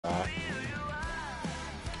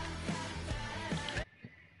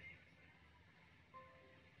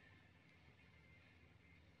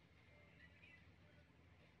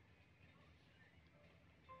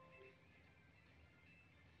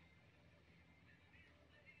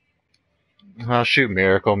I'll shoot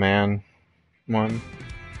Miracle Man one.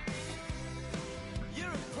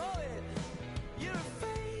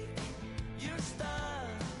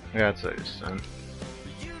 Yeah, it's a sin.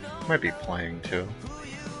 Might be playing too.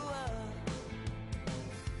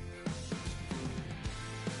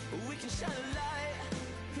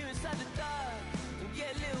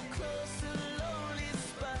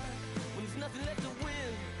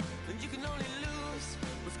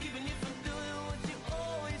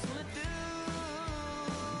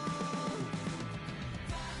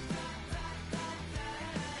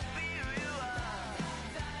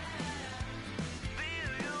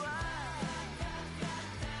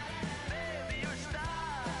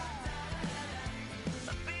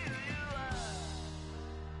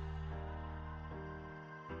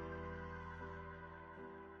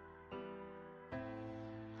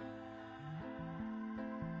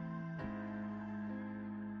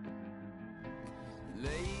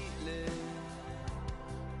 Lately,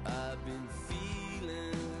 I've been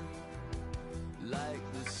feeling like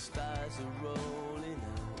the stars are rolling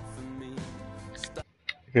out for me.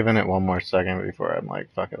 Giving it one more second before I'm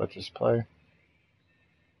like, fuck it, let's just play.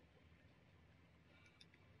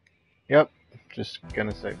 Yep, just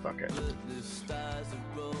gonna say fuck it. The stars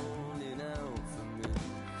are rolling out for me.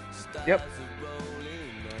 Stars Yep. are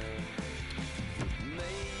rolling out.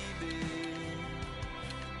 Maybe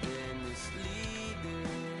they're misleading.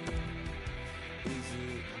 Is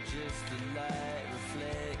it just a light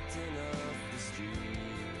reflecting off the street?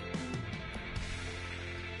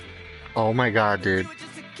 Oh my god, dude.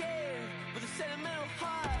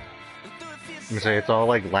 I'm gonna say it's all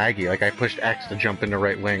like laggy. Like I pushed X to jump into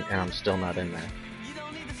right wing and I'm still not in there.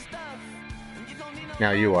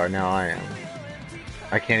 Now you are, now I am.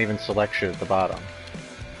 I can't even select shit at the bottom.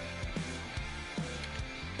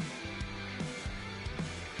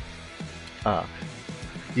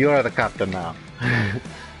 You are the captain now.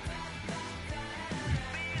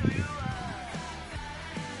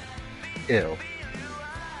 Ew.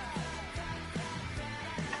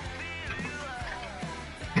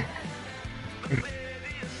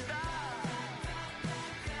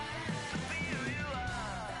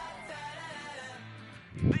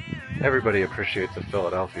 Everybody appreciates a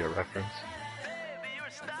Philadelphia reference.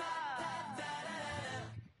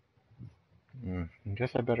 I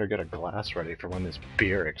guess I better get a glass ready for when this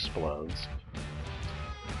beer explodes.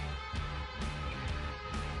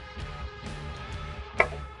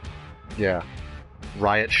 Yeah.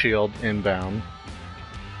 Riot Shield inbound.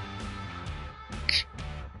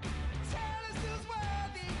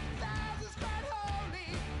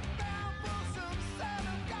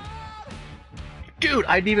 Dude,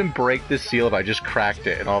 I'd even break this seal if I just cracked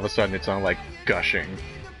it, and all of a sudden it's on like gushing.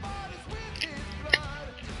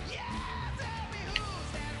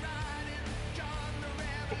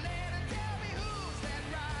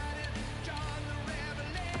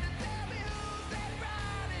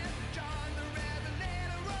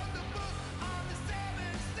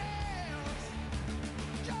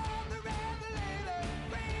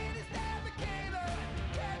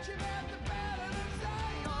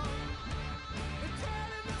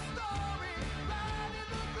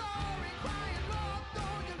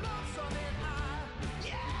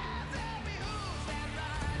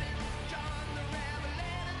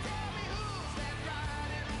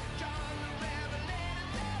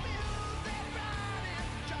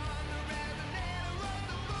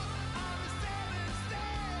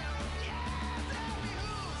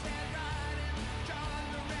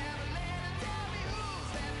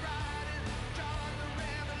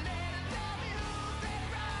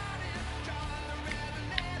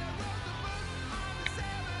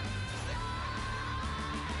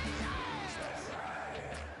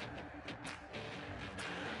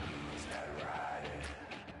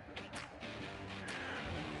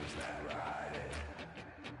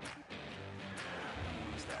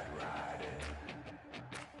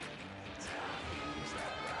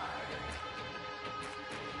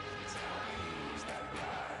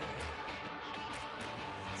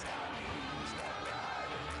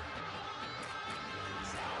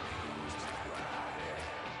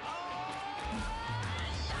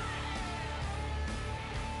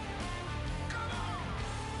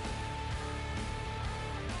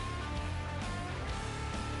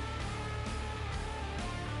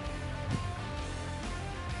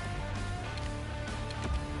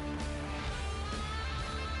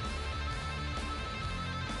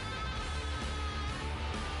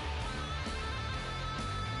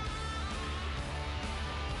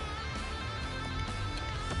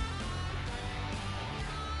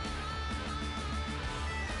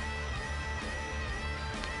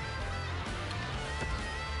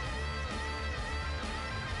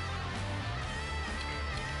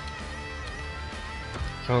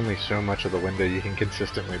 Only so much of the window you can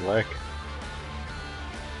consistently lick.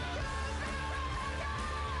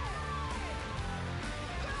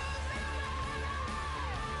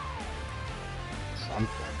 Something.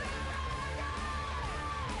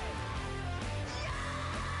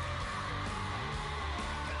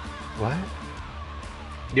 What?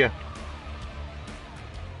 Yeah.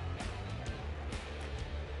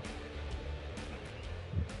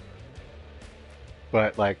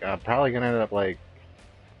 But, like, I'm probably gonna end up, like,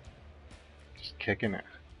 just kicking it.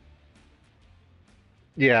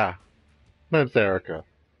 Yeah. That's Erica.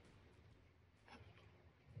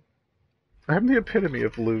 I'm the epitome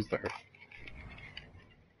of loser.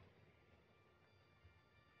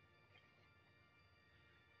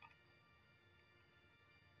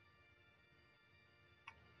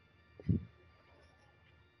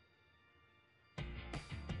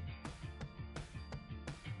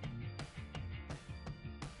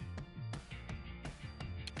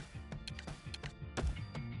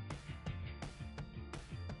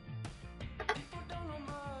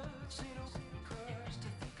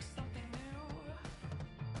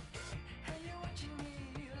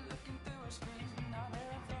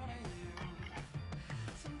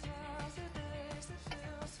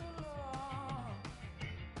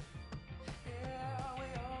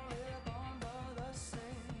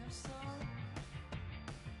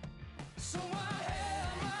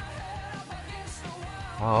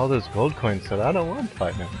 Oh, all those gold coins said I don't want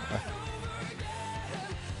platinum.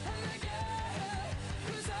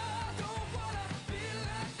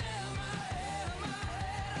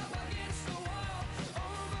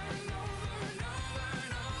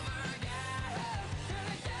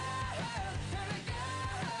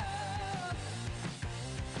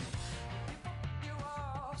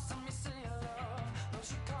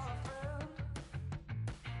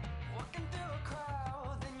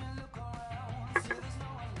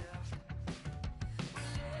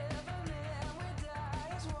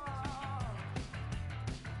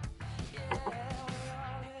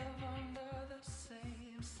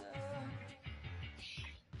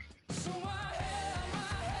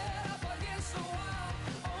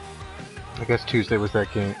 I guess Tuesday was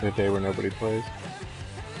that game, the day where nobody plays.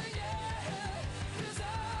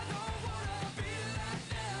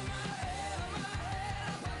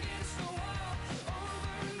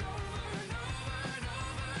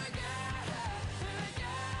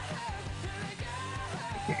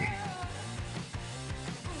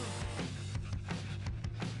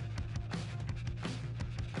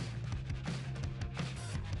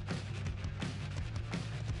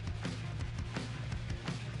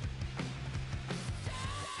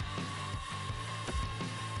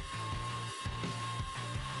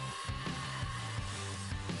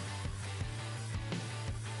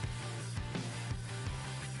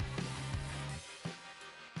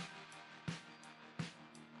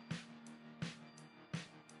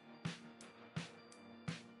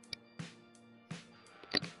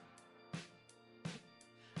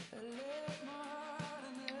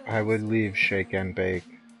 I would leave Shake and Bake.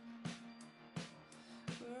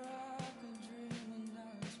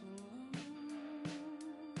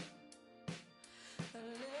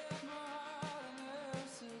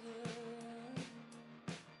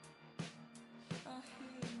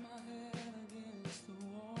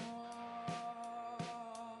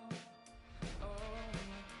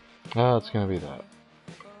 Oh, it's gonna be that.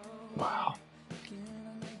 Wow.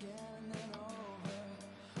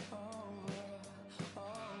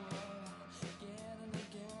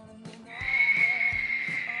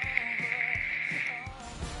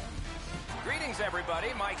 Greetings, everybody.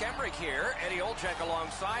 Mike Emmerich here. Eddie Olczyk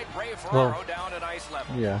alongside Ray Ferraro down at ice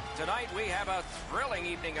level. Yeah. Tonight we have a thrilling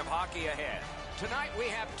evening of hockey ahead. Tonight we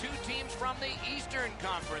have two teams from the Eastern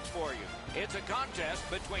Conference for you. It's a contest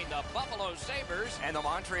between the Buffalo Sabres and the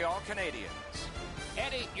Montreal Canadiens.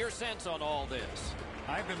 Eddie, your sense on all this?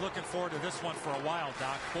 I've been looking forward to this one for a while,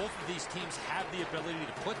 Doc. Both of these teams have the ability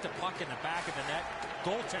to put the puck in the back of the net.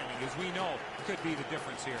 Goaltending, as we know, could be the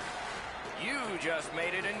difference here. You just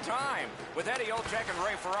made it in time. With Eddie Olczyk and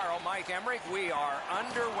Ray Ferraro, Mike Emmerich, we are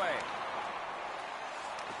underway.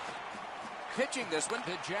 Pitching this one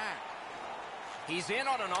to Jack. He's in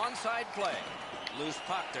on an onside play. Loose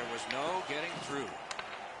puck, there was no getting through.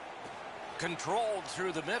 Controlled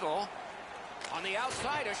through the middle. On the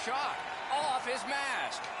outside, a shot. Off his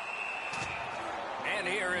mask. And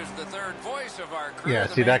here is the third voice of our crew. Yeah,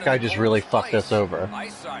 see, that guy just really fucked us over.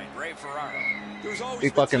 Ice side, Ray Ferraro. He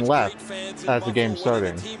fucking left as the game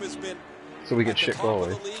started. So we get shit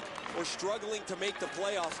goalie. Or struggling to make the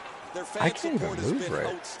playoffs. Their I fan can't even support has move been right.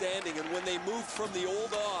 outstanding, and when they moved from the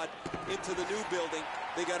old odd into the new building,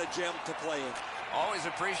 they got a gem to play in. Always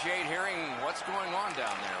appreciate hearing what's going on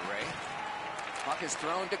down there, Ray. Puck is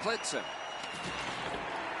thrown to Klitzen.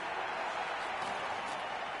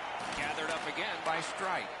 Gathered up again by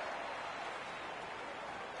Strike.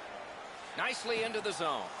 Nicely into the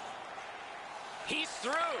zone. He's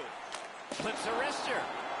through. Flips a wrister.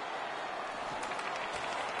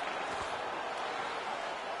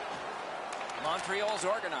 Montreal's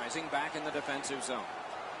organizing back in the defensive zone.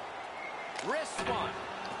 Wrist one.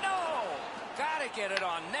 No! Gotta get it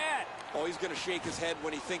on net. Oh, he's going to shake his head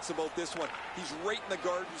when he thinks about this one. He's right in the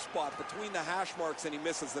garden spot between the hash marks, and he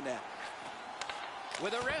misses the net.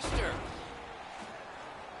 With a wrister.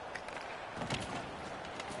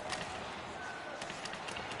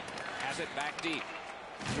 Has it back deep.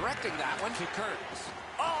 Directing that one to Curtis.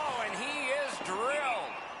 Oh, and he is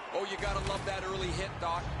drilled. Oh, you got to love that early hit,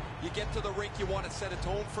 Doc. You get to the rink, you want to set a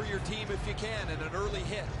tone for your team if you can, and an early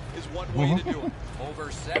hit is one way to do it.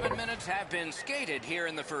 Over 7 minutes have been skated here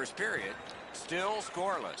in the first period. Still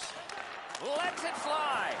scoreless. Lets it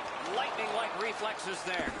fly. Lightning-like reflexes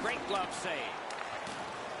there. Great glove save.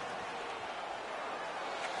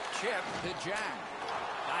 Chip to Jack.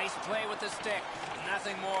 Nice play with the stick.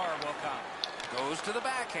 Nothing more will come. Goes to the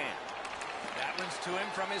backhand. That one's to him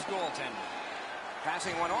from his goaltender.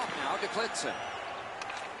 Passing one off now to Klitzen.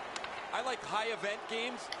 I like high event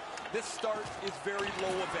games. This start is very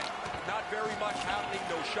low event. Not very much happening.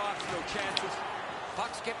 No shots, no chances.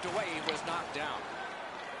 Puck skipped away. He was knocked down.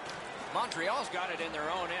 Montreal's got it in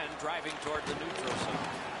their own end, driving toward the neutral zone.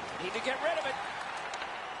 Need to get rid of it.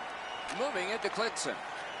 Moving it to Klitzen.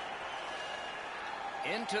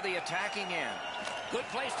 Into the attacking end. Good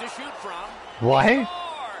place to shoot from. What? Scores!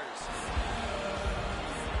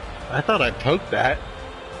 I thought I poked that.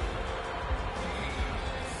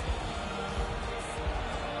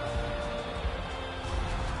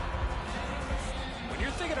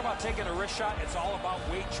 Taking a wrist shot, it's all about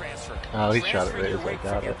weight transfer. Oh, he shot it right your as I weight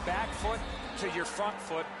got from your it. back foot to your front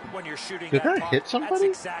foot when you're shooting. Did that puck. hit somebody?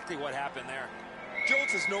 That's exactly what happened there.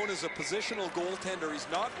 Jones is known as a positional goaltender. He's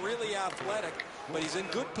not really athletic, but he's in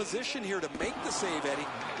good position here to make the save, Eddie.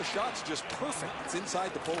 The shot's just perfect. It's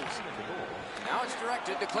inside the post. Now it's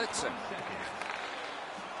directed to Klitzen.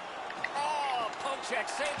 Oh, poke check,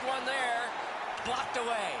 saved one there. Blocked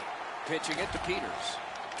away. Pitching it to Peters.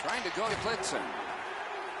 Trying to go to Klitzen.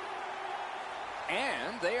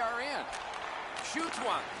 And they are in. Shoots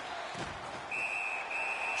one.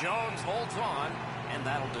 Jones holds on, and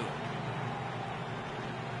that'll do it.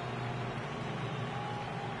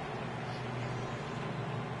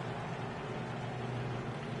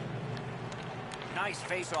 Nice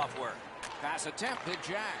face-off work. Pass attempt to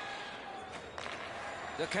Jack.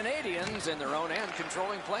 The Canadians in their own end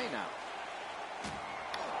controlling play now.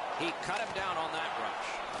 He cut him down on that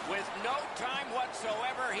rush. With no time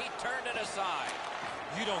whatsoever, he turned it aside.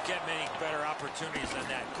 You don't get many better opportunities than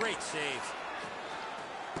that. Great save.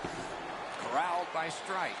 Corralled by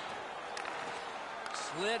Strike.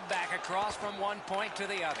 Slid back across from one point to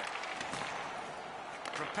the other.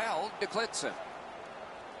 Propelled to Klitzen.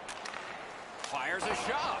 Fires a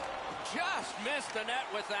shot. Just missed the net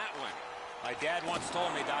with that one. My dad once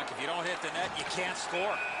told me, Doc, if you don't hit the net, you can't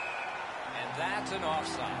score. And that's an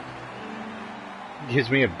offside.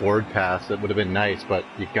 Gives me a board pass. That would have been nice, but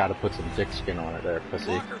you got to put some dick skin on it there,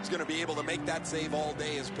 pussy. Lockert's going to be able to make that save all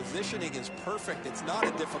day. His positioning is perfect. It's not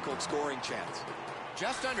a difficult scoring chance.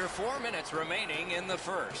 Just under 4 minutes remaining in the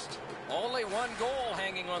first. Only one goal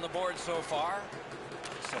hanging on the board so far.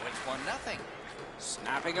 So it's 1-0.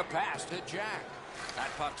 Snapping a pass to Jack. That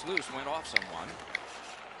puck's loose, went off someone.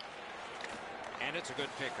 And it's a good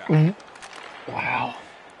pickup. Wow.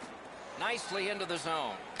 Nicely into the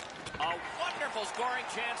zone. A wonderful scoring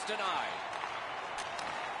chance denied.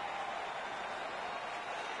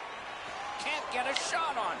 Can't get a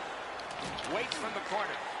shot on. Waits from the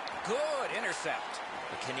corner. Good intercept.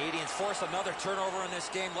 The Canadians force another turnover in this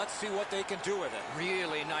game. Let's see what they can do with it.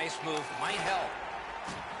 Really nice move. Might help.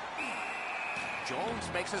 Jones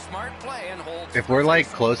makes a smart play and holds. If we're like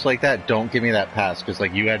close like that, don't give me that pass, because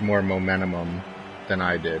like you had more momentum than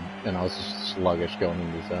I did, and I was just sluggish going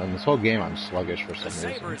into the zone. This whole game I'm sluggish for some The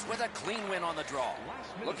reason. Sabres with a clean win on the draw.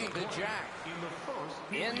 Looking to Jack.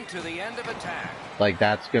 Into the end of attack. Like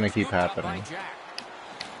that's gonna keep Scooped up by happening. Jack.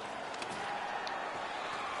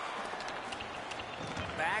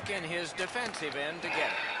 Back in his defensive end to get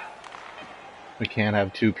it. We can't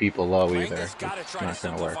have two people low either. Lang's got to It's try to not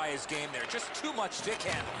gonna work. simplify his game there. Just too much stick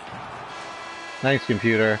handling. Nice,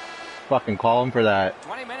 computer. Fucking call him for that.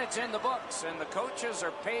 20 minutes in the books, and the coaches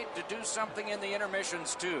are paid to do something in the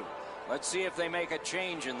intermissions too. Let's see if they make a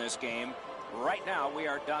change in this game. Right now, we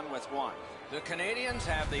are done with one. The Canadians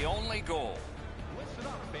have the only goal.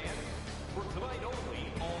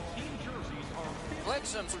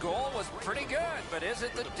 Blitzham's goal was pretty good, but is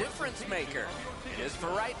it the difference maker? It is for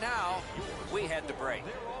right now. We head to break.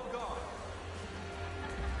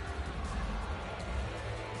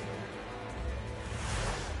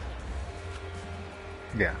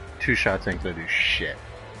 Yeah, 2 shots ain't gonna do shit.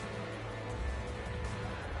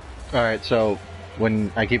 Alright, so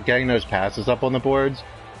when I keep getting those passes up on the boards,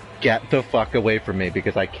 get the fuck away from me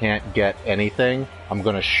because I can't get anything. I'm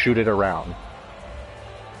gonna shoot it around.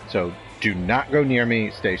 So do not go near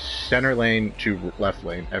me. Stay center lane to left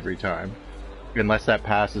lane every time. Unless that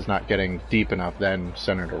pass is not getting deep enough, then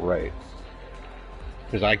center to right.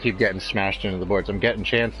 Because I keep getting smashed into the boards. I'm getting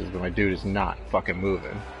chances, but my dude is not fucking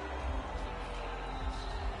moving.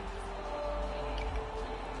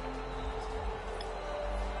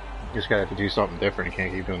 You just gotta have to do something different. You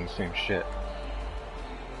can't keep doing the same shit.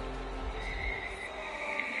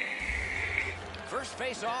 First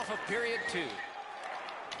face off of period 2.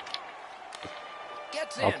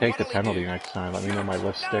 Gets in. I'll take the What do we penalty do? next time. Let me know my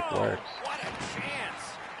left stick No! works. What a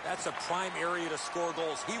chance. That's a prime area to score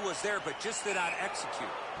goals. He was there, but just did not execute.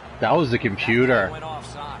 That was the That computer. ball went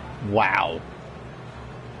offside. Wow.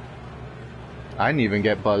 I didn't even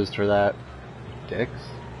get buzzed for that. Dicks.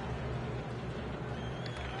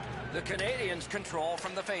 The Canadians control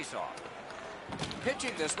from the faceoff.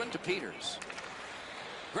 Pitching this one to Peters.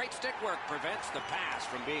 Great stick work prevents the pass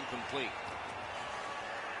from being complete.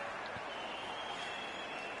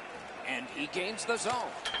 And he gains the zone.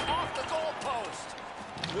 Off the goal post.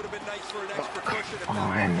 Would have been nice for an extra cushion if that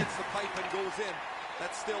ball hits the pipe and goes in.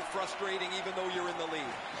 That's still frustrating even though you're in the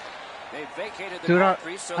lead. They vacated the Dude, goal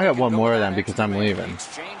crease so I they got can one go more of without them because extra I'm man. leaving. The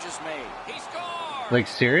exchange is made. He scores! Like,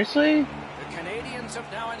 seriously? The Canadians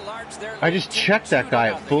have now enlarged their I lead just to checked that 2-0, guy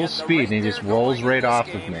at full and the speed and he rate just they're rolls going in right this off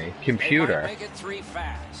of game, me. They Computer. might make it 3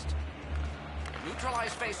 fast.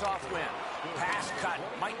 Neutralized face-off win. Pass cut.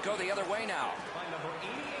 Might go the other way now.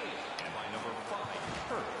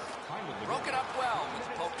 Broken up well with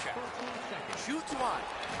poke check. Shoots one.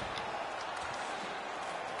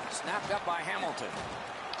 Snapped up by Hamilton.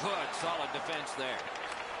 Good, solid defense there.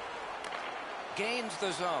 Gains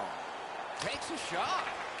the zone. Takes a shot.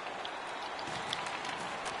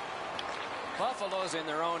 Buffalo's in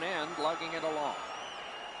their own end, lugging it along.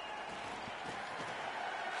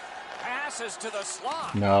 Passes to the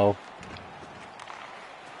slot. No.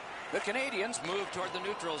 The Canadians move toward the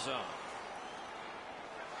neutral zone.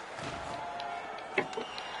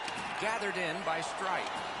 Gathered in by Strike.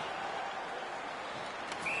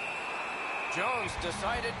 Jones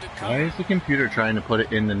decided to cover. Why is the computer trying to put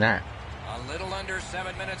it in the net? A little under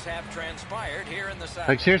 7 minutes have transpired here in the second.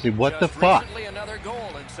 Like, seriously, what the Just fuck? recently another goal,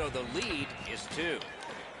 and so the lead is 2.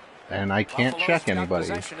 And I can't Buffalo's check got anybody.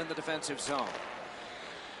 possession in the defensive zone.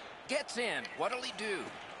 Gets in. What'll he do?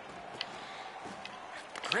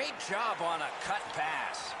 Great job on a cut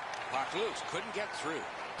pass. Puck loose. Couldn't get through.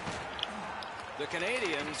 The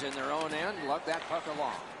Canadians in their own end lug that puck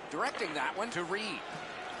along. Directing that one to Reed.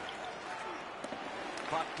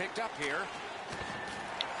 Puck picked up here.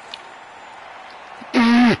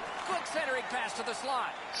 Good centering pass to the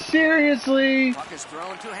slot. Seriously? Puck is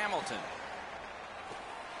thrown to Hamilton.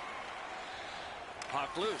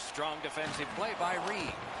 Puck loose. Strong defensive play by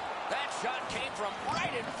Reed. That shot came from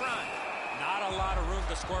right in front. Not a lot of room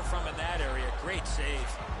to score from in that area. Great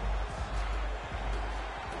save.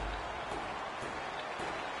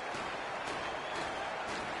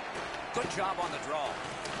 Good job on the draw.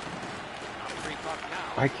 Free puck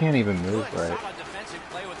now. I can't even move Good, right. solid defensive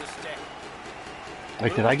play with the stick.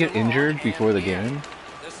 Like, did I get injured before the game?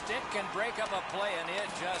 The stick can break up a play, and it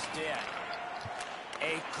just did.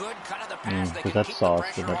 A good cut of the pass. They Because can that's keep the sauce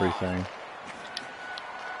pressure and everything. off.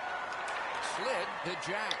 Slid to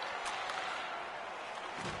Jack.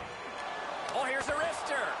 Oh, here's a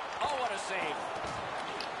wrister. Oh, what a save.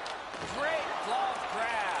 Great glove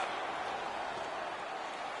grab.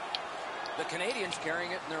 The Canadians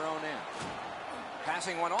carrying it in their own end.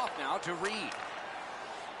 Passing one off now to Reed.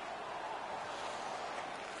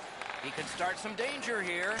 He could start some danger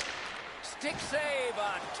here. Stick save,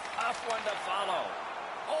 a tough one to follow.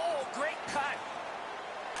 Oh, great cut.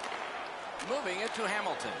 Moving it to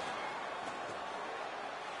Hamilton.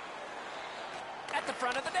 At the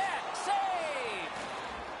front of the net. Save!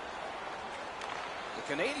 The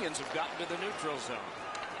Canadians have gotten to the neutral zone.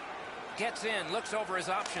 Gets in, looks over his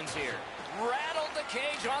options here. Rattled the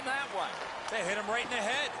cage on that one. They hit him right in the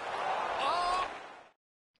head. Oh!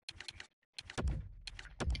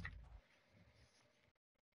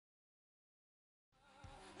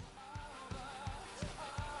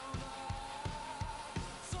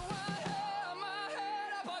 So I held my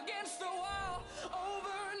head up against the wall.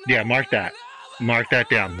 Yeah, mark that. Mark that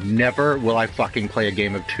down. Never will I fucking play a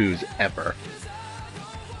game of twos ever.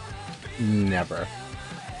 Never.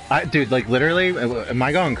 Dude, like literally, am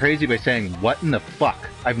I going crazy by saying what in the fuck?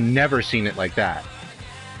 I've never seen it like that.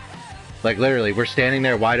 Like literally, we're standing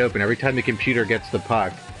there wide open. Every time the computer gets the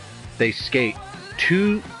puck, they skate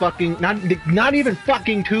two fucking, not even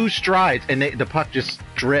fucking two strides, and the puck just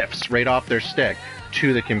drifts right off their stick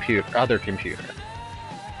to the other computer.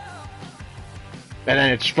 And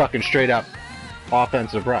then it's fucking straight up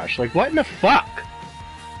offensive rush. Like, what in the fuck?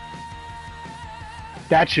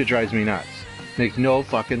 That shit drives me nuts. Makes no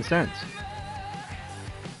fucking sense.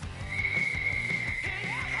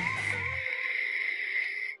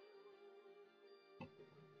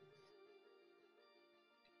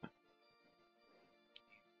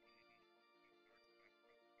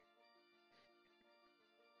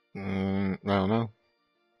 I don't know.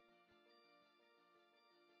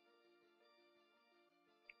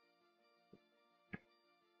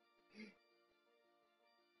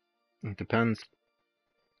 It depends.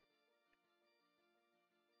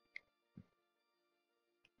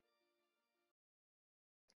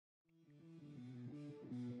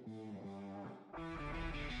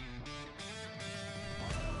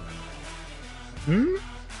 Hmm?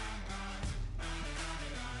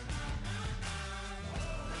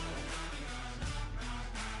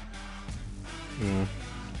 Hmm.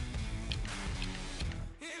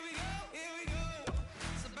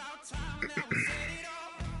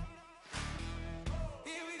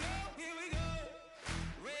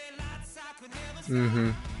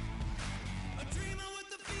 Mm-hmm.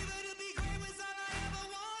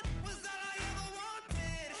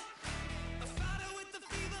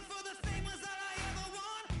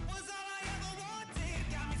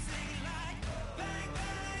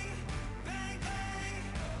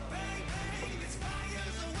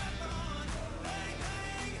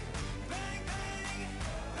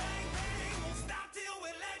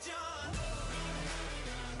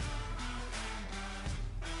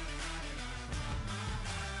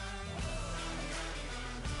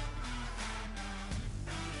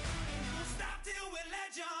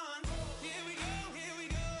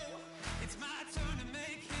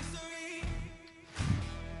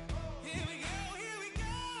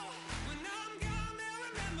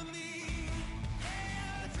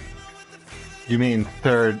 You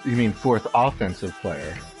mean fourth offensive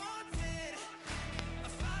player?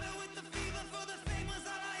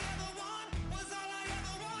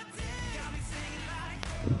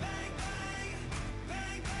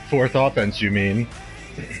 Fourth offense, you mean?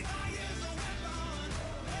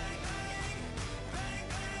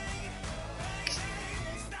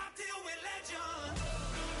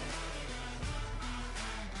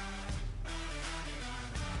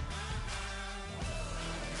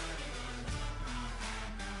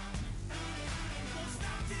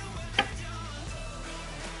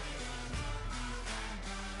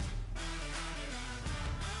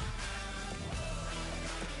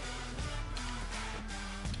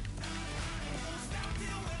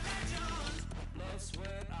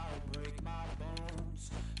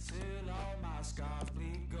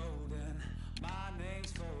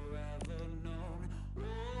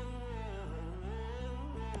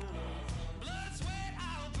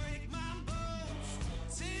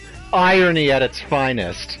 Irony at its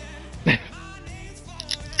finest.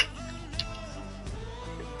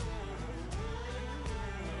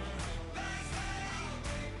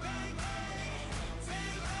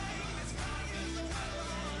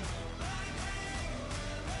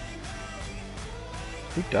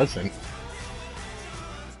 Who doesn't?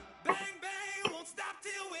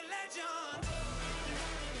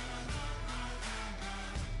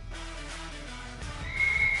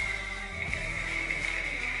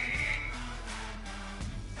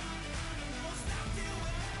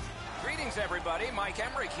 Everybody, Mike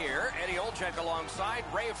Emmerich here. Eddie Olczyk alongside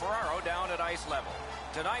Ray Ferraro down at ice level.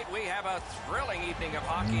 Tonight we have a thrilling evening of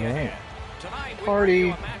hockey ahead. Tonight we bring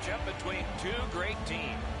you a matchup between two great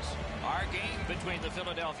teams. Our game between the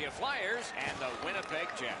Philadelphia Flyers and the Winnipeg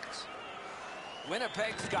Jets.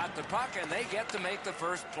 Winnipeg's got the puck and they get to make the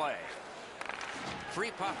first play.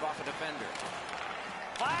 Free puck off a defender.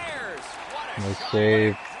 Fires! What a nice shot.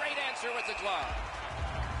 save. Great answer with the glove.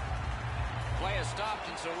 Play is stopped,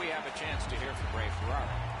 and so we have a chance to hear from Ray Ferraro.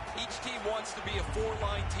 Each team wants to be a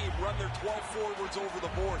four-line team, run their 12 forwards over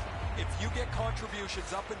the board. If you get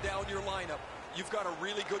contributions up and down your lineup, you've got a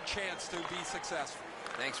really good chance to be successful.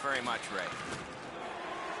 Thanks very much, Ray.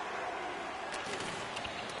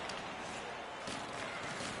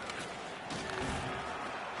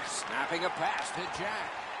 Snapping a pass to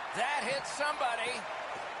Jack. That hits somebody.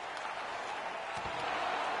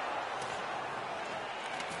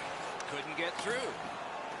 couldn't get through.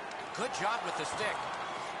 Good job with the stick.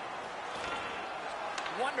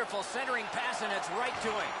 Wonderful centering pass, and it's right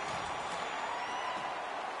to him.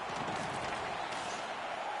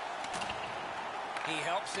 He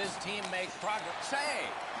helps his team make progress.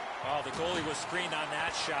 Save. Oh, the goalie was screened on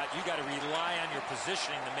that shot. You got to rely on your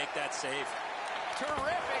positioning to make that save.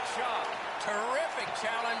 Terrific shot. Terrific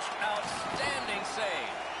challenge. Outstanding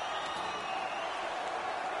save.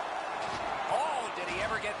 Oh, did he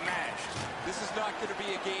ever get mashed? This is not going to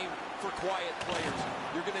be a game for quiet players.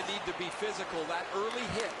 You're going to need to be physical. That early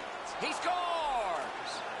hit. He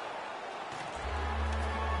scores.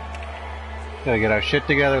 Gotta get our shit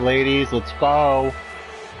together, ladies. Let's go.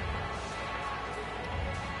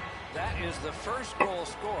 That is the first goal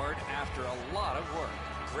scored after a lot of work.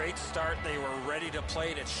 Great start. They were ready to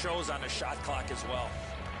play it. It shows on the shot clock as well.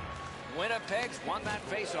 Winnipeg's won that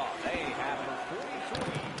faceoff. They have it.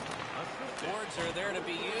 Boards are there to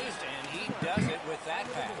be used, and he does it with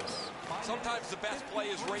that pass. Sometimes the best play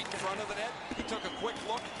is right in front of the net. He took a quick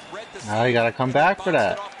look, read the Now you gotta come back for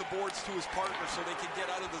that. off the boards to his partner so they can get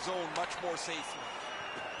out of the zone much more safely.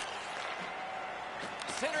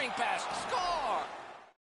 Centering pass. Score!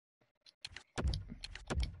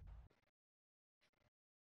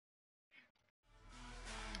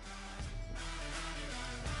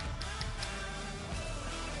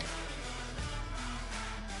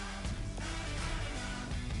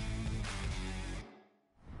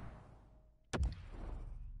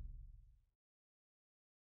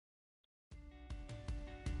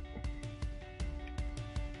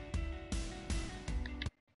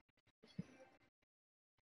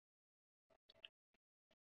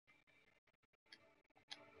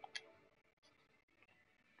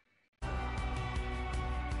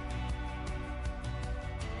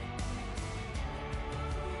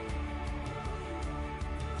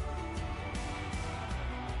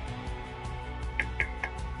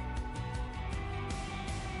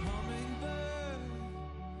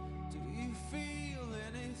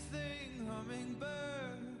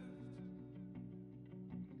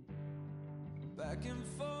 Back and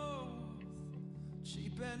forth,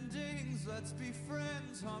 cheap endings, let's be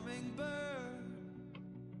friends, hummingbird.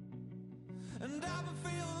 And I've been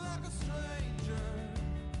feeling like a stranger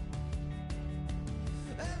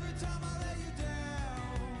every time I lay you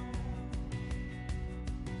down.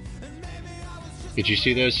 And maybe I was just Did you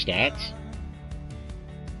see those stats?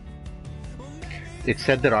 It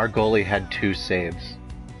said that our goalie had 2 saves.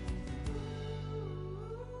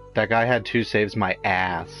 That guy had 2 saves, my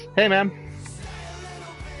ass. Hey, man.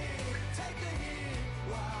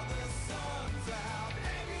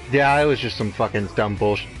 Yeah, it was just some fucking dumb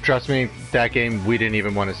bullshit. Trust me, that game we didn't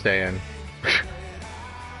even want to stay in.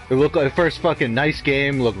 It looked like first fucking nice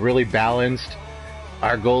game, looked really balanced.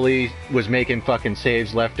 Our goalie was making fucking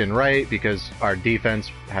saves left and right because our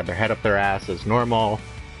defense had their head up their ass as normal.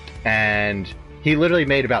 And he literally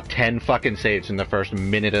made about 10 fucking saves in the first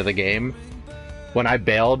minute of the game. When I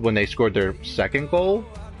bailed when they scored their second goal,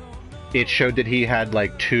 it showed that he had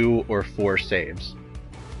like 2 or 4 saves.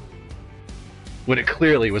 When it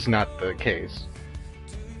clearly was not the case.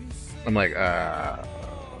 I'm like, I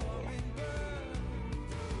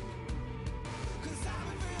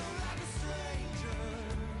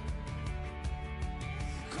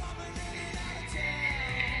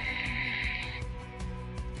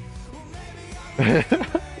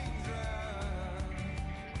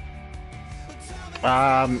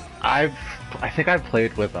think I've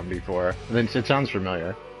played with them before. It sounds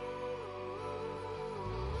familiar.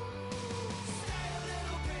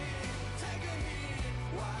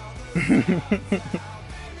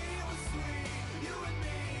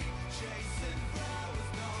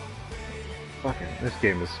 Fucking, this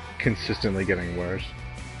game is consistently getting worse.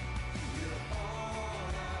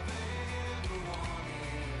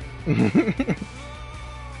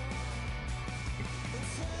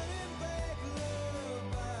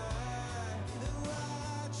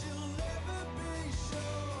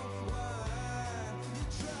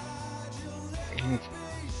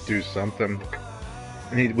 Let's do something.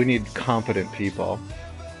 We need confident people.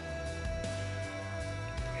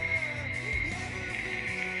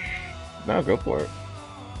 No, go for it.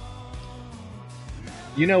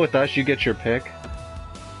 You know, with us, you get your pick.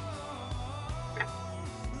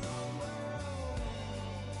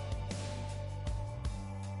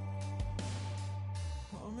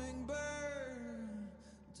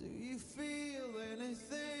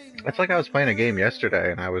 It's like I was playing a game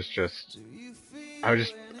yesterday, and I don't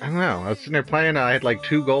know. I was sitting there playing. I had like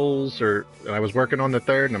 2 goals, and I was working on the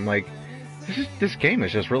third, and I'm like, this game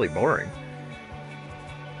is just really boring.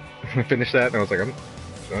 I finished that, and I was like,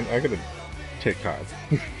 I gotta take time.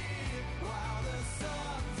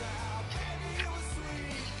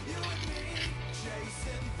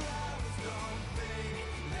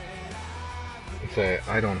 say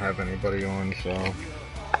I don't have anybody on, so.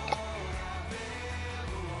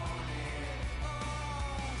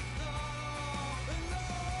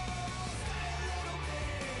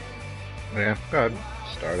 Yeah, go ahead.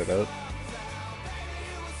 Start it out.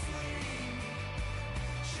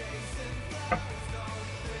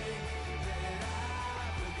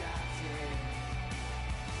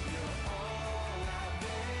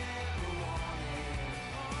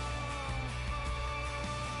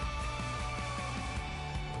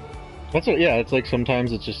 That's what, yeah, it's like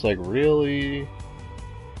sometimes it's just like really.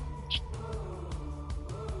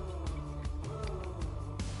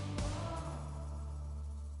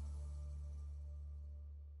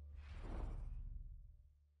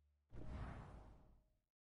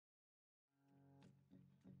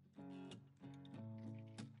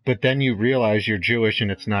 But then you realize you're Jewish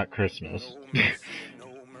and it's not Christmas. No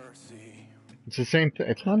mercy. It's the same thing.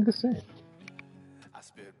 It's not the same. I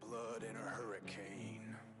spit blood in a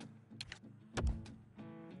hurricane.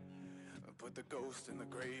 I put the ghost in the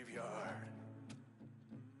graveyard.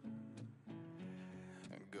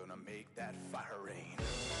 I'm gonna make that fire rain.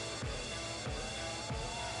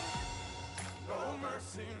 No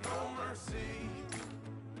mercy, no mercy.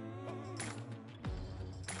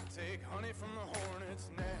 Take honey from the hornet's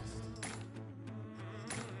nest.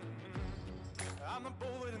 I'm the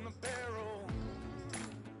bullet in the barrel.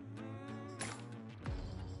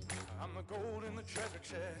 I'm the gold in the treasure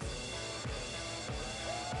chest.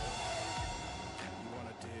 You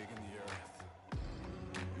wanna dig in the earth.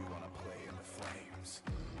 You wanna play in the flames.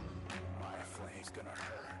 My flame's gonna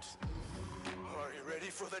hurt. Are you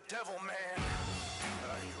ready for the devil, man?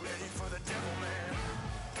 Are you ready for the devil, man?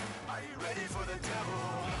 Are you ready for the devil?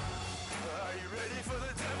 Are you ready for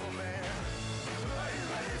the devil, man? Are you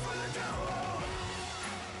ready for the devil?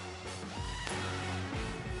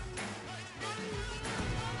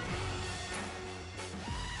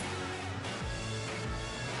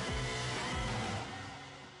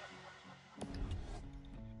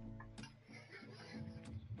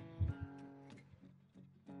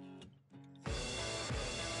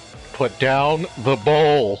 Put down the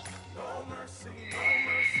bowl. No mercy, no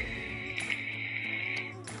mercy.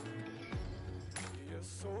 Your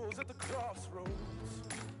soul's at the crossroads.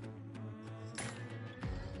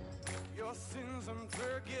 Your sins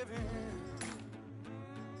unforgiven.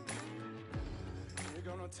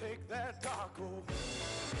 You're gonna take that dark oath.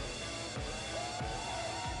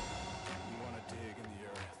 You wanna dig in the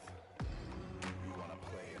earth. You wanna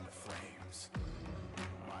play in the flames.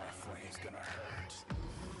 My flame's gonna hurt.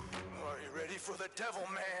 Are you ready for the devil,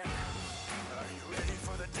 man? Are you ready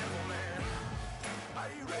for the devil, man? Are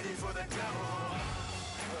you ready for the devil?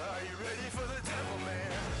 Are you ready for the devil,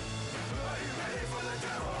 man? Are you ready for the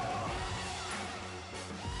devil?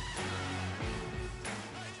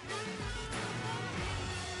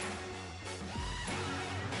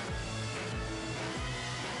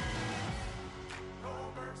 No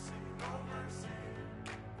mercy, no mercy.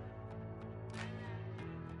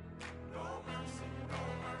 No mercy, no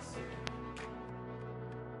mercy.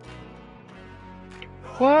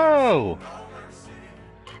 Whoa! No mercy.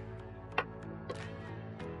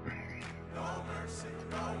 No mercy,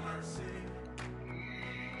 no mercy.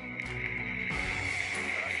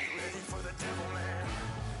 Are you ready for the devil, man?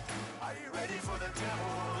 Are you ready for the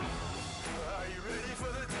devil? Are you ready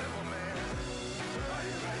for the devil, man? Are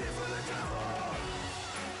you ready for the devil?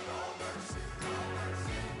 No mercy, no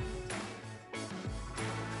mercy.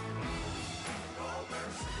 No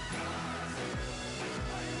mercy, no mercy.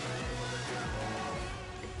 Are you ready for the devil?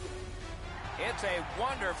 It's a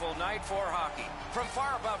wonderful night for hockey. From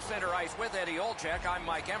far above center ice with Eddie Olczyk, I'm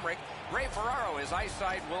Mike Emmerich. Ray Ferraro is ice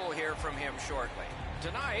side. We'll hear from him shortly.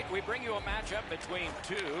 Tonight, we bring you a matchup between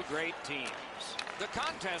two great teams. The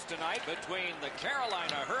contest tonight between the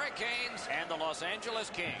Carolina Hurricanes and the Los Angeles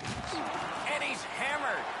Kings. And he's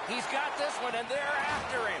hammered. He's got this one, and they're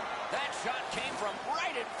after him. That shot came from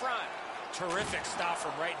right in front. Terrific stop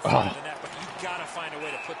from right in front of the net, but you've got to find a way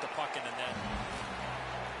to put the puck in the net.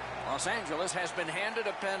 Los Angeles has been handed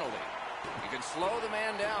a penalty. You can slow the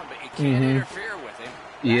man down, but you can't interfere with him.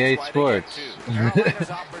 EA That's why Sports. they get two.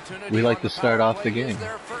 Carolina's opportunity We like on to the start power off the play is game.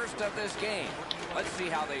 their first of this game. Let's see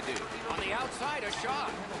how they do. On the outside, a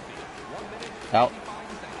shot. Out.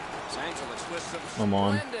 Los Angeles with some Come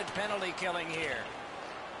on. splendid penalty killing here.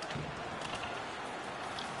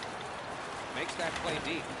 Makes that play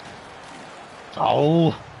deep.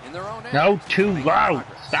 Oh. In their own end. No, too Making low.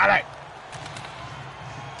 progress. Stop it.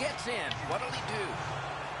 Gets in. What'll he do?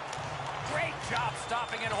 Great job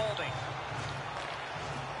stopping and holding.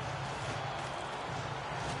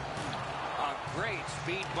 A great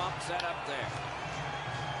speed bump set up there.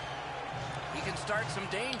 He can start some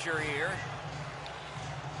danger here.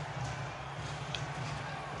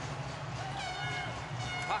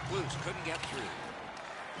 Puck loose, couldn't get through.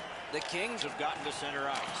 The Kings have gotten to center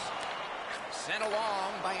ice. Sent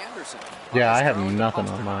along by Anderson. Yeah, I have nothing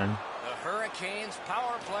on mine. The Hurricanes'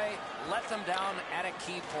 power play let them down at a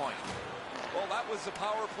key point. Well, that was the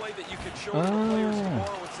power play that you could show to the players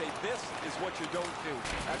tomorrow and say, this is what you don't do.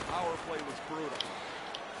 That power play was brutal.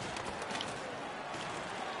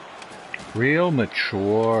 Real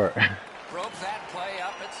mature. Broke that play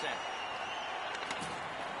up at center.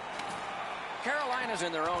 Carolina's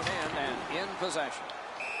in their own end and in possession.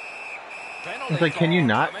 It's like, can you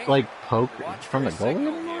not, like, poke from the goalie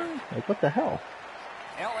anymore? Like, what the hell?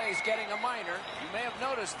 LA's getting a minor. You may have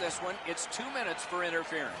noticed this one. It's 2 minutes for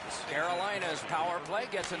interference. Carolina's power play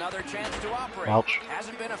gets another chance to operate. Ouch.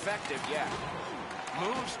 Hasn't been effective yet.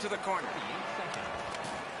 Moves to the corner.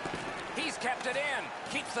 He's kept it in.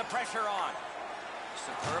 Keeps the pressure on.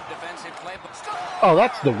 Superb defensive play. Oh,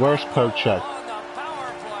 that's the worst poke check. On the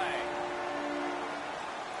power play.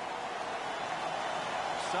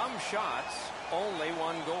 Some shots, only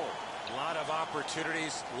one goal. A lot of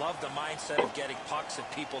opportunities. Love the mindset of getting pucks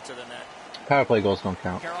and people to the net. Power play goals don't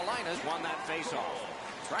count. Carolina's won that faceoff.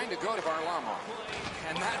 Trying to go to Varlamov.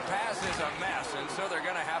 And that pass is a mess, and so they're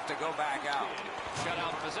going to have to go back out.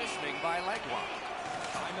 Shutout positioning by Legwand.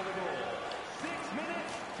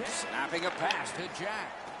 Snapping a pass to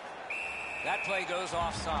Jack. That play goes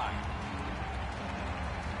offside.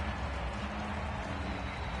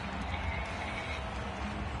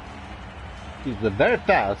 He's the very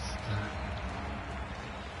fast.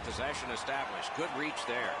 Possession established. Good reach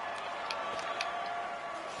there.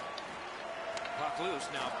 Puck loose,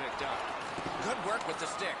 now picked up. Good work with the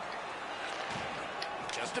stick.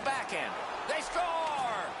 Just a backhand. They score!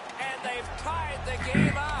 And they've tied the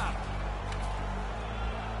game up.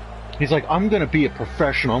 He's like, I'm gonna be a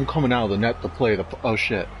professional. I'm coming out of the net to play the... Oh,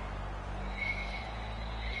 shit.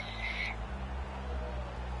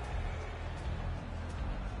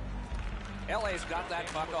 LA's got that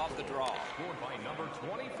puck off the draw. By number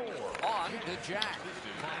 24. On to Jack.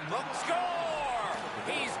 Look, score!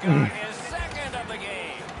 He's got his second of the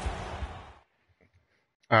game.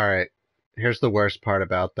 Alright. Here's the worst part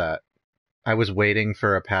about that. I was waiting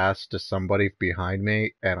for a pass to somebody behind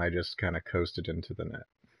me, and I just kind of coasted into the net.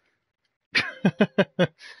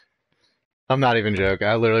 I'm not even joking.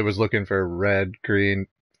 I literally was looking for red, green,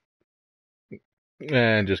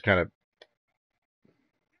 and just kind of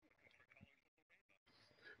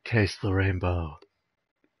taste the rainbow.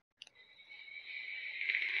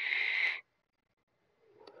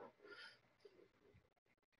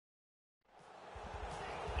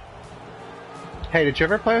 Hey, did you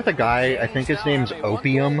ever play with a guy, I think his name's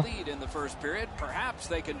Opium?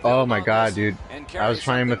 Oh my god, dude. I was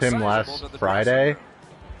playing with him last Friday,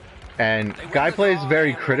 and guy plays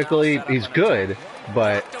very critically. He's good,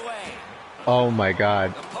 but oh my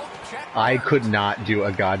god. I could not do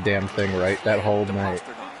a goddamn thing right that whole night.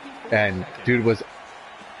 And dude was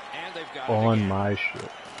on my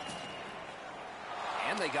shit.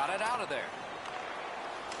 And they got it out of there.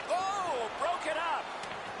 Oh, broke it up.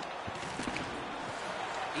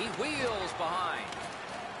 He wheels behind.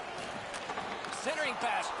 Centering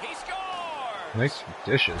pass. He scores. Nice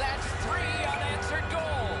dishes. That's 3 unanswered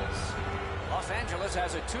goals. Los Angeles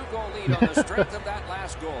has a 2-goal lead on the strength of that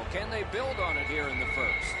last goal. Can they build on it here in the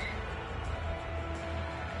first?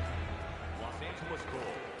 Los Angeles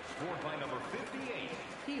goal scored by number 58.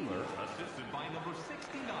 Healer assisted by number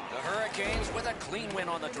 69. The Hurricanes with a clean win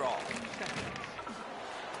on the draw.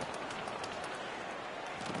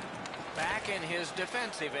 Back in his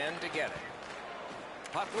defensive end to get it.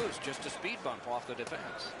 Puck loose, just a speed bump off the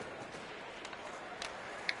defense.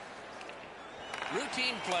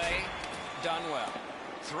 Routine play, done well.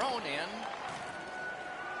 Thrown in.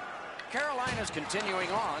 Carolina's continuing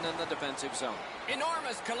on in the defensive zone.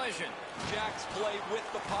 Enormous collision. Jack's play with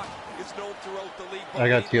the puck is known throughout the league. I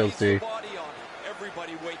got TLC. Body on it.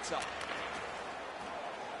 Everybody wakes up.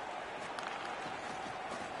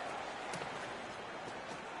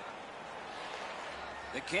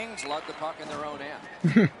 The Kings lug the puck in their own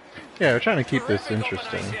end. Yeah, we're trying to keep this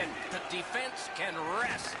interesting. The defense can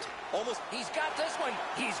rest. Almost. He's got this one.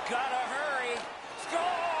 He's got to hurry. Score!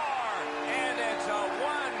 And it's a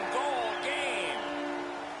 1-goal game.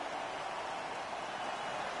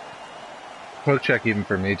 Poke check even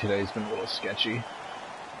for me today has been a little sketchy.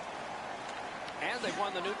 And they've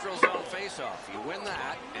won the neutral zone faceoff. You win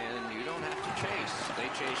that, and you don't have to chase. They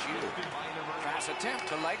chase you. Pass attempt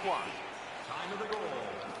to Legwand. Time of the goal,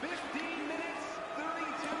 15 minutes, 32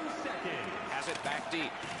 seconds. Has it back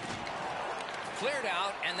deep. Cleared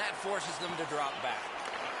out, and that forces them to drop back.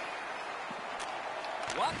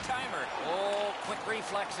 One timer. Oh, quick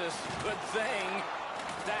reflexes. Good thing.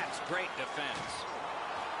 That's great defense.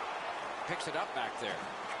 Picks it up back there.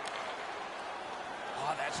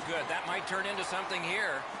 Oh, that's good. That might turn into something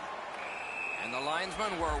here. And the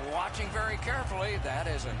linesmen were watching very carefully. That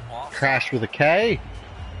is an offside. Crash with a K?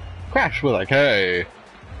 Crash with a K.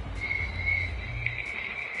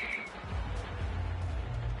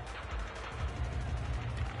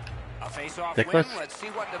 A face-off win. Dickless. Let's see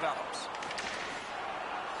what develops.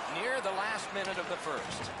 Near the last minute of the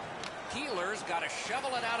first. Keeler's got to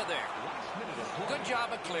shovel it out of there. Good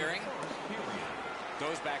job of clearing.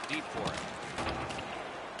 Goes back deep for it.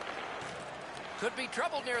 Could be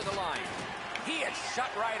trouble near the line. He is shut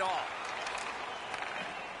right off.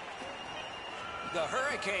 The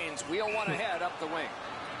Hurricanes wheel one ahead up the wing.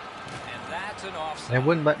 And that's an offside. They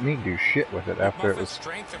wouldn't let me do shit with it after it was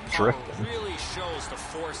strength and power drifting. really shows the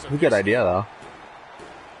force of A good idea, though.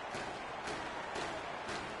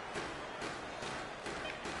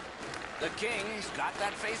 The Kings got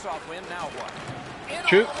that face-off win. Now what?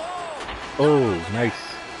 Shoot. Oh, nice.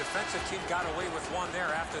 The defensive team got away with one there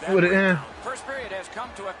after that. First period has come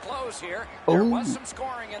to a close here. There was some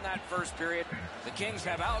scoring in that first period. The Kings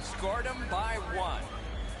have outscored them by 1.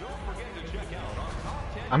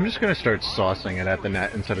 I'm just going to start saucing it at the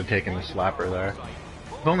net instead of taking the slapper there.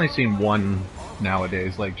 I've only seen one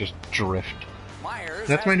nowadays, like, just drift. Myers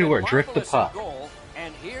That's my new word, drift the marvelous puck. at goal,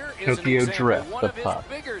 and here is Tokyo an example, drift one the of his puck.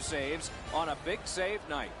 bigger saves on a big save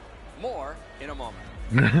night. More in a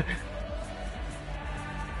moment.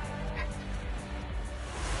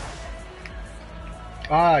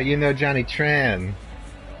 Ah, you know Johnny Tran.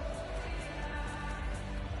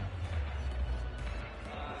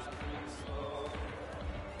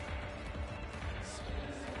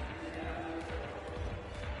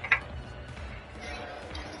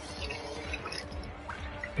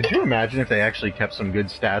 Could you imagine if they actually kept some good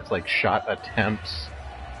stats like shot attempts,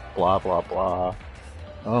 blah blah blah?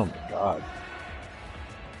 Oh my god.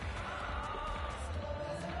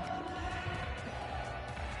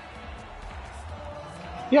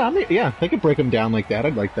 Yeah, I mean, yeah, they could break them down like that.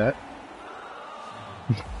 I'd like that.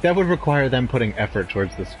 That would require them putting effort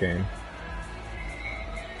towards this game.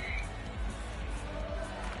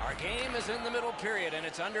 Our game is in the middle period, and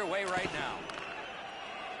it's underway right now.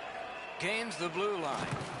 Gains the blue line.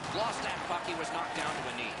 Lost that puck. He was knocked down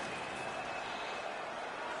to a knee.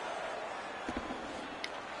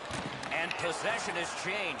 And possession has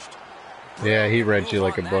changed. Yeah, he read you Move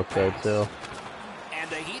like a on book that though, pass. too. And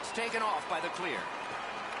the heat's taken off by the clear.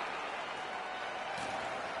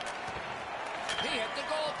 He hit the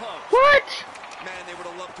goalpost. What? Man, they would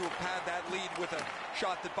have loved to have had that lead with a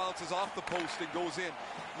shot that bounces off the post and goes in.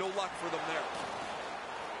 No luck for them there.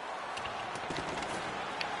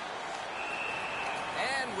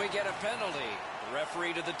 And we get a penalty.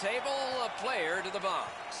 Referee to the table, a player to the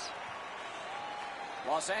box.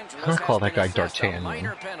 Los Angeles I'll call has that guy been assessed a D'Artagnan.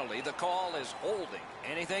 minor penalty. The call is holding.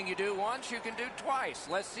 Anything you do once, you can do twice.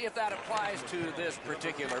 Let's see if that applies to this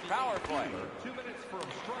particular power play.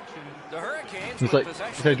 The Hurricanes He's with like,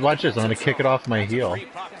 possession he said, of the watch this, I'm gonna defensive kick it zone. off my That's a heel. free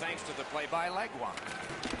puck thanks to the play by Legwand.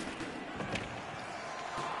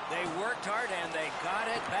 They worked hard and they got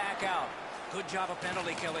it back out. Good job of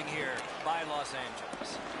penalty killing here by Los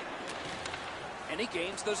Angeles. And he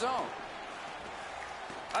gains the zone.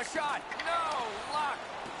 A shot. No luck.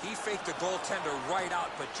 He faked the goaltender right out,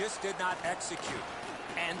 but just did not execute.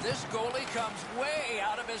 And this goalie comes way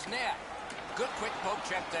out of his net. Good quick poke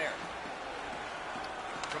check there.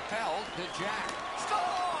 Propelled to Jack. Score!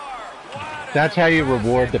 What That's an how you impressive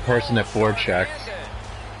reward the person that goal forechecks. shorthanded.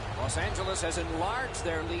 Los Angeles has enlarged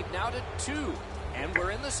their lead now to 2. And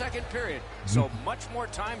we're in the second period, so much more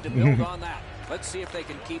time to build on that. Let's see if they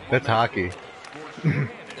can keep That's momentum. hockey.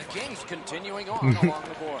 The Kings continuing on along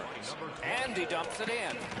the boards. And he dumps it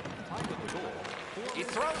in. He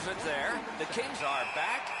throws it there. The Kings are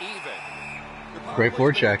back even. Great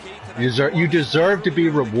forecheck. You deserve to be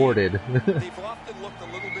rewarded. They've often looked a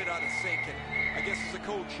little bit out of sync, and I guess as a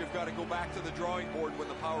coach, you've got to go back to the drawing board when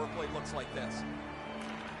the power play looks like this.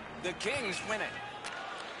 The Kings win it.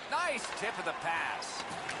 Nice tip of the pass.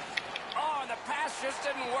 Oh, and the pass just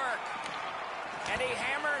didn't work. And he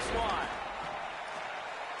hammers one.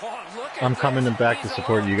 Oh, look at I'm coming this. back to He's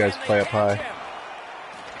support alone. you guys Can they play up catch high. him?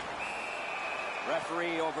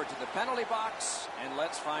 Referee over to the penalty box, and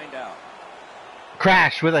let's find out.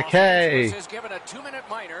 Crash with a Los K. Angeles is given a 2-minute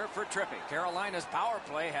minor for tripping. Carolina's power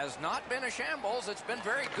play has not been a shambles. It's been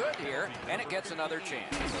very good here, and it gets another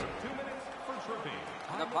chance.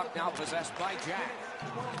 And the puck now possessed by Jack.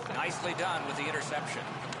 Nicely done with the interception.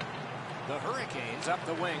 The Hurricanes up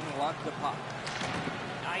the wing lug the puck.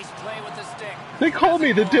 Nice play with the stick. They call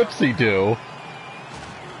me the Dipsy Do.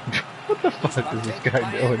 What the fuck is this guy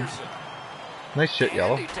doing? Anderson. Nice shit,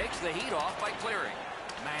 Yellow. And he takes the heat off by clearing.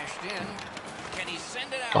 Mashed in. Can he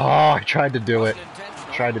send it out? Oh, I tried to do it. Wasn't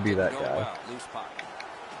intentional. Tried to be that Didn't go guy. well. Loose puck.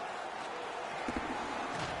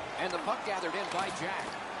 And the puck gathered in by Jack.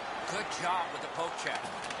 Good job with the poke check.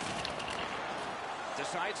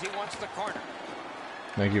 Decides he wants the corner.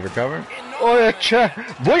 Thank you for covering. Enormous. I wonder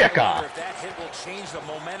Booyaka! if that hit will change the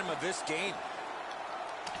momentum of this game.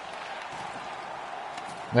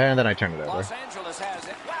 And then I turned it over. Los Angeles has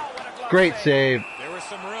it. Wow, what a glove Great save. There was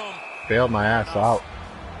some room. Bailed my ass out.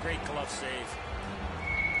 Great glove save.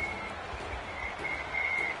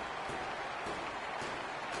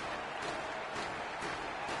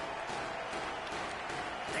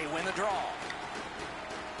 They win the draw.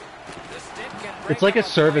 The stick can break It's like a up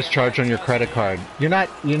service play, charge and on your that credit does card. You're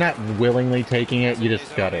not willingly taking it. You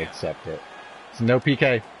just gotta accept it. It's no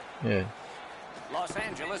PK. Yeah. Los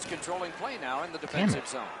Angeles controlling play now in the defensive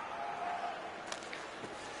zone.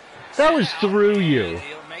 That was through you.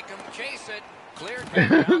 He'll make him chase it. Cleared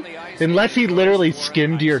back down the ice. Unless he literally Scored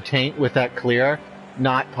skimmed your nicely. taint with that clear,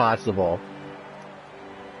 not possible.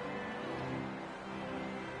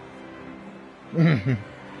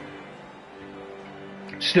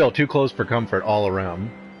 Still too close for comfort all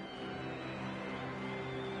around.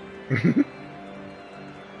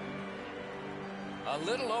 A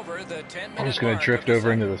little over the 10-minute I'm just gonna mark drift of the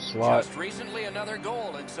over into second. the slot. Just recently another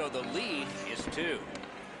goal, and so the lead is 2.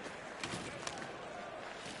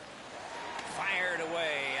 Fired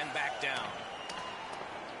away and back down.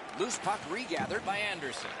 Loose puck regathered by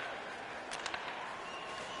Anderson.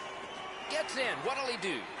 Gets in. What'll he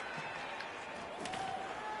do?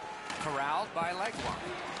 Corralled by Legwand.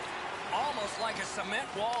 Almost like a cement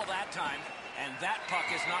wall that time. And that puck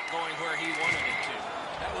is not going where he wanted it to.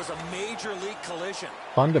 That was a major league collision.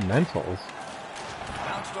 Fundamentals.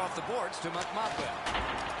 Bounced off the boards to McMuffin.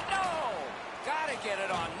 No! Gotta get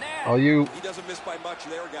it on net. All you. He doesn't miss by much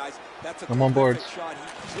there, guys. That's a I'm on board. terrific shot.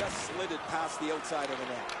 He just slid it past the outside of the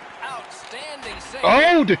net. Outstanding save.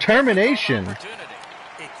 Oh, determination. Opportunity.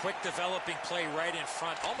 A quick developing play right in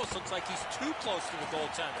front. Almost looks like he's too close to the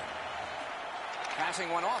goaltender. Passing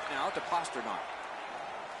one off now to Pasternak.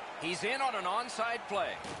 He's in on an onside play.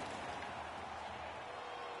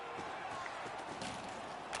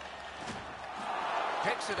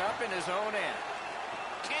 Picks it up in his own end.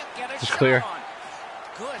 Can't get a It's shot clear. on.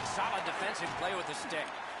 Good, solid defensive play with the stick.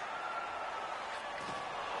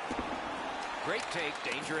 Great take,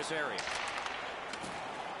 dangerous area.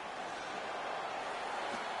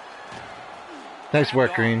 Nice work,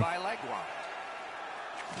 Backed off Green. by Legwand.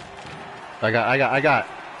 I got.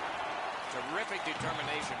 Terrific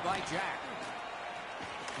determination by Jack.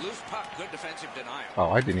 Loose puck, good defensive denial. Oh,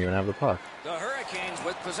 I didn't even have the puck. The Hurricanes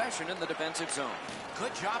with possession in the defensive zone.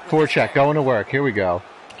 Good job. with the Forecheck, stick. going to work. Here we go.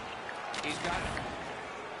 He's got it.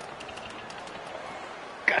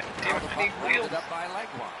 God Now the puck rounded up by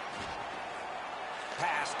Legwand.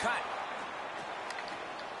 Pass cut.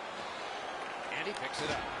 And he picks it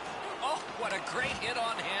up. Oh, what a great hit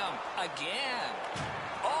on him. Again.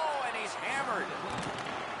 Oh, and he's hammered.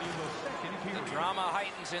 The drama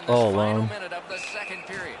heightens in this All final alone. minute of the second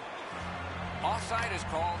period. Offside is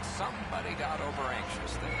called. Somebody got over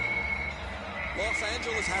anxious there. Los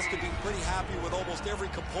Angeles has to be pretty happy with almost every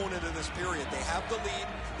component in this period. They have the lead,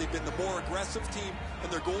 they've been the more aggressive team,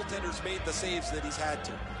 and their goaltender's made the saves that he's had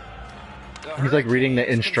to. He's like reading the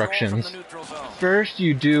Hurricanes control from instructions. the neutral zone. First,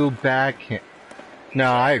 you do backhand.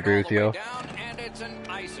 No, I agree with All the way you. down, and it's an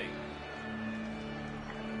icing.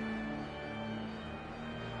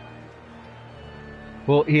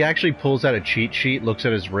 Well, he actually pulls out a cheat sheet, looks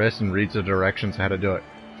at his wrist, and reads the directions how to do it.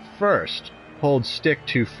 First, hold stick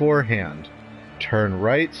to forehand. Turn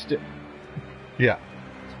right stick. Yeah.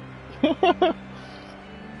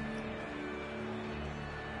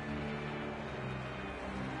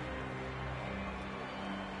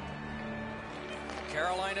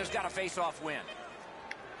 Carolina's got a face-off win.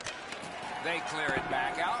 They clear it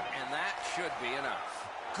back out, and that should be enough.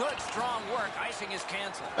 Good, strong work. Icing is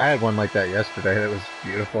canceled. I had one like that yesterday. That was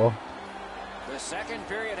beautiful. The second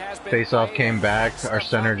period has been Face-off played, came and back. that's Our the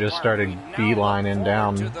center fun just part. started We now beelining look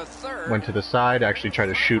down. forward to the third. Went to the side, actually tried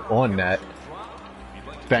to shoot on net.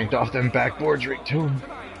 Banked off them backboards right to him.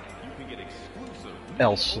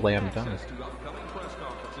 L slam dunk.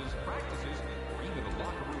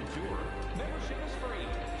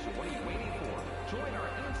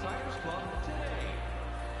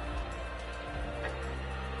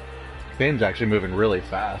 Game's actually moving really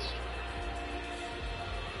fast.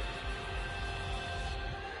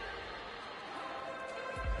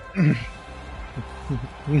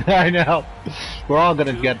 I know. We're all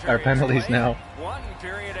gonna get our penalties now. One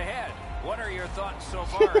period ahead. What are your thoughts so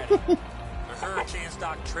far, Eddie? The Hurricanes,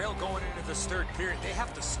 Doc, trail going into this third period. They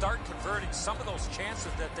have to start converting some of those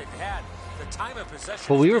chances that they've had. The time of possession.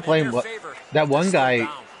 Well, we were has been playing in their favor. that one Slow guy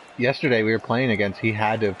down. yesterday. We were playing against. He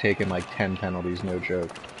had to have taken like 10 penalties, no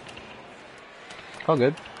joke. All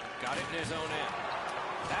good. Got it in his own end.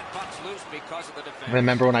 That puck's loose because of the defense.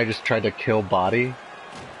 Remember when I just tried to kill Body?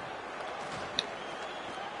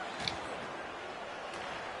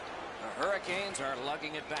 The Hurricanes are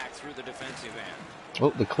lugging it back through the defensive end.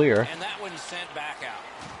 Oh, the clear. And that one's sent back out.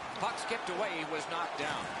 Puck skipped away. He was knocked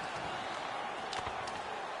down.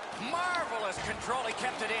 Marvelous control. He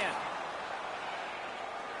kept it in.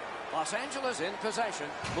 Los Angeles in possession,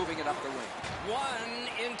 moving it up the wing. One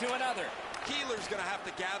into another. Keeler's going to have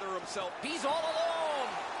to gather himself. He's all alone.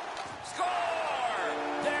 Score!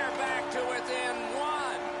 They're back to within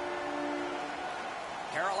one.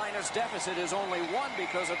 Carolina's deficit is only one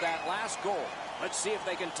because of that last goal. Let's see if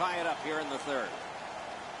they can tie it up here in the third.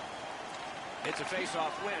 It's a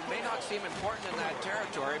face-off win. May not seem important in that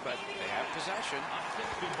territory, but they have possession.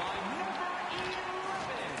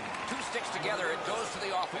 Two sticks together. It goes to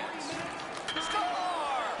the offense. Score!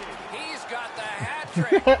 He's got the hat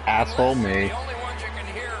trick. Asshole me. The only ones you can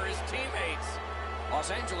hear are his teammates.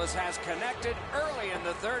 Los Angeles has connected early in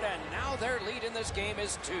the third, and now their lead in this game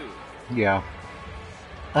is 2. Yeah.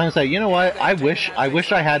 I was like, you know what? I wish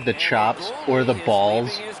I had the chops or the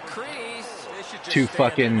balls to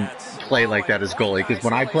fucking play like that as goalie. Because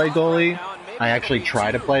when I play goalie, I actually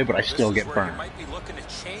try to play, but I still get burned. Might be looking to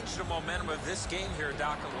change the momentum of this game here,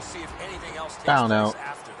 Doc, and we'll see if anything else takes I don't know. place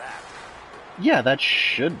after that. Yeah, that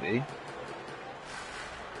should be.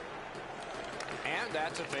 And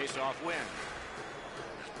that's a face-off win.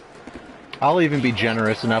 I'll even be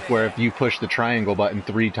generous enough where if you push the triangle button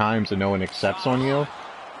 3 times and no one accepts on you,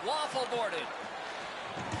 Waffle boarded.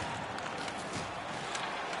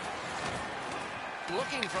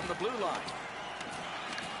 Looking from the blue line.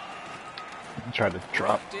 try to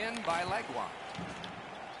drop. Dropped in by Legua.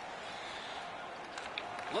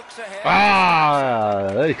 Looks ahead.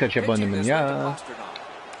 Ah, they catch up on Pitching them, this yeah. one to Pasternak.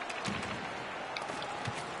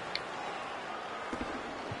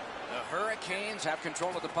 The Hurricanes have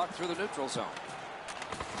control of the puck through the neutral zone.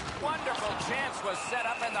 Wonderful chance was set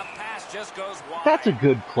up and the pass just goes wide. That's a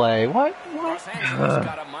good play. What? Los Angeles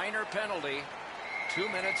got a minor penalty. 2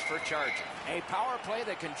 minutes for charging. A power play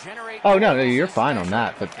that can generate. Oh no, no, you're fine on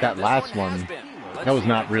that. But that last one, that was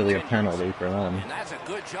not really a penalty for them. And that's a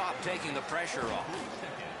good job taking the pressure off.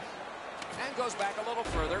 And goes back a little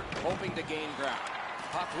further, hoping to gain ground.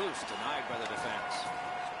 Puck loose, denied by the defense.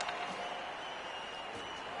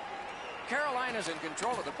 Carolina's in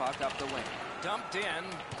control of the puck up the wing. Dumped in.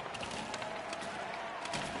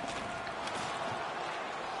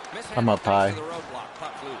 I'm up high. To the roadblock,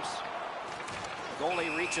 puck loose.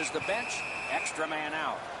 Goalie reaches the bench. Extra man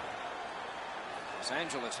out. Los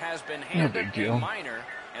Angeles has been handed big deal. a minor,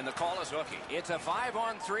 and the call is hooking. It's a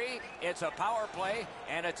 5-on-3. It's a power play,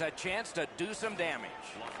 and it's a chance to do some damage.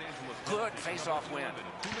 Good face-off win.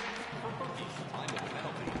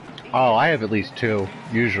 Oh, I have at least 2,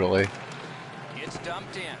 usually. It's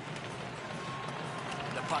dumped in.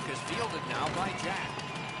 The puck is fielded now by Jack.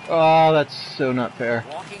 Oh, that's so not fair.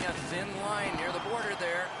 Walking a thin line near the border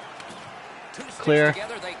there. Two sticks Clear.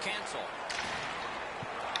 together, they cancel.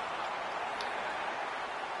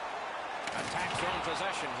 Attack zone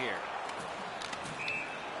possession here.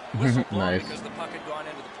 Whistle blown Nice. because the puck had gone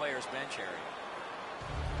into the player's bench area.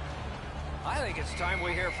 I think it's time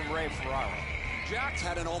we hear from Ray Ferraro. Jack's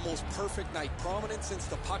had an almost perfect night. Prominent since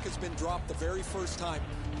the puck has been dropped the very first time.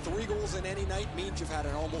 3 goals in any night means you've had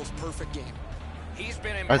an almost perfect game. He's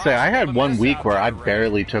been I say I had impossible to 1 miss week out where there, I Ray.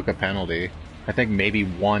 barely took a penalty. I think maybe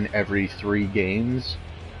 1 every 3 games.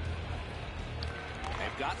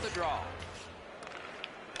 They've got the draw.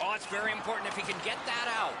 Oh, it's very important if he can get that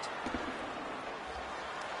out.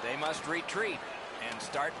 They must retreat and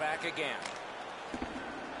start back again.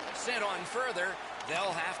 Sent on further,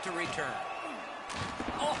 they'll have to return.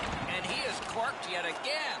 Oh, and he is corked yet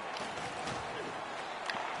again.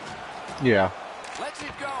 Yeah. Lets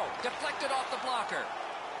it go. Deflected off the blocker.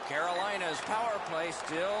 Carolina's power play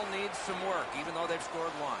still needs some work, even though they've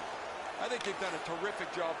scored 1. I think they've done a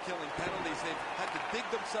terrific job killing penalties. They've had to dig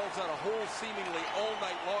themselves out of holes seemingly all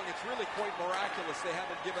night long. It's really quite miraculous they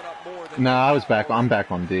haven't given up more than... No, I was back. I'm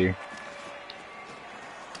back on D.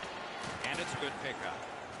 And it's a good pickup.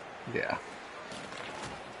 Yeah.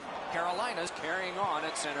 Carolina's carrying on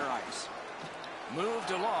at center ice.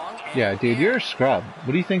 Moved along. Yeah, dude, you're a scrub.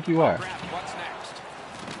 What do you think you are? What's next?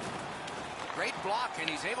 Great block, and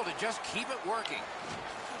he's able to just keep it working.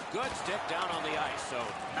 Good stick down on the ice, so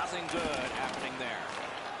nothing good happening there.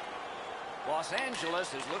 Los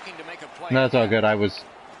Angeles is looking to make a play. No, it's all good. Around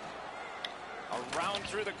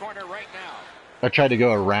through the corner right now. I tried to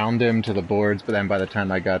go around him to the boards, but then by the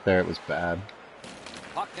time I got there, it was bad.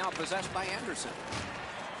 Puck now possessed by Anderson.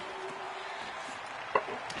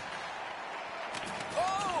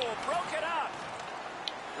 Oh, broke it up.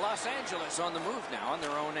 Los Angeles on the move now on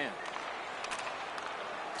their own end.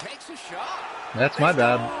 Takes a shot. That's my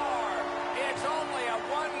bad. It's only a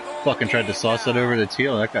one-goal Fucking tried to lead sauce it now. over to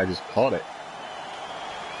Teal. That guy just caught it.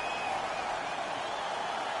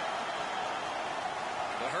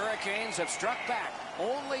 The Hurricanes have struck back,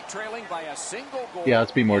 only trailing by a single goal. Yeah,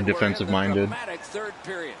 let's be more and we're in the defensive-minded. dramatic third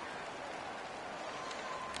period.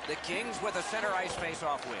 The Kings with a center ice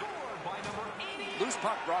face-off win. Loose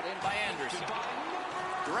puck brought in by Anderson.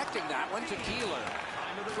 Directing that one to Keeler.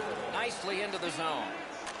 Nicely into the zone.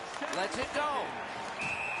 Lets it go.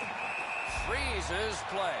 Freezes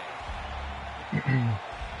play.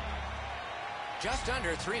 Just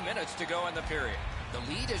under 3 minutes to go in the period. The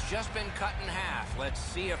lead has just been cut in half. Let's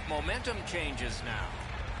see if momentum changes now.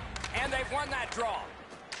 And they've won that draw.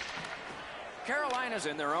 Carolina's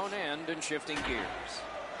in their own end and shifting gears.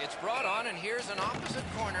 It's brought on, and here's an opposite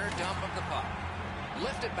corner dump of the puck.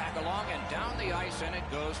 Lifted back along and down the ice, and it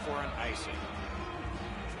goes for an icing.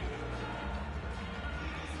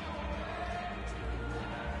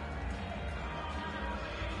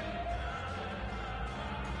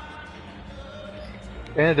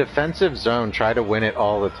 In a defensive zone, try to win it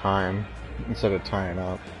all the time instead of tying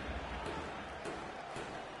up.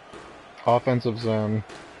 Offensive zone,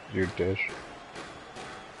 your dish.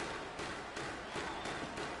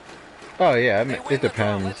 Oh yeah, I mean, it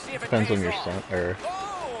depends. Depends on your center.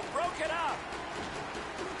 Oh, broke it up.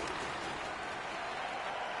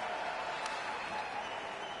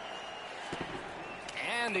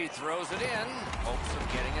 And he throws it in, hopes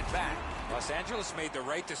of getting it back. Los Angeles made the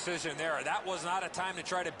right decision there. That was not a time to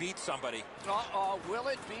try to beat somebody. Will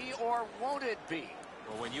it be or won't it be?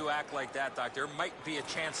 Well, when you act like that, Doc, there might be a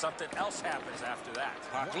chance something else happens after that.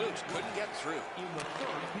 Puck loose, couldn't get through.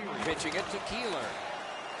 Pitching it to Keeler.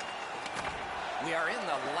 We are in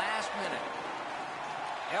the last minute.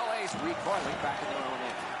 LA's recoiling back in their own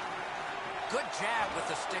end. Good jab with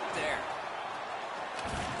the stick there.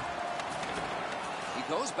 He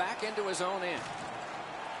goes back into his own end.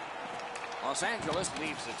 Los Angeles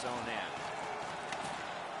leaves its own end.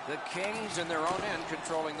 The Kings in their own end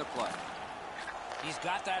controlling the play. He's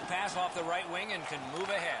got that pass off the right wing and can move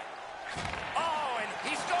ahead. Oh, and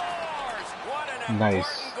he scores! What an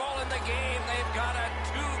important goal in the game. They've got a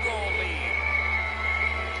 2-goal lead.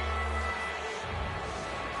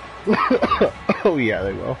 Oh yeah,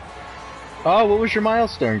 they will. Oh, what was your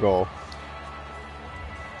milestone goal?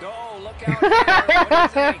 Go, look out there. What do you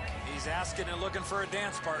think? He's asking and looking for a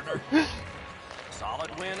dance partner.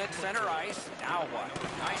 Solid win at center ice. Now what?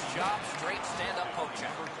 Nice job, straight stand-up poke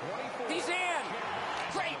check. He's in!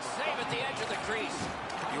 Great save at the edge of the crease.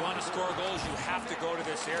 You want to score goals, you have to go to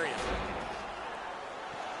this area.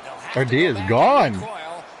 Our D is gone.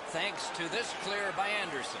 Recoil, thanks to this clear by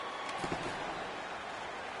Anderson.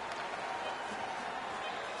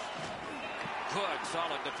 Good,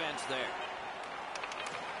 solid defense there.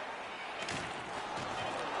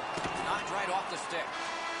 Knocked right off the stick.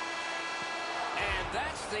 And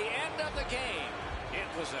that's the end of the game. It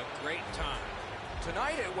was a great time.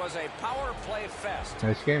 Tonight it was a power play fest.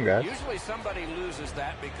 Nice game, guys. Usually somebody loses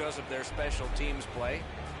that because of their special teams play,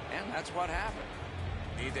 and that's what happened.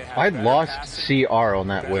 I lost CR on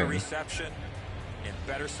that win. Reception and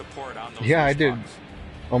better support on those Yeah, I did. responses.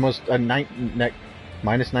 Almost a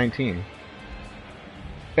minus 19.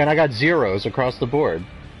 And I got zeros across the board.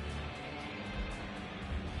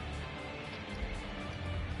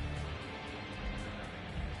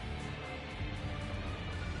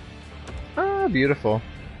 Ah, beautiful.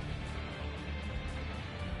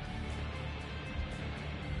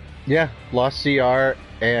 Yeah, lost CR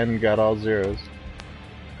and got all zeros.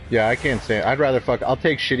 Yeah, I can't say it. I'd rather I'll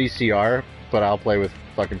take shitty CR, but I'll play with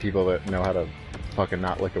fucking people that know how to fucking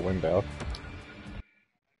not lick a window.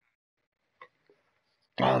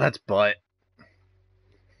 Oh, that's butt.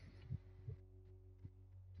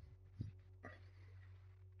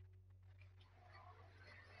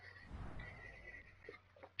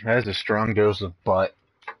 That is a strong dose of butt.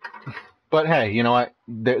 But hey, you know what?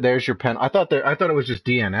 There's your pen. I thought it was just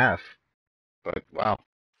DNF. But wow.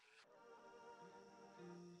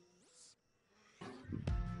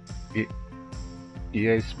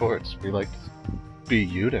 EA Sports, we like to be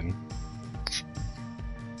Uden.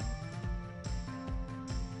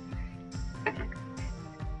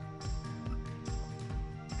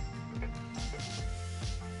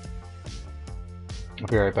 I'll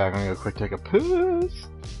be right back. I'm gonna go quick take a piss.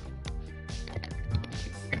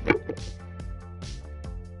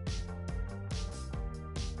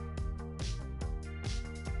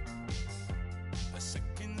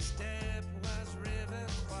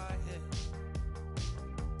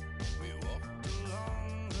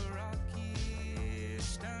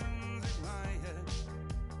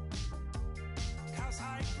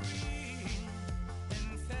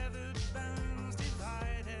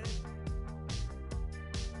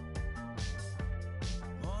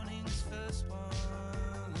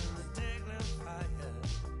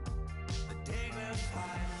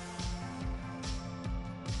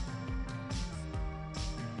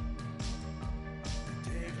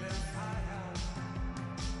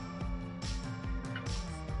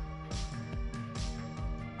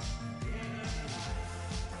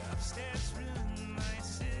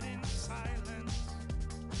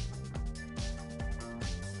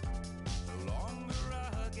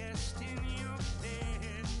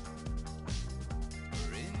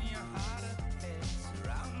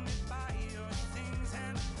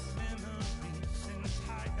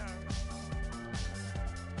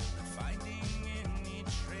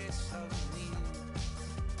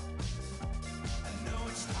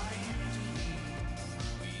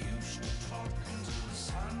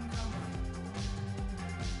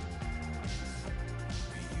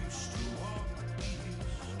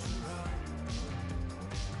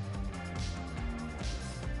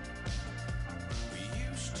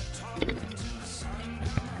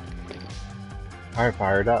 Alright,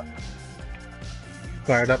 fired up.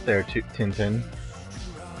 Fired up there, Tintin.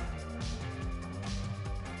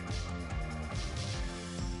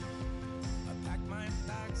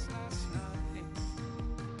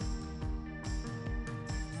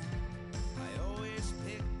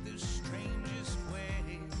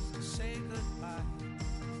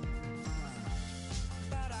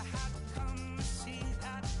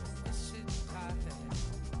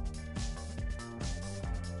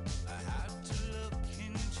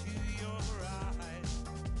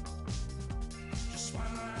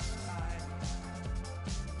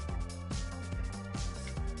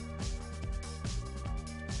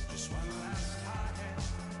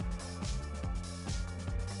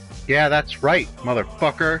 Yeah, that's right,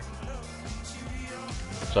 motherfucker.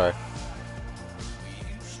 Sorry.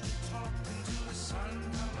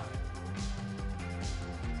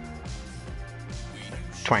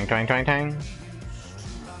 Twang, twang, twang, twang.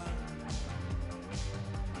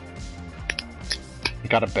 You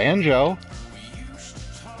got a banjo.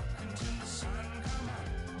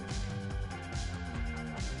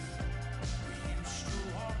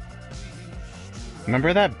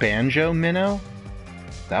 Remember that banjo, Minnow?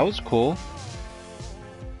 That was cool.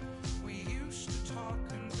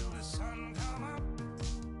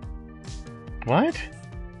 What?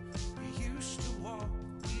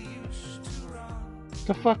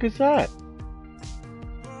 The fuck is that?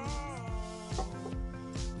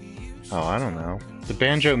 Oh, I don't know. The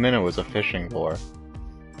Banjo Minnow was a fishing lure.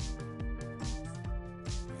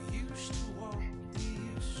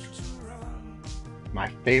 My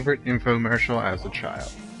favorite infomercial as a child.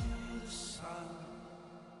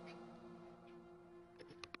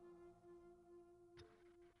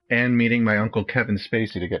 And meeting my Uncle Kevin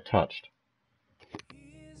Spacey to get touched.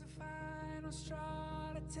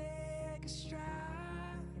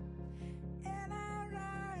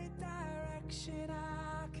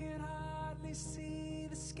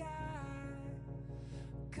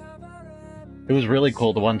 It was really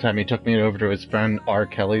cool the one time he took me over to his friend R.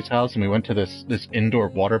 Kelly's house and we went to this indoor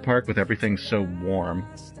water park with everything so warm.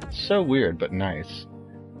 So weird, but nice.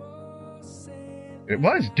 It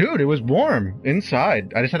was, dude, it was warm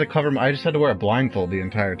inside. I just had to wear a blindfold the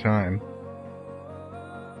entire time.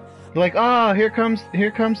 Like, oh, here comes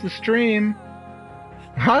the stream.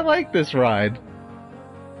 I like this ride.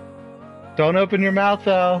 Don't open your mouth,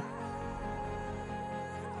 though.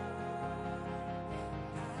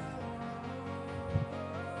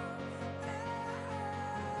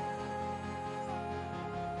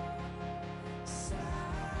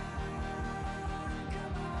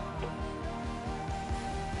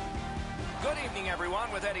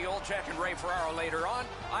 Later on,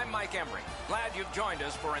 I'm Mike Emery. Glad you've joined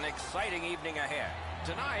us for an exciting evening ahead.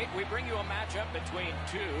 Tonight, we bring you a matchup between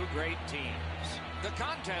two great teams. The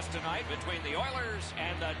contest tonight between the Oilers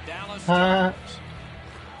and the Dallas Stars.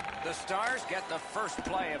 The Stars get the first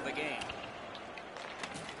play of the game.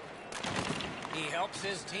 He helps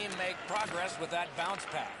his team make progress with that bounce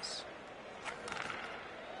pass.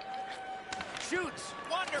 Shoots.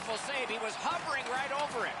 Wonderful save. He was hovering right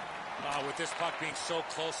over it. With this puck being so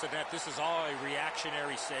close to net, this is all a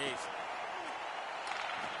reactionary save.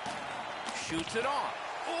 shoots it off.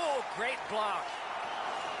 Oh, great block.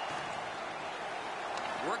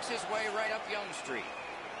 Works his way right up Young Street.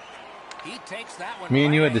 He takes that one. Me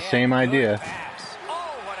and right you had the ahead. same Good idea. pass.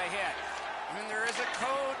 Oh, what a hit. And there is a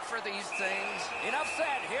code for these things. Enough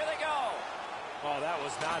said. Here they go. Oh, that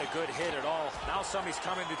was not a good hit at all. Now somebody's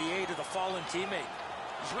coming to the aid of the fallen teammate.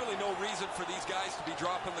 There's really no reason for these guys to be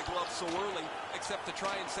dropping the gloves so early, except to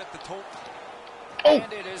try and set the tone. Oh,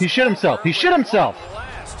 he shit himself. He shit himself.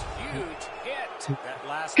 Last huge hit. That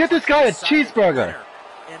last Get this guy a cheeseburger.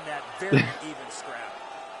 In that very even scrap.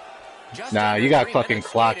 Just Nah, under you got 3 fucking minutes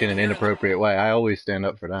clocked in waited an here. inappropriate way. I always stand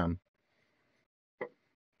up for them.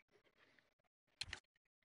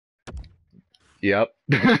 Yep.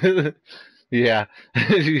 Yeah.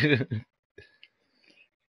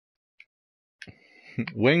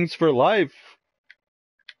 Wings for life.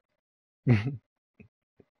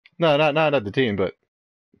 No, not the team, but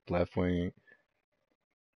left wing.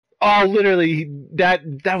 Oh, literally, that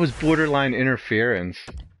was borderline interference.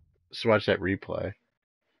 Just watch that replay.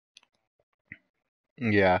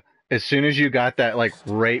 Yeah, as soon as you got that, like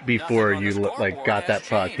right before Nothing on you the like got scoreboard that has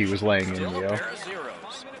puck, he changed. was laying Still into a you. pair of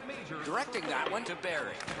zeros. Directing that one to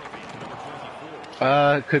Barry.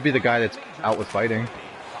 Could be the guy that's out with fighting.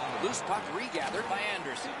 Loose puck regathered by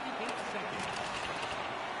Anderson.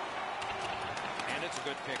 And it's a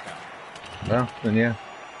good pickup. Well, then yeah.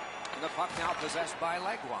 And the puck now possessed by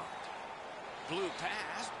Legwand. Blue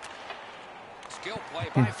pass. Skill play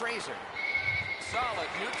by Fraser. Solid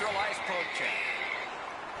neutral ice poke check.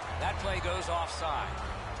 That play goes offside.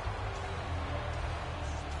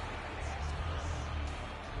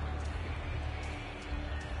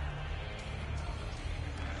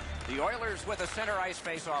 The Oilers with a center ice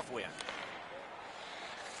face-off win.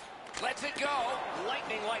 Lets it go.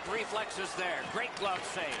 Lightning-like reflexes there. Great glove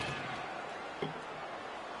save.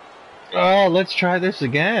 Oh, let's try this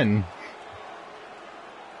again.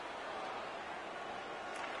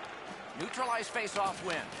 Neutralize face-off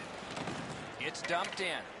win. It's dumped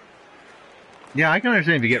in. Yeah, I can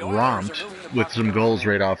understand if you get The Oilers romped are moving the with puck some around goals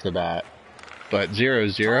there. right off the bat. But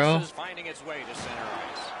 0-0? Tosses finding its way to center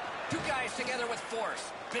ice. Two guys together with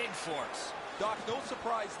force. Big force. Doc, no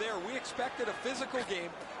surprise there. We expected a physical game,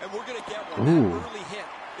 and we're going to get one. Ooh. That early hit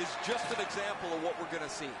is just an example of what we're going to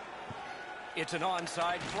see. It's an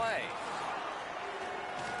onside play.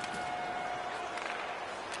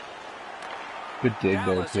 Good dig there,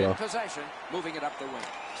 Dallas in Phil. possession, moving it up the wing.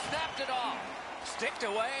 Snapped it off. Sticked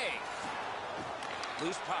away.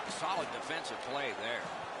 Loose puck, solid defensive play there.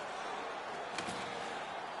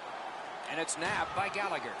 And it's nabbed by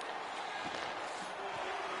Gallagher.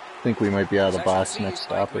 I think we might be out of the box Possession next seized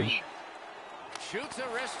by stoppage. Green. Shoots a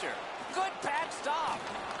wrister. Good pad stop.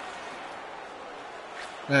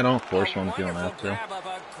 Yeah, don't force A one if you don't wonderful have to. grab of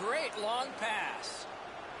a great long pass.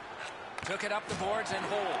 Took it up the boards and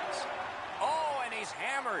holds. Oh, and he's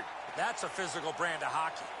hammered. That's a physical brand of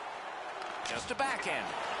hockey. Just a backhand.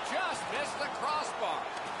 Just missed the crossbar.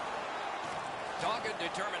 Dogged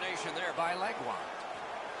determination there by Legwand.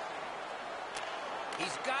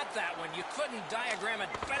 He's got that one. You couldn't diagram it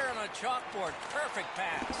better on a chalkboard. Perfect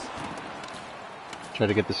pass. Try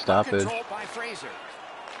to get the stoppage. Controlled by Fraser.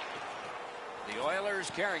 The Oilers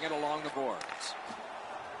carrying it along the boards.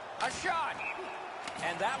 A shot.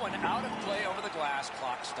 And that one out of play over the glass.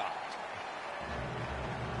 Clock stopped.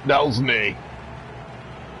 That was me.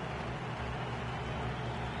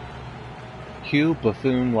 Cue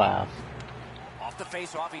buffoon laugh. Off the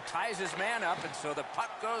face-off, he ties his man up, and so the puck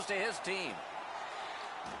goes to his team.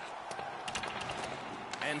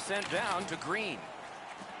 And sent down to Green.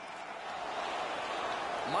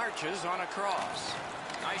 Marches on a cross.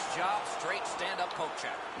 Nice job, straight stand-up poke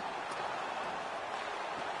check.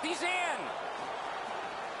 He's in!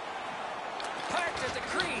 Parked at the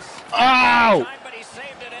crease. Ow! Time, but he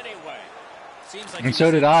saved it anyway. Seems like And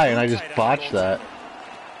so did I, and I just botched that.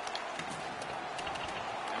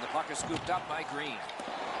 And the puck is scooped up by Green.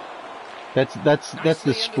 That's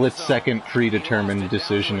the split-second predetermined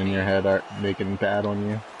decision in your head are making bad on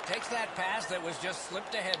you. Takes that pass that was just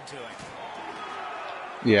slipped ahead to him.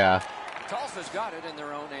 Yeah. Tulsa's got it in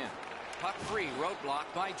their own end. Puck free, roadblock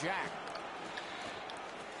by Jack.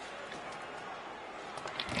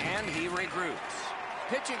 And he regroups.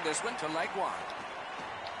 Pitching this one to Legwand.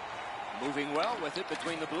 Moving well with it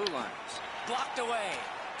between the blue lines. Blocked away.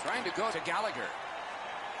 Trying to go to Gallagher.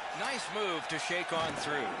 Nice move to shake on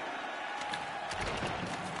through.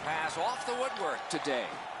 Pass off the woodwork today.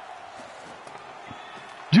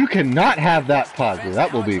 You cannot have that puck.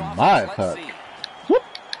 That will be my puck. Whoop.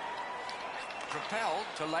 Propelled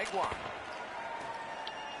to Legwand.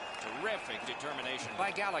 Terrific determination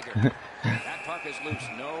by Gallagher. That puck is loose.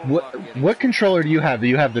 No luck getting What through. controller do you have? Do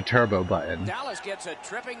you have the turbo button? Dallas gets a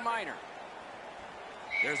tripping minor.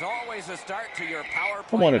 There's always a start to your power I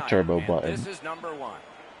play want a night, turbo and button. this is number 1.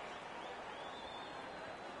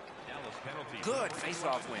 Good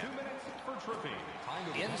face-off win.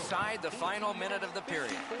 Inside the final minute of the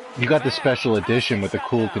period. You got the special edition with the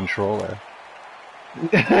cool controller.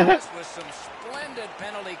 Dallas with some splendid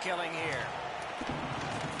penalty killing here.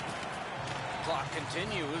 Clock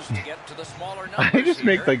continues to get to the smaller numbers. I just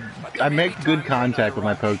make here, but there I may make be good time for contact with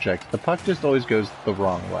another my rush. poke checks. The puck just always goes the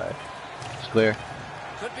wrong way. It's clear.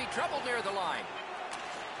 Could be trouble near the line.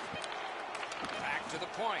 Back to the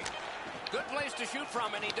point. Good place to shoot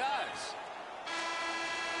from, and he does.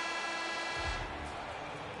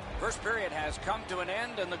 First period has come to an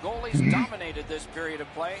end, and the goalies dominated this period of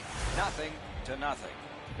play. 0-0.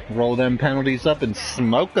 Roll them penalties up and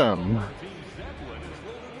smoke them.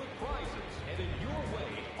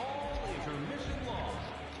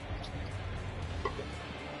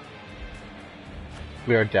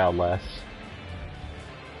 We are down less.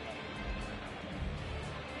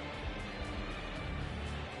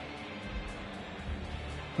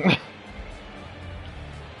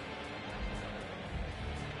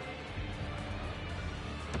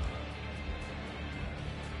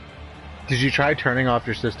 Did you try turning off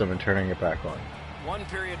your system and turning it back on? One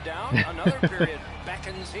period down, another period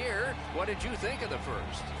beckons here. What did you think of the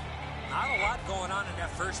first? Not a lot going on in that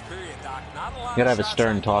first period, Doc. Not a lot. You gotta of have a shots Stern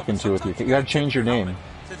on goal, talking but to with you. sometimes You gotta change your name.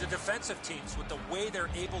 To the defensive teams with the way they're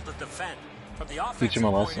able to defend. From the Teach offensive him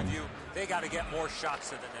a point lesson. of view, they got to get more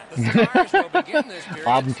shots to the net. The Stars will begin this period.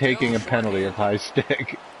 I'm taking a still penalty of shorthanded. high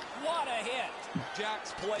stick. What a hit!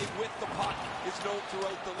 Jack's play with the puck is known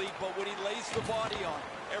throughout the league, but when he lays the body on,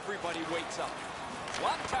 everybody wakes up.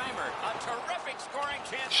 One-timer, a terrific scoring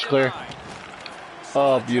chance Clear. denied. Oh,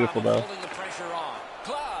 Solid beautiful job of though. holding the pressure on.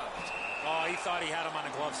 Gloved. Oh, he thought he had him on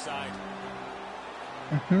the glove side.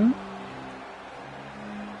 Mm-hmm.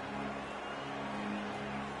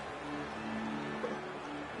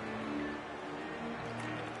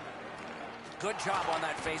 Good job on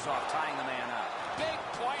that face-off, tying the man up. Big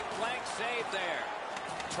point-blank save there.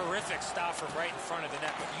 Terrific stop from right in front of the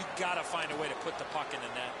net, but you got to find a way to put the puck in the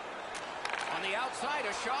net. On the outside,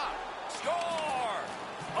 a shot. Score!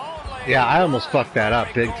 Only Yeah, I almost one fucked that up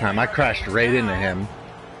perfect big time. I goal crashed is right into down. him.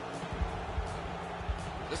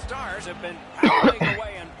 The Stars have been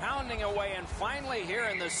pounding away, and finally here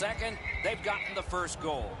in the second, they've gotten the first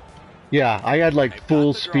goal. Yeah, I had like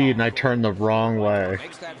full speed and I turned the wrong way.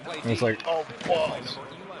 Makes that play I was deep. like, oh, balls.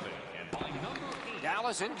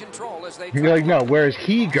 Dallas in control as they You're like, no, travel. where is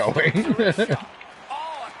he going?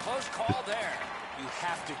 Oh, a close call there. You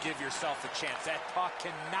have to give yourself a chance. That puck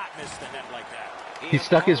cannot miss the net like that. He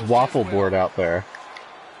stuck his imposed waffle will. board out there.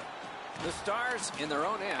 The Stars in their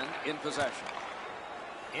own end in possession.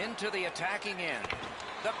 Into the attacking end.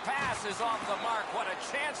 The pass is off the mark. What a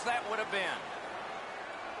chance that would have been.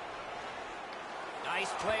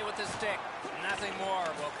 Nice play with the stick. Nothing more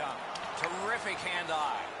will come. Terrific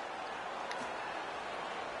hand-eye.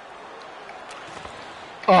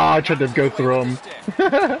 Oh, I tried to go Knocks it through away him. with the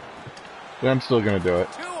stick. But I'm still gonna do it.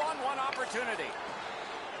 2-on-1 opportunity.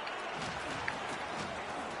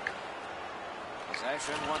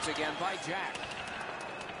 Possession once again by Jack.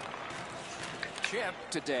 Chip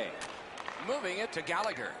today. Moving it to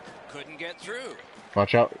Gallagher. Couldn't get through.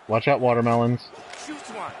 Watch out, watermelons. Shoots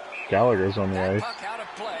one. Gallagher's on the That ice. puck out of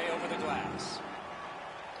play over the glass.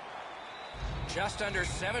 Just under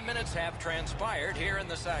 7 minutes have transpired here in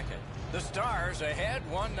the second. The Stars ahead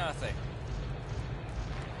 1-0.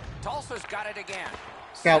 Tulsa's got it again.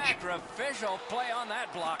 Ouch. Sacrificial play on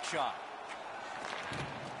that block shot.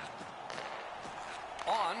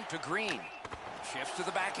 On to Green. Shifts to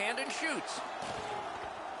the backhand and shoots.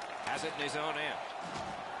 Has it in his own end.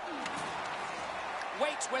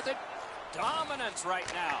 Waits with it. Dominance right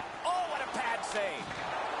now. Oh, what a pad save.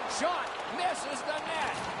 Shot misses the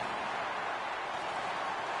net.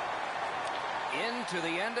 Into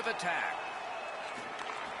the end of attack.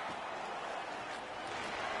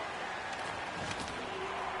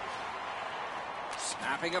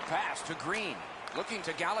 Snapping a pass to Green. Looking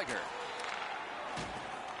to Gallagher.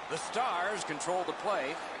 The Stars control the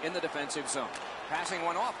play in the defensive zone. Passing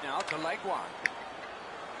one off now to Legwan.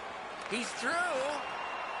 He's through.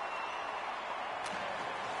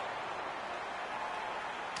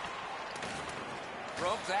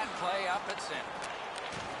 Broke that play up at center.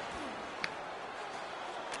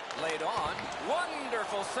 Laid on.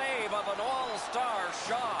 Wonderful save of an all-star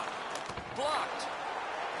shot. Blocked.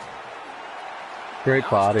 Great Now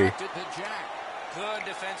body. it's directed to Jack. Good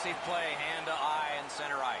defensive play, hand to eye in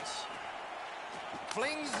center ice.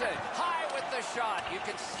 Flings it high with the shot. You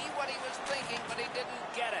can see what he was thinking, but he didn't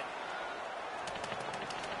get it.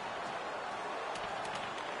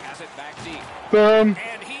 Has it back deep. Boom.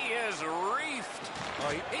 And he is reefed.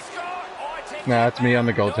 He scored. Oh, I take Nah, that it's me back. on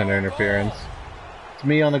the goaltender No interference. goal. It's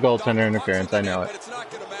me on the goaltender interference, I know But it. it's not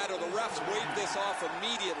going to matter. The refs waved this off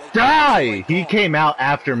immediately. Die! He came out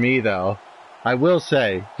after me, though. I will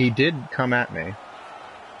say, he did come at me.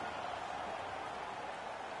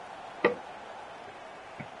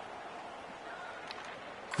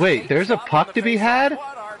 Wait, there's a puck to be had?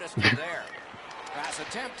 What artist was there? Pass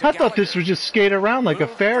attempt to I thought this Gallagher. would just skate around like a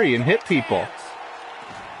fairy and hit people.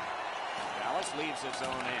 Dallas leaves its own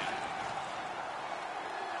end.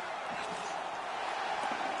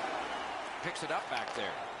 Picks it up back there.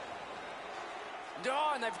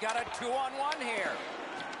 Oh, and they've got a 2-on-1 here.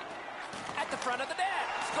 At the front of the net.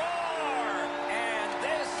 Score! And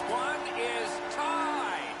this one is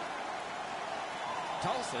tied.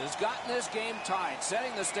 Tulsa's gotten this game tied,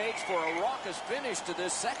 setting the stage for a raucous finish to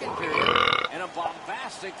this second period and a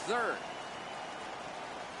bombastic third.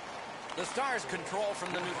 The Stars control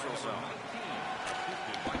from the neutral zone.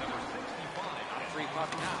 Free puck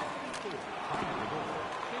now.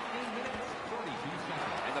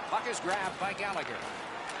 And the puck is grabbed by Gallagher.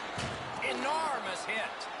 Enormous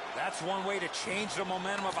hit. That's one way to change the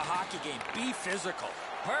momentum of a hockey game. Be physical.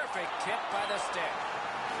 Perfect hit by the stick.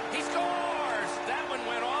 He scores! That one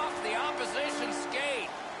went off the opposition skate.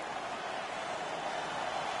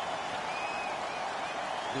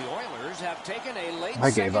 The Oilers have taken a late I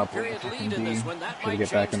gave second up on period the lead in this D. one. That Should might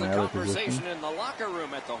get back change in the my other conversation position. in the locker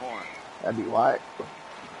room at the Horn. That'd be why.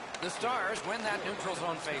 The Stars win that neutral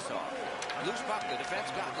zone faceoff. Loose puck, the defense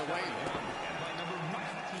got in the way.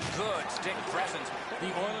 Good stick presence. The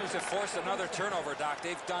Oilers have forced another turnover, Doc.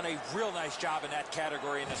 They've done a real nice job in that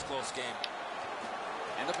category in this close game.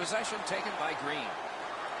 And the possession taken by Green.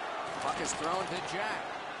 Puck is thrown to Jack.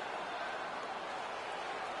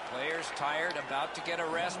 Players tired, about to get a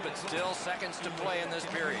rest, but still seconds to play in this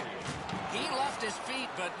period. He left his feet,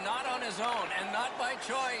 but not on his own, and not by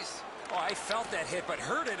choice. Oh, I felt that hit, but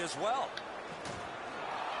heard it as well.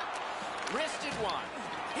 Wristed one.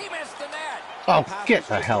 He missed the net. Oh, get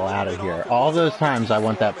the hell out of here. All those times I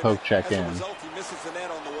want that poke check in.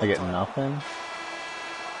 I get nothing.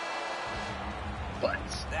 But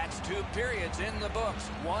That's 2 periods in the books.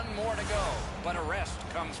 1 more to go, but a rest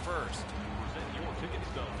comes first. Present your ticket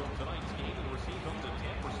stub from tonight's game and receive up to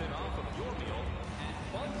 10% off of your meal at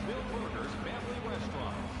Bunsville Burgers Family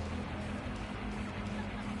Restaurant.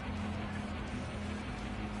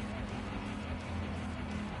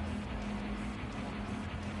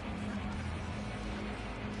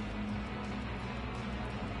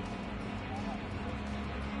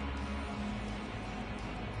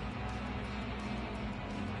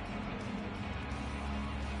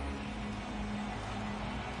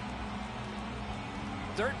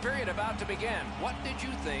 Third period about to begin. What did you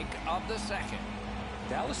think of the second?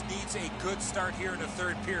 Dallas needs a good start here in the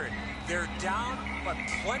third period. They're down, but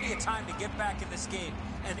plenty of time to get back in this game.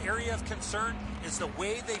 An area of concern is the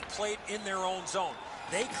way they've played in their own zone.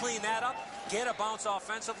 They clean that up, get a bounce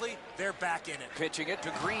offensively, they're back in it. Pitching it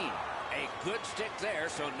to Green. A good stick there,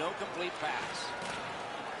 so no complete pass.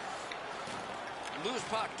 Loose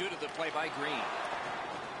puck due to the play by Green.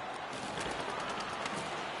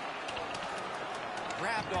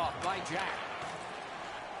 Grabbed off by Jack.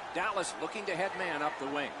 Dallas looking to head man up the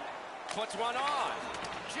wing. Puts one on.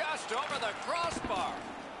 Just over the crossbar.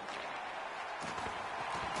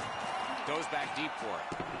 Goes back deep for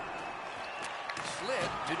it. Slid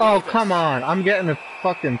to oh, Davis. come on. I'm getting a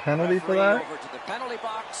fucking penalty for Referee that? over to the penalty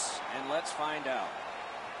box, and let's find out.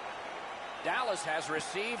 Dallas has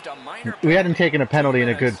received a minor We hadn't taken a penalty 2 in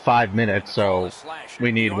a good minutes. 5 minutes, so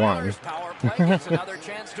we need The one. Oilers' power play gets another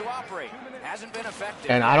chance to operate. Hasn't been effective.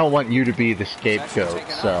 And I don't want you to be the Possession scapegoat,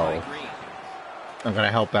 taken up so by Green. I'm going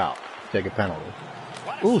to help out. Take a penalty.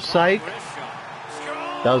 What a Ooh, strong psych. wrist shot.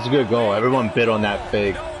 Score! That was a good goal. Everyone bid on that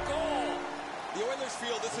fake. No goal. The Oilers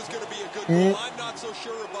feel this is going to be a good goal. I'm not so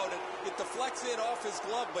sure about it. It deflects it off his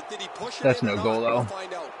glove, but did he push it That's in no or not? goal, though. We'll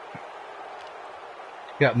find out.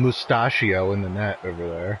 Got Mustachio in the net over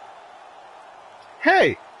there.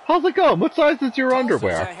 Hey, how's it going? What size is your Tulsa's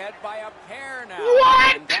underwear? ahead by a pair now.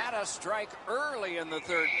 What? And got a strike early in the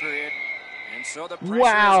third period. And so the pressure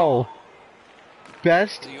Wow.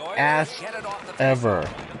 Best is on. The Oilers ass get it off the ever. Number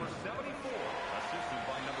 74, assisted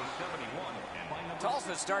by number 71, and by number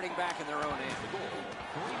Tulsa starting back in their own end.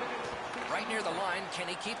 3 minutes. Right near the line. Can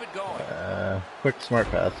he keep it going? Quick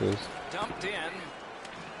smart passes. Dumped in.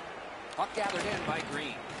 Puck gathered in by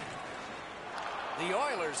Green. The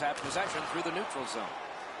Oilers have possession through the neutral zone.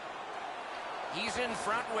 He's in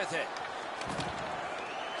front with it.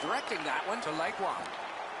 Directing that one to Legwand.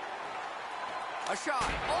 A shot.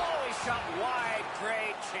 Oh, he shot wide.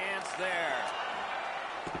 Great chance there.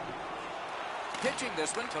 Pitching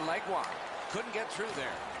this one to Legwand. Couldn't get through there.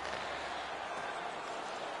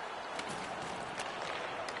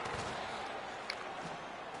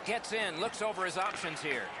 Gets in, looks over his options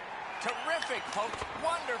here. Terrific poke.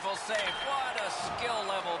 Wonderful save. What a skill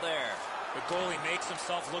level there. The goalie makes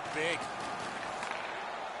himself look big.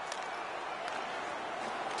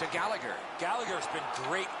 To Gallagher. Gallagher's been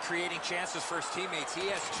great creating chances for his teammates. He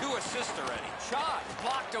has 2 assists already. Shot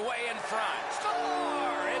blocked away in front.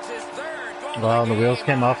 Score! It's his third goal. Wow, the wheels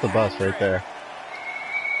came off the bus right there.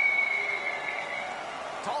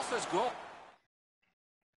 Tulsa's goal.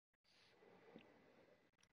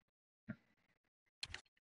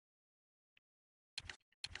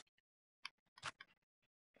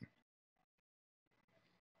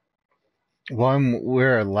 One,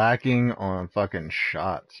 we're lacking on fucking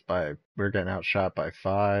shots we're getting outshot by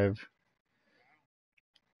 5.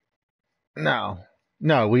 No,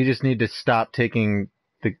 we just need to stop taking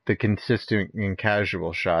the consistent and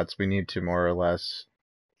casual shots. We need to more or less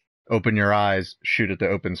open your eyes, shoot at the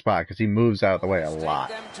open spot, because he moves out of the way a lot.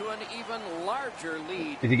 Them to an even larger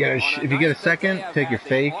lead. If you get a second, take your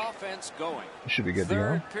fake. It should be good to go.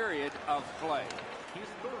 Third period of play.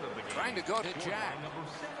 Trying to go to Jack.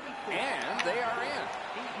 And they are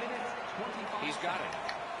in. He's got it.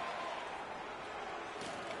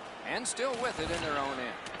 And still with it in their own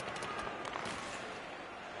end.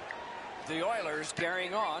 The Oilers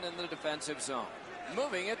carrying on in the defensive zone.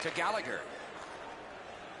 Moving it to Gallagher.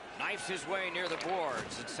 Knifes his way near the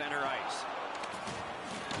boards at center ice.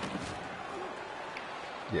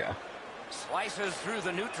 Yeah. Slices through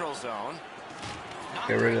the neutral zone.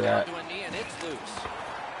 Get rid of that. To a knee and it's loose.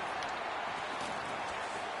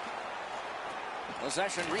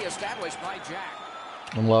 Possession reestablished by Jack.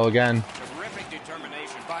 I'm low again. Terrific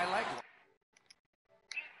determination by Leg.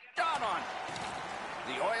 Down on.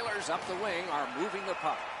 The Oilers up the wing are moving the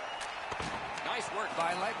puck. Nice work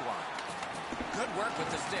by Legwand. Good work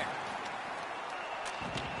with the stick.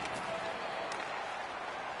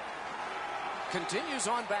 Continues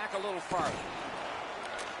on back a little farther.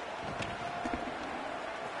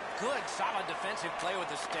 Good, solid defensive play with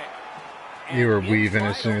the stick. And You were it's weaving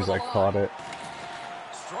right as soon over as the I line. caught it.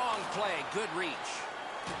 Strong play, good reach.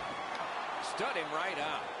 Stood him right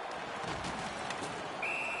out.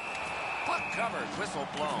 Puck covered, whistle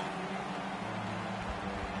blown.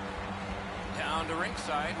 Down to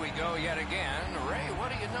rinkside we go yet again. Ray, what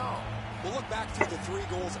do you know? We'll look back through the 3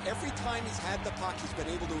 goals. Every time he's had the puck, he's been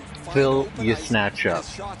able to find Phil, open you ice, snatch and up.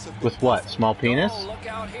 his shots have been With what? perfect. Small penis? Oh, look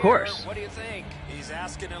out here. Of course. What do you think? He's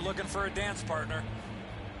asking and looking for a dance partner.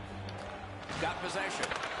 Got possession.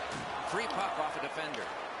 Free puck off a defender.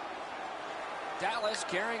 Dallas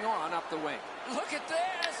carrying on up the wing. Look at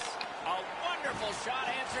this! A wonderful shot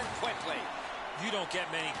answered quickly. You don't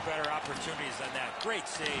get many better opportunities than that. Great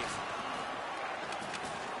save.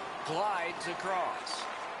 Glides across.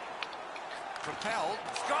 Propelled.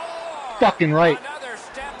 Score! Fucking right. Another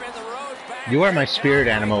step in the road back. You are my spirit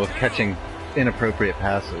animal with catching inappropriate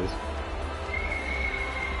passes.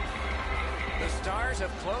 The Stars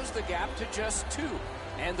have closed the gap to just 2.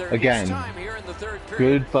 And there Again, is time here in the third period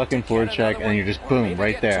good fucking to forward get check, another and you're one, just or boom, maybe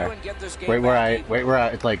right get there. 2 and get this game Right where back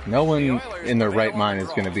even. it's like no one in their right mind is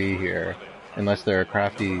going to be here unless they're a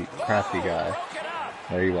crafty guy. Broke it up.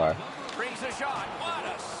 There you are. Brings a shot. What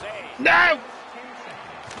a save. No!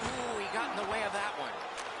 Ooh, he got in the way of that one.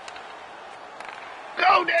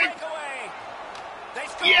 Go, Nick! Breakaway. They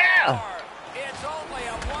score. Yeah! It's only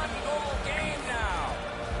a 1-goal game now.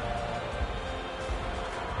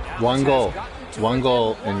 Dallas One has goal. gotten to One within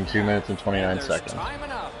goal one in 2 now. minutes and 29 And there's seconds. time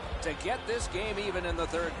enough to get this game even in the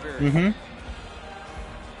third period. Mm-hmm.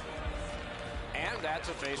 And that's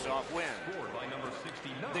a face-off win.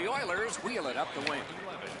 The Oilers wheel it up the wing.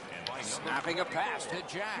 Snapping a pass to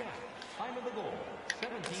Jack.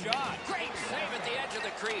 Shot. Great save at the edge of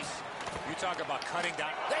the crease. You talk about cutting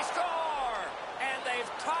down. They score! And they've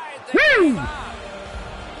tied the Woo! game up.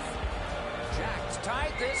 Jack's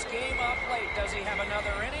tied this game up late. Does he have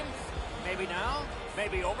another in him? Maybe now?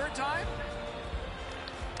 Maybe overtime?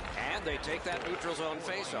 And they take that neutral zone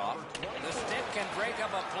face-off. The stick can break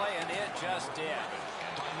up a play, and it just did.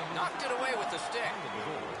 Knocked it away with the stick.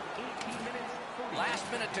 Last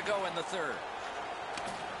minute to go in the third.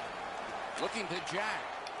 Looking to Jack.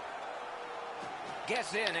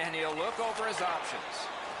 Gets in, and he'll look over his options.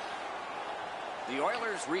 The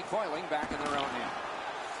Oilers recoiling back in their own end.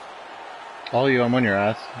 All you, I'm on your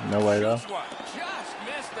ass. No way though. Shoots one. Just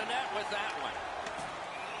with that one.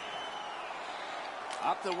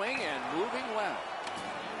 Up the wing and moving well.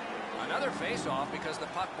 Another face-off because the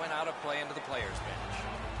puck went out of play into the players' bench.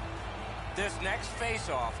 This next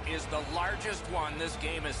face-off is the largest one this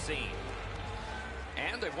game has seen.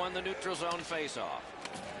 And they've won the neutral zone face-off.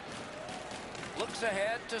 Looks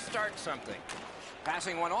ahead to start something.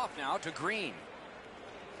 Passing one off now to Green.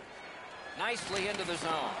 Nicely into the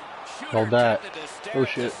zone. Shooter Hold that. tempted to stare Oh, at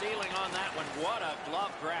shit. the ceiling on that one. What a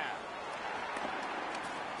glove grab.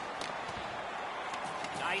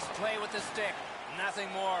 Nice play with the stick. Nothing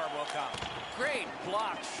more will come. Great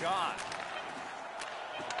block shot.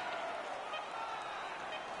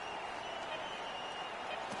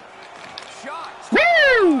 Shot.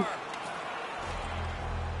 Woo!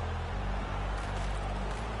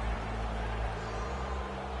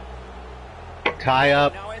 Tie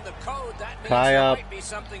up. Now in the code, that means Tie there up. might be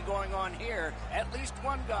something going on here. At least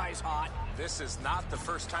one guy's hot. This is not the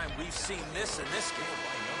first time we've seen this in this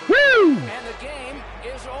game. Woo! And the game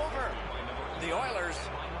is over. The Oilers,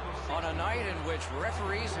 on a night in which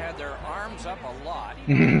referees had their arms up a lot,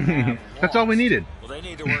 have That's all we lost. needed. Well, they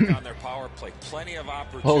need to work on their power play. Plenty of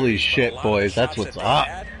opportunities. Holy but shit, a lot of the boys, that's shots what's that they up.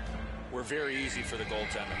 had were very easy for the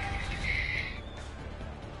goaltender.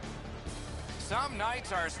 Some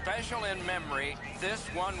nights are special in memory. This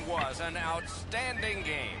one was an outstanding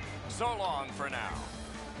game. So long for now.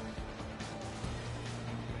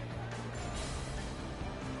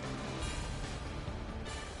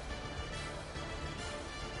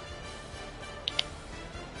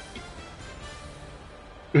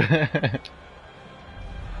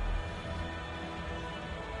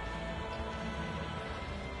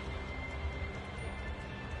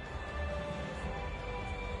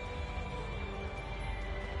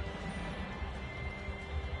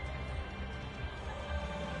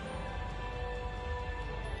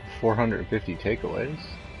 $450 takeaways.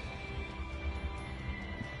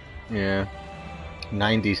 Yeah.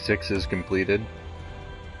 96 is completed.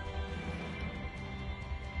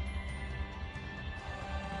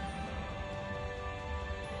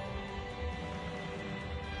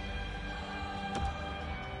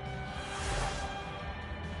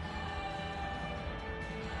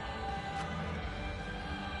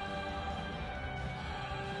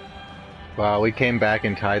 Wow, we came back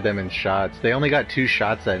and tied them in shots. They only got 2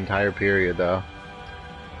 shots that entire period, though.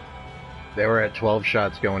 They were at 12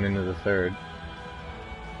 shots going into the third.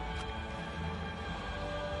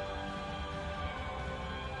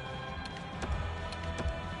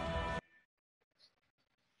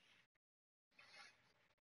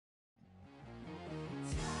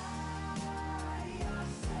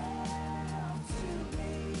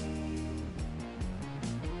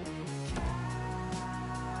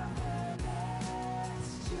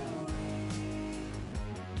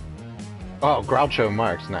 Oh, Groucho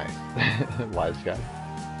Marx, nice. Wise guy.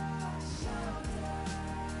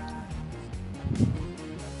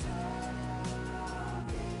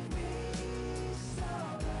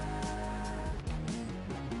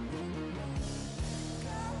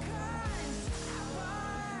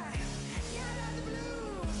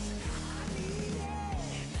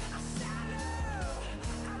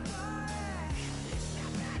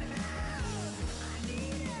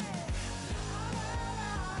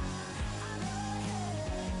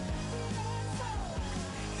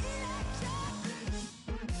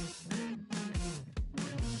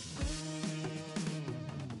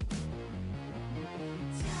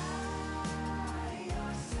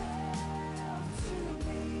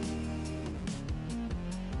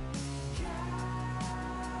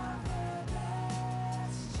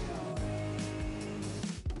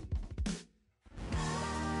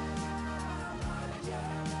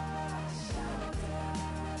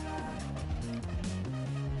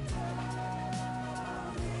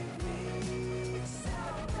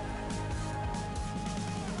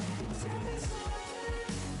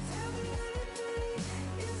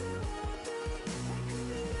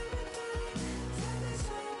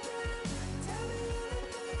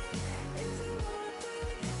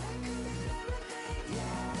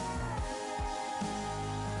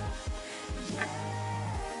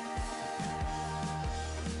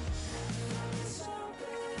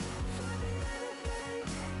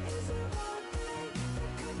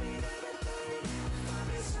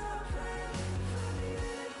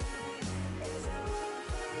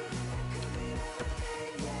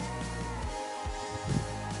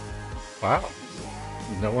 Wow.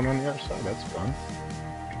 No one on the other side. That's fun.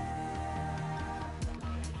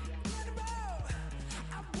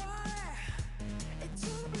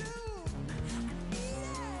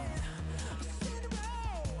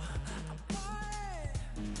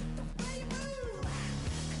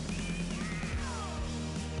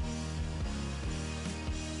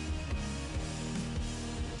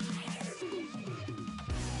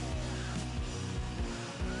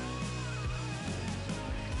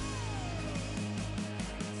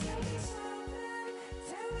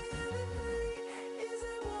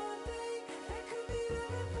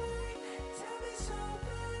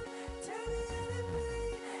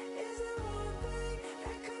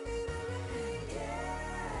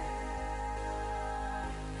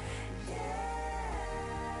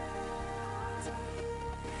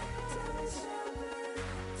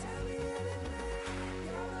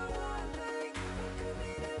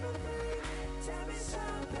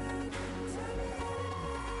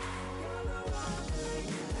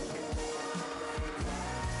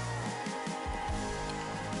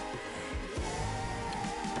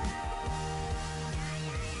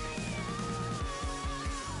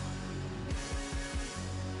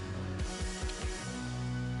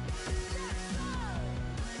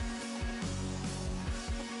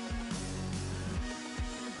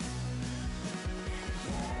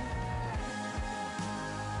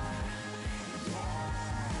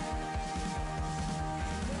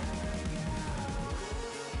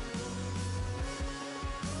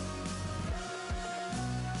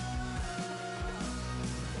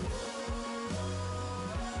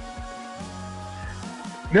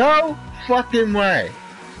 No fucking way.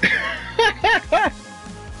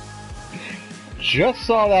 Just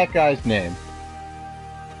saw that guy's name.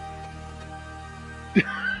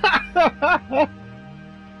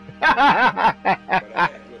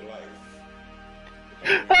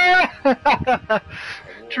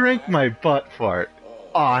 Drink my butt fart.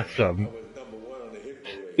 Awesome.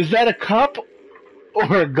 Is that a cup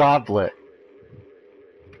or a goblet?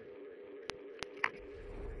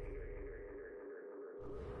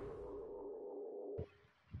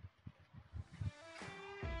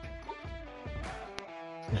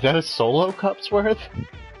 Is that a solo cup's worth?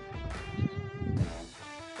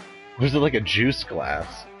 Or is it like a juice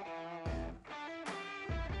glass?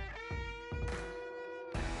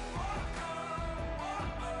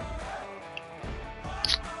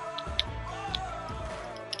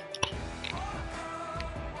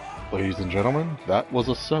 Ladies and gentlemen, that was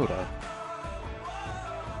a soda.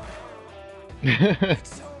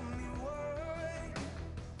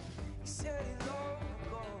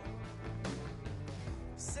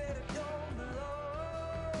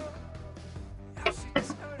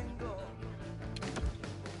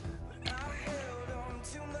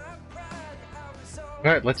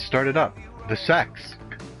 Alright, let's start it up. The sex.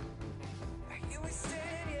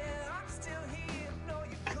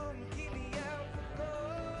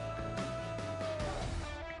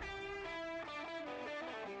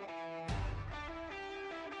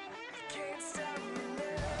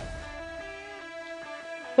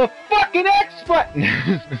 The fucking X button!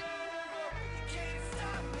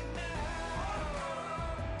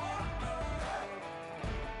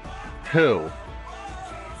 Who?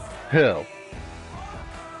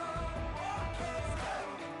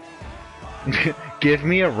 Give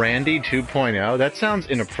me a Randy 2.0? That sounds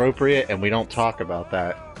inappropriate and we don't talk about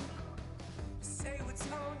that.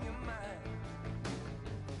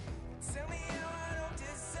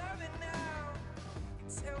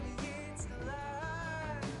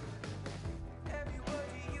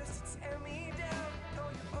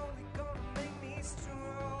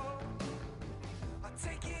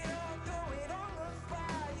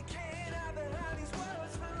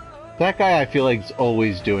 That guy I feel like is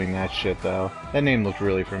always doing that shit though. That name looked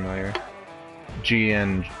really familiar.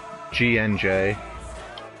 GNJ.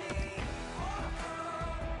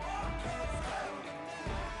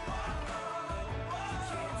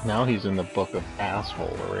 Now he's in the book of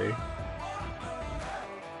assholery.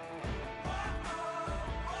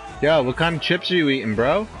 Yo, what kind of chips are you eating,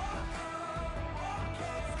 bro?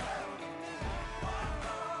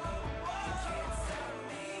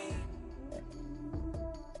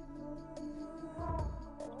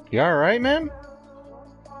 You alright, man?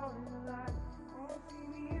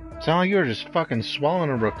 Sound like you were just fucking swallowing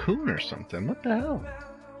a raccoon or something. What the hell?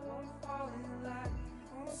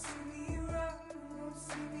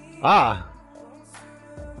 Ah.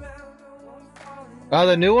 Oh,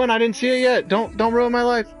 the new one? I didn't see it yet. Don't ruin my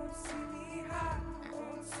life.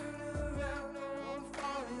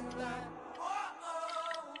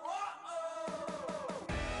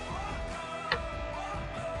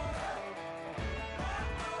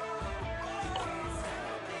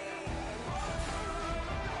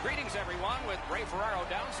 Greetings, everyone, with Ray Ferraro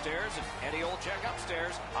downstairs and Eddie Olczyk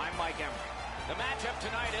upstairs. I'm Mike Emery. The matchup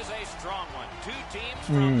tonight is a strong one. Two teams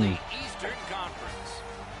from the Eastern Conference.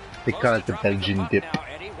 Because the Belgian dip. Now,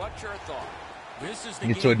 Eddie, what's your thought? This is the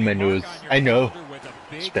It's game on my you mark nose. on your I know. calendar with a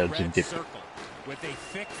big It's Belgian red dip. circle with a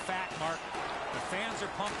thick, fat marker. The fans are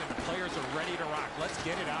pumped and the players are ready to rock. Let's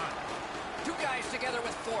get it on. Two guys together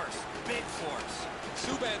with force. Big force.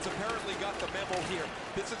 Subban's apparently got the memo here.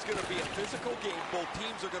 This is going to be a physical game. Both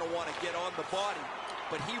teams are going to want to get on the body,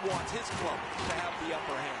 but he wants his club to have the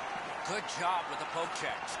upper hand. Good job with the poke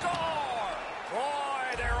check. Score!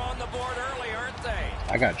 Boy, they're on the board early, aren't they?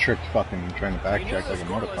 I got tricked fucking trying to back We knew check the like a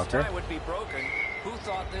scoreless motherfucker. tie would be broken. Who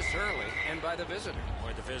thought this early and by the visitor?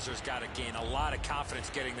 Boy, the visitors got to gain a lot of confidence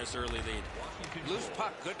getting this early lead. Loose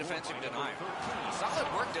puck, good defensive denial. Solid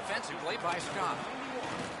work defensively by Scott.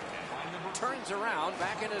 Turns around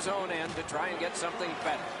back in his own end to try and get something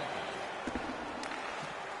better.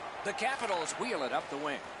 The Capitals wheel it up the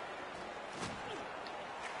wing.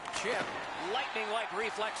 Chip, lightning-like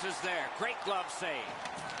reflexes there. Great glove save.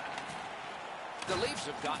 The Leafs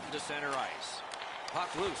have gotten to center ice.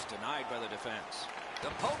 Puck loose, denied by the defense. The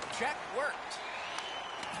poke check worked.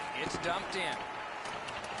 It's dumped in.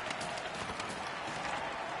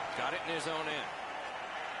 Got it in his own end.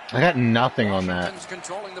 I got nothing on that. Washington's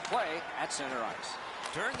controlling the play at center ice.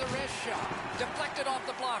 Turned the wrist shot. Deflected off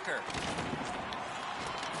the blocker.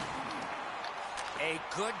 A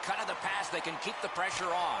good cut of the pass. They can keep the pressure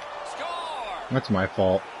on. Score! That's my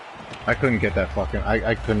fault. I couldn't get that fucking...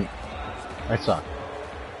 I couldn't... I suck.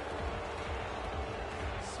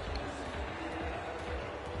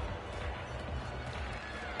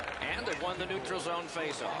 And they've won the neutral zone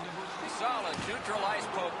face-off. Solid neutral ice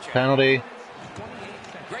poke check. Penalty.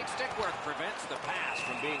 Great stick work prevents the pass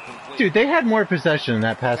from being complete. Dude, they had more possession in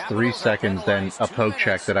that past 3 seconds than a poke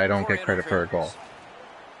check that I don't get credit for a goal.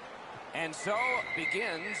 And so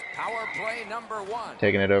begins power play number 1.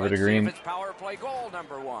 Taking it over to Green. It's power play goal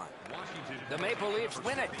number 1. The Maple Leafs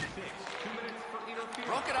win it.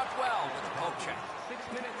 Broke it up well with a poke check. 6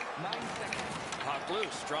 minutes, 9 seconds. Puck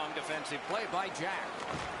loose. Strong defensive play by Jack.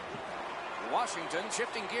 Washington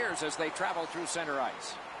shifting gears as they travel through center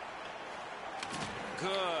ice.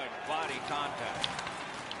 Good body contact.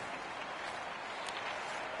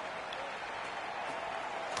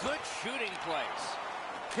 Good shooting place.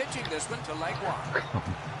 Pitching this one to Legua.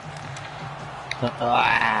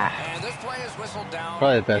 And this play is whistled down.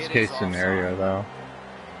 Probably the best case scenario, though.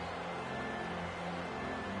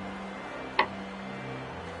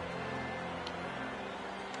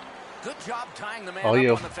 Good job tying the man All up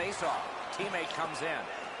you. on the faceoff. Teammate comes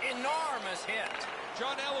in. Enormous hit.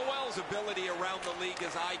 John Elwell's ability around the league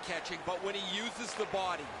is eye-catching, but when he uses the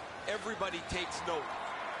body, everybody takes note.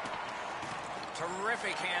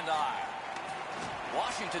 Terrific hand-eye.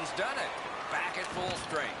 Washington's done it. Back at full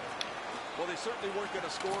strength. Well, they certainly weren't going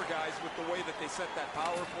to score, guys, with the way that they set that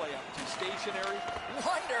power play up. Too stationary.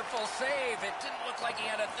 Wonderful save. It didn't look like he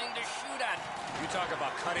had a thing to shoot at. You talk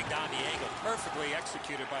about cutting down the angle. Perfectly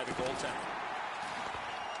executed by the goaltender.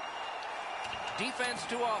 Defense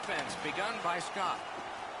to offense begun by Scott.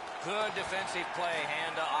 Good defensive play,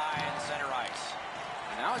 hand to eye and center ice.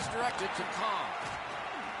 And now it's directed to Kong.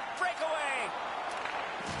 Breakaway!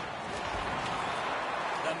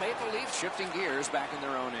 The Maple Leafs shifting gears back in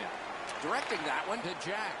their own end. Directing that one to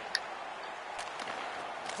Jack.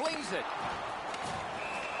 Flings it.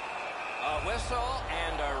 A whistle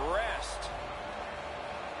and a rest.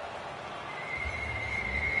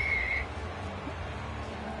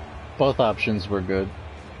 Both options were good.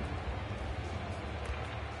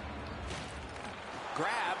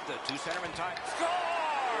 Grab the two centerman time. Score!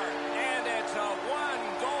 And it's a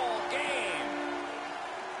one-goal game.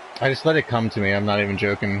 I just let it come to me. I'm not even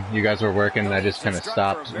joking. You guys were working, and I just kind of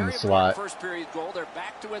stopped in the slot. First period goal. They're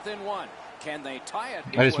back to within one. Can they tie it?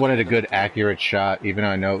 I just wanted a good, accurate shot, even though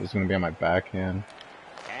I know it was going to be on my backhand.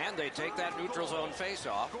 And they take that neutral zone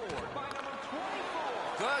face-off.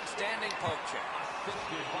 Good standing poke check.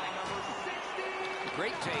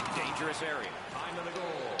 Great take, dangerous area. Time of the goal,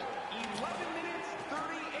 11 minutes,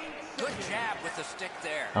 38 Good seconds. jab with the stick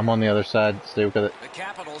there. I'm on the other side. Stay with it. The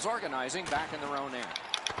Capitals organizing back in their own end.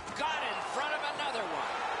 Got in front of another one.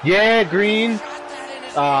 Yeah, Green. Shot that in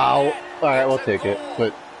his Oh, all net. right, we'll It's a take it. goal.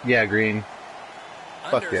 But yeah, Green.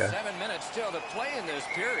 Under Fuck yeah. 7 minutes still to play in this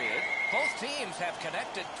period. Both teams have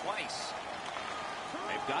connected twice.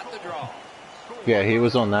 They've got the draw. Yeah, he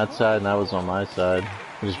was on that side, and I was on my side.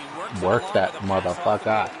 Just worked that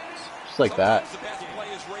motherfucker. Just like that. Sometimes the best play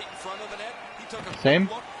is right in front of the net. He took a quick Same.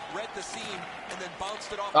 look, read the seam, and then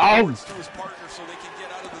bounced it off Oh. boards to his partner so they can get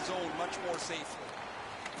out of the zone much more safely.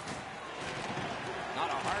 Not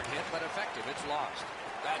a hard hit, but effective. It's lost.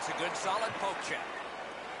 That's a good, solid poke check.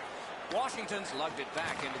 Washington's lugged it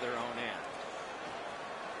back into their own end.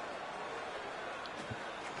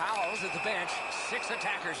 Powell's at the bench. 6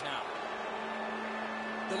 attackers now.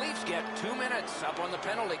 The Leafs get 2 minutes up on the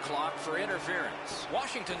penalty clock for interference.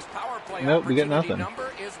 Washington's power play Nope, we get opportunity nothing.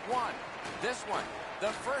 number is 1. This one,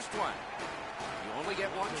 the first one. You only get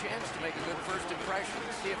one chance to make a good first impression.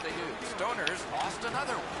 See if they do. Stoner's lost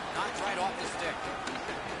another one. Knocked right off the stick.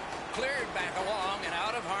 Cleared back along and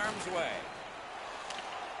out of harm's way.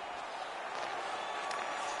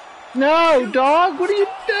 No, dog. What are you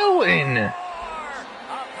doing? A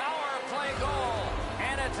power play goal,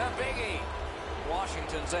 and it's a biggie.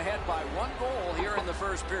 Washington's ahead by 1 goal here in the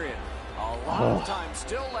first period. A lot of time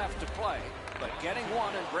still left to play, but getting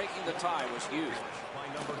one and breaking the tie was huge.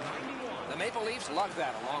 The Maple Leafs lugged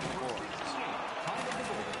that along the boards.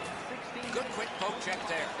 Good quick poke check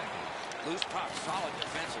there. Loose puck, solid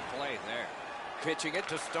defensive play there. Pitching it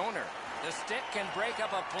to Stoner. The stick can break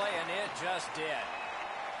up a play, and it just did.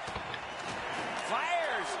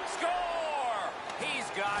 Fires! Score! He's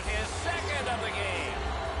got his second of the game.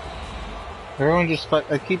 Everyone just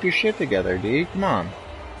keep your shit together, D. Come on.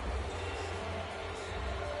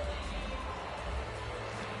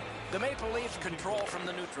 The Maple Leafs control from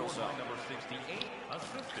the neutral zone. Number 68,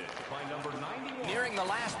 assisted by number 91. Nearing the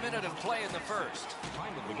last minute of play in the first.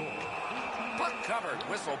 Time of the goal, Puck covered,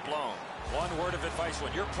 whistle blown. One word of advice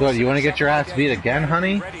when you're What, you want to pushing get your something ass beat like that, again, you better be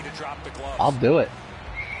honey? ready to drop the gloves. I'll do it.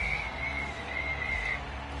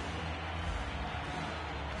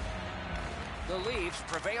 The Leafs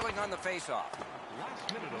prevailing on the faceoff.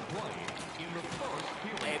 Last minute of play in the first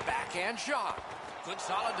period. A backhand shot. Good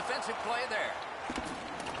solid defensive play there.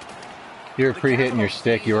 You were pre-hitting your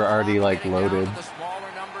stick, you were already like Getting down to loaded. the smaller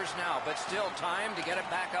numbers now, but still time to get it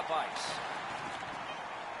back up ice.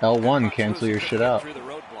 L1, cancel your shit out. Through the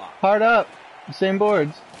roadblock. Hard up! Same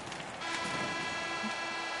boards.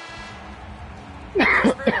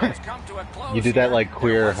 You did that like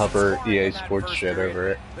queer hover EA Sports shit over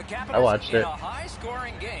it. I watched it. A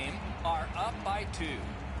high-scoring game are up by 2. Hey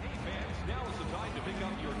fans, now is the time to pick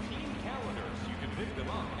up your team calendars. You can pick them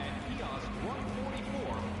up at kiosk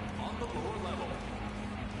 144 on the lower level.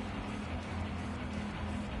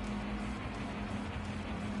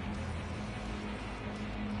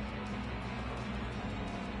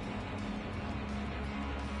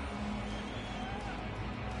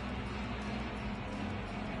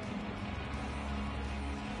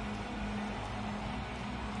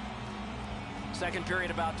 Second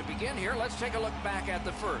period about to begin here. Let's take a look back at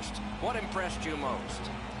the first. What impressed you most?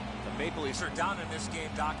 The Maple Leafs are down in this game,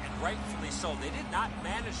 Doc, and rightfully so. They did not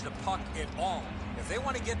manage the puck at all. If they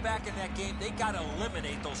want to get back in that game, they got to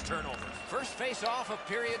eliminate those turnovers. First face-off of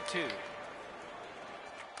period 2.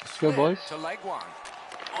 Let's go, boys. To leg one.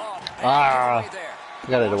 Oh, Ah. there.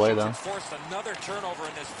 Got it away though. Washington forced another turnover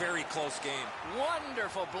in this very close game.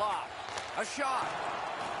 Wonderful block. A shot.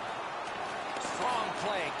 Strong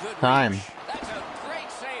play. Good Time. reach. That's a great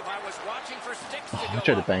save. I was watching for sticks to I go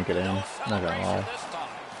tried to up. bank it in. No Not gonna celebration lie. this time.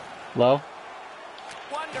 Low?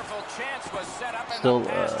 Wonderful chance was set up and Still, the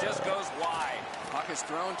pass just goes wide. Puck is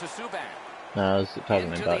thrown to Subban. No, I was talking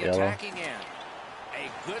Into about the yellow. attacking end. A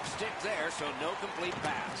good stick there, so no complete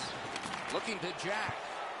pass. Looking to Jack.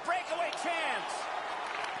 Breakaway chance.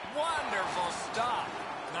 Wonderful stop.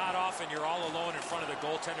 Not often you're all alone in front of the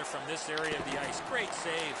goaltender from this area of the ice. Great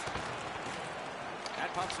save.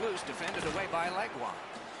 That puck's loose, defended away by Legwand.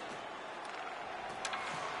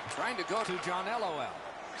 Trying to go to John LOL.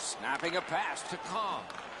 Snapping a pass to Kong.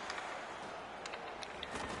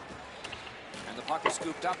 And the puck is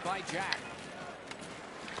scooped up by Jack.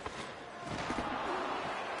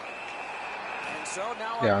 And so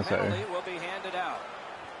now a penalty will be handed out.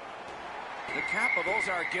 The Capitals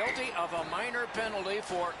are guilty of a minor penalty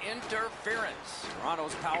for interference.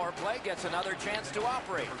 Toronto's power play gets another chance to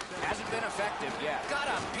operate. Hasn't been effective yet. Got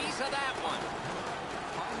a piece of that one.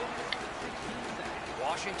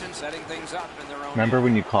 Washington setting things up in their own Remember end.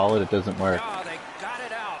 when you call it, it doesn't work. Oh, they got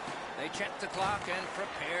it out. They check the clock and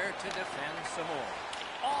prepare to defend some more.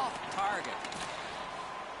 Off target.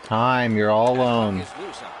 Time, you're all alone. That puck is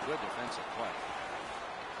loose. A good defensive play.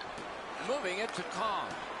 Moving it to Kong.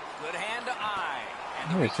 Good hand to eye.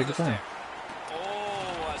 And the Hey, reach take of your the time. stick.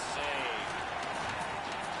 Oh, a save.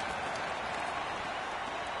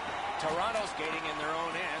 Toronto skating in their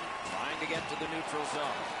own end, trying to get to the neutral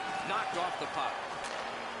zone. Knocked off the puck.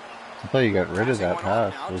 I thought you got rid of that Passing one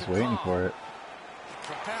on pass. now I was to waiting Kong. for it.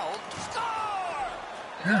 Propelled. Score!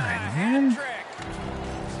 God, man. Hat-trick.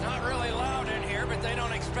 It's not really loud in here, but they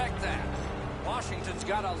don't expect that. Washington's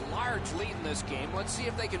got a large lead in this game. Let's see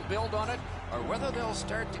if they can build on it or whether they'll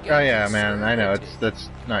start to get Oh yeah, man. I know. conservative. That's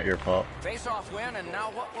not your fault. Face-off win, and now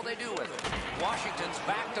what will they do with it? Washington's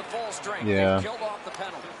back to full strength. Yeah. They killed off the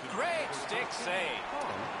penalty. Great stick save.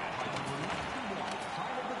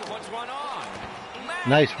 Puts one on.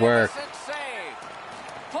 Nice work. Magnificent save.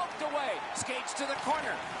 Poked away. Skates to the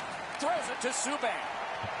corner. Throws it to Subban.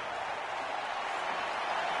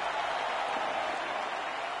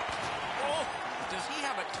 Oh, does he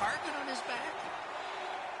have a target on his back?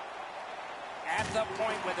 At the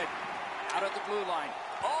point with it. Out of the blue line.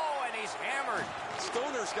 Oh, and he's hammered.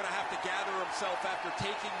 Stoner's going to have to gather himself after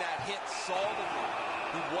taking that hit solidly.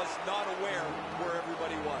 He was not aware where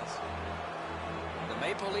everybody was. The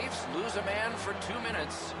Maple Leafs lose a man for 2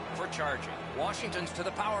 minutes for charging. Washington's to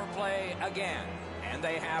the power play again. And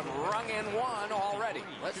they have rung in one already.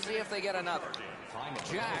 Let's see if they get another.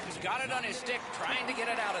 Jack's got it on his stick, trying to get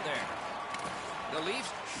it out of there. The Leafs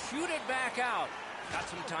shoot it back out. Got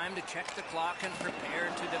some time to check the clock and prepare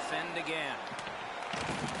to defend again.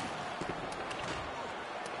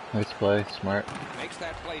 Nice play. Smart. Makes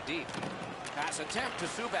that play deep. Pass attempt to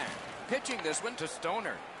Subban. Pitching this one to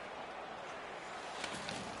Stoner.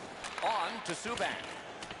 On to Subban.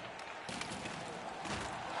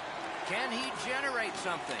 Can he generate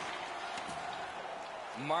something?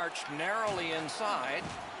 Marched narrowly inside.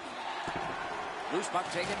 Loose puck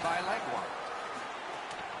taken by Legwand.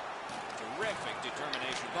 Terrific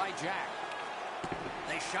determination by Jack.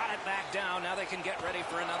 They shot it back down. Now they can get ready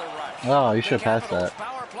for another rush. Oh, you should The have passed Capitals' that.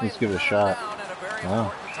 power play Let's give it a let shot. down at a very Wow.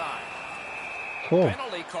 important time. Cool.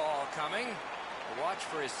 Penalty call coming. Watch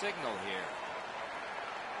for his signal here.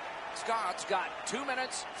 Scott's got 2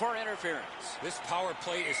 minutes for interference. This power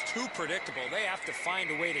play is too predictable. They have to find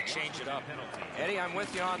a way to change it up. Eddie, I'm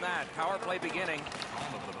with you on that. Power play beginning.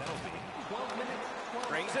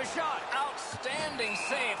 Brings a shot. Outstanding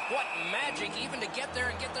save. What magic even to get there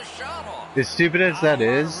and get the shot off. As stupid as that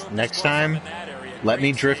is, next time, let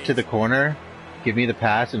me drift to the corner, give me the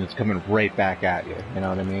pass, and it's coming right back at you. You know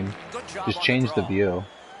what I mean? Good job Just on change the draw. view.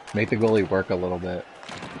 Make the goalie work a little bit.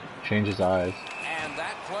 Change his eyes. And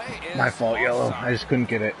that play is My fault, Yellow. offside. I just couldn't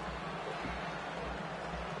get it.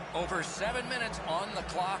 Over 7 minutes on the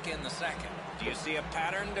clock in the second. Do you see a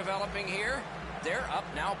pattern developing here? They're up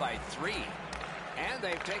now by 3. And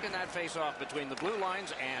they've taken that face-off between the blue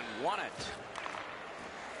lines and won it.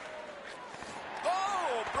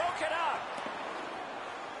 Oh, broke it up.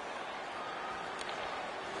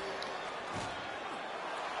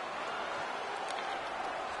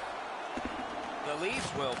 The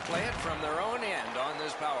Leafs will play it from their own end on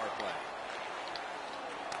this power play.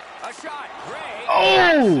 A shot. Gray.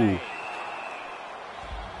 Oh! Save.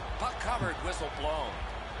 Puck covered, whistle blown.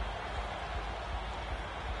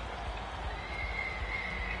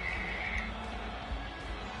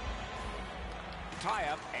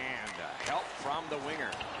 Tie-up and help from the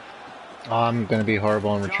winger. Oh, I'm going to be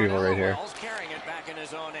horrible in retrieval right here. Wells carrying it back in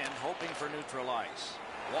his own end, hoping for neutral ice.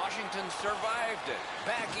 Washington survived it.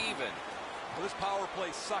 Back even. Well, this power play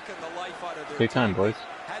sucking the life out of their Big time, team. boys.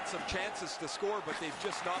 Had some chances to score, but they've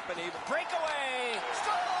just not been able. Breakaway!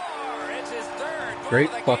 Score! It's his third goal Great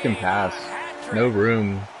of the fucking game. pass. A hat trick. No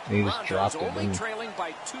room. And he just Toronto's dropped it. only in. trailing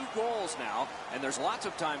by 2 goals now, and there's lots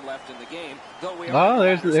of time left in the game. Though we Oh,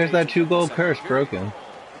 there's that 2-goal curse broken.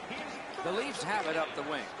 The Leafs have it up the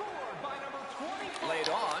wing. Laid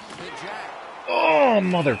on to Jack. Oh,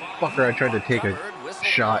 motherfucker. I tried to take a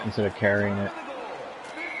shot instead of carrying it.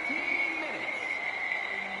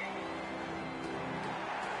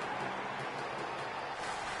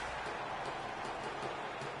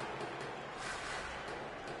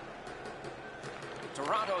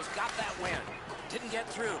 Toronto's got that win. Didn't get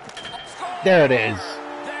through. Score! There it is.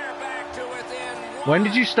 They're back to within 1. When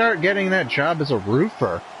did you start getting that job as a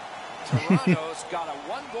roofer? Toronto's got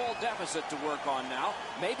a 1-goal deficit to work on now.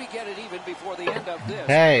 Maybe get it even before the end of this.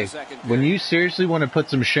 Hey, the second when period. you seriously want to put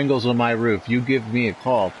some shingles on my roof, you give me a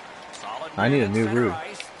call. Solid I need a man new at center roof.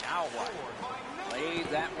 ice. Now what? Laid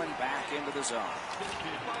that one back into the zone.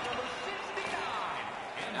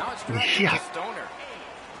 Now it's directed Yeah. to Stoner.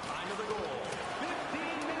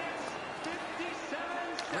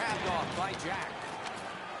 Grabbed off by Jack.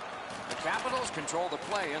 The Capitals control the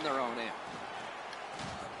play in their own end.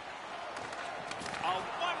 A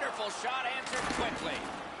wonderful shot answered quickly.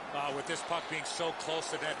 With this puck being so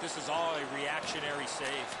close to net, this is all a reactionary save.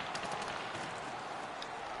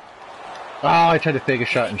 Oh, I tried to fake a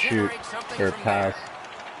shot and shoot. Generate something Or from pass.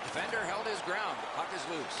 there. Defender held his ground. The puck is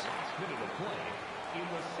loose.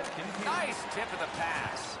 Nice tip of the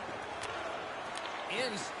pass.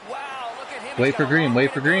 Wow, look at him. Wait He's for got a green, long wait way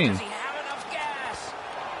for to go. green. Does he have enough gas?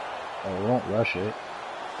 Oh, we won't rush it.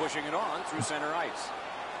 Pushing it on through center ice.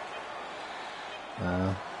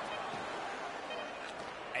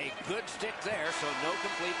 A good stick there, so no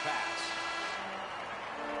complete pass.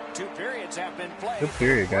 2 periods have been played. Good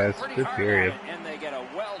period, They work guys. pretty Good hard period. on it, and they get a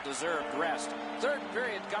well-deserved rest. 3rd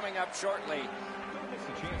period coming up shortly. Don't miss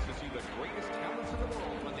a chance to see the greatest talents in the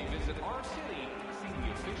world when they visit our city. See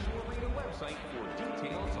the official arena website for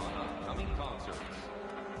details on upcoming concerts.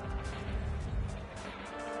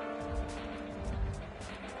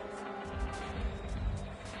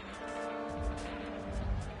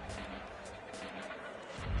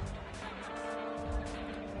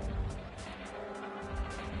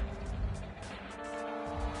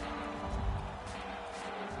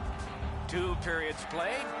 Two periods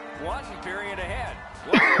played, 1 period ahead.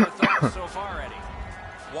 What are your thoughts so far, Eddie?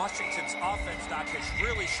 Washington's offense, Doc, has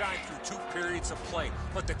really shined through 2 periods of play.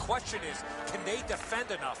 But the question is, can they defend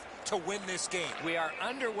enough to win this game? We are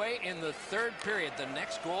underway in the 3rd period. The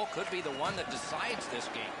next goal could be the one that decides this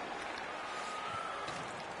game.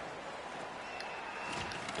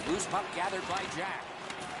 Loose puck gathered by Jack.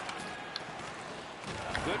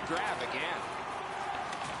 Good grab again.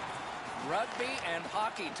 Rugby and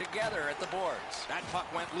hockey together at the boards. That puck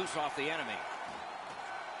went loose off the enemy.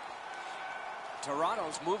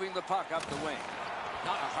 Toronto's moving the puck up the wing.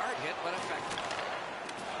 Not a hard hit, but effective.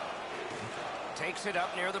 Takes it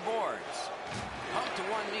up near the boards. Up to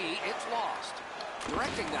one knee, it's lost.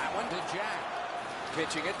 Directing that one to Jack.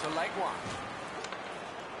 Pitching it to Legua.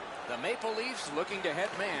 The Maple Leafs looking to head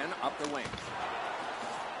man up the wing.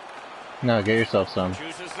 No, get yourself some.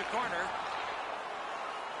 Chooses the corner.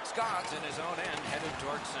 Scott's in his own end, headed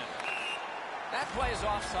towards center. That play is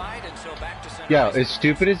offside, and so back to center. Yeah, ice. as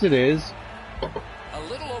stupid as it is, A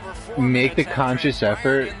little over 4 make the minutes have conscious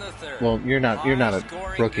transpired effort. in the third. Well, you're not a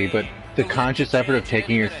High-scoring rookie, but game. the The lead conscious could effort of change at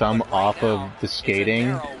taking any your minute, thumb but right off of now, the it's a skating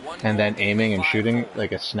narrow one-goal and then aiming and game, shooting 5-4.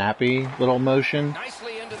 like a snappy little motion.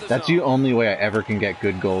 Nicely into the That's zone. the only way I ever can get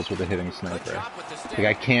good goals with a hitting Good sniper. job with the stick. Like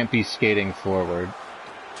I can't be skating forward.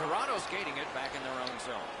 Toronto skating it back in their own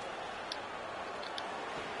zone.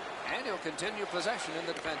 And he'll continue possession in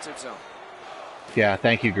the defensive zone. Yeah,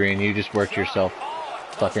 thank you, Green. You just worked yourself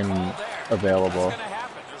fucking available. That's gonna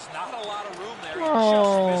happen. There's not a lot of room there. He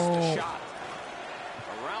Oh. just missed the shot.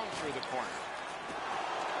 Around through the corner.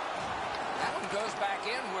 That one goes back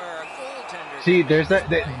in where a goaltender. See,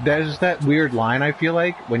 there's that weird line I feel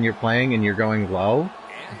like when you're playing and you're going low,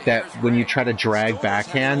 that when you try to drag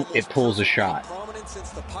backhand, it pulls a shot.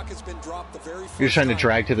 You're trying to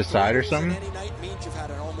drag to the side or something?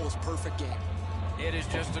 It is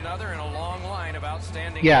just another in a long line of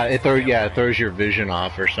outstanding. Yeah, games it for him. throws your vision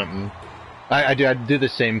off or something. I do the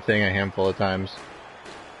same thing a handful of times.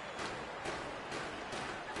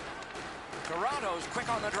 Toronto's quick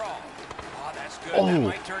on the draw. Oh, that's good. Oh. That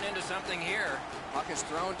might turn into something here. Puck is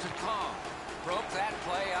thrown to Kong. Broke that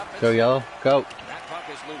play up. Go yellow, go. That puck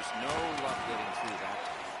is loose. No luck getting through that.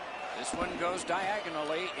 This one goes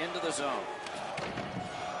diagonally into the zone.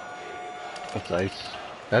 That's ice.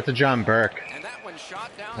 That's a John Burke. And that one shot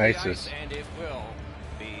down Ices. the ice, and it will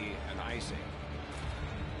be an icing.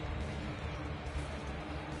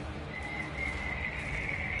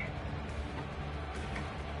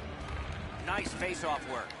 Nice face-off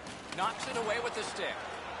work. Knocks it away with the stick.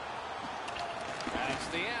 That's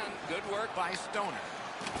the end. Good work by Stoner.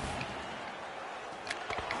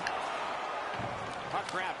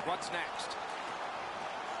 Puck grab. What's next?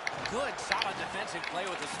 Good, solid defensive play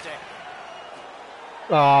with the stick.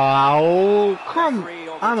 Oh, come! Referee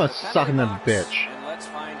over I'm to a the penalty sucking the box, bitch. And let's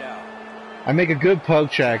find out. I make a good poke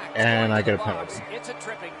check and Going I to get a the box. penalty. It's a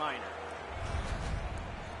tripping minor.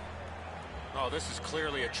 Oh, this is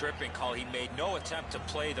clearly a tripping call. He made no attempt to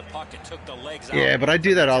play the puck and took the legs out. Yeah, but I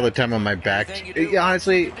do that all the time on my back.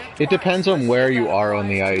 Honestly, it depends on where you are on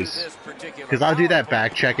the ice. Because I'll do that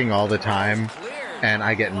back checking all the time, and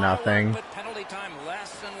I get nothing. But penalty time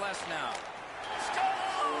less and less now.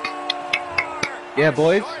 Yeah,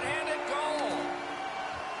 boys. Short-handed goal.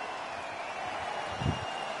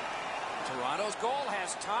 Toronto's goal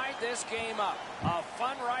has tied this game up. A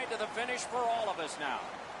fun ride to the finish for all of us now.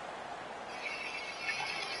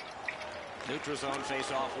 Neutral zone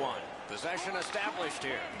face-off one. Possession established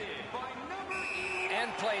here.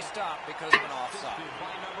 And play stopped because of an offside.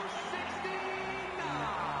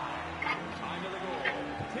 Time of the goal,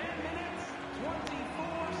 10 minutes,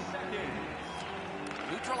 24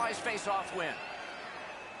 seconds. Neutralized face-off win.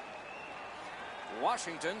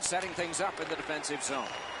 Washington setting things up in the defensive zone.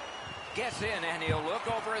 Gets in and he'll look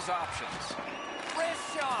over his options.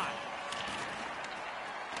 Wrist shot.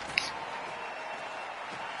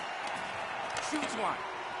 Shoots one.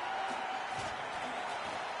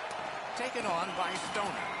 Taken on by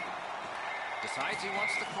Stoner. Decides he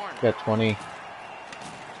wants the corner. Got 20.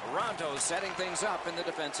 Toronto setting things up in the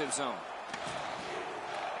defensive zone.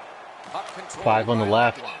 Puck control 5 on the by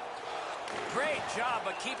left. Legwand. Great job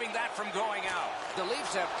of keeping that from going out. The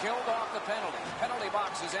Leafs have killed off the penalty. Penalty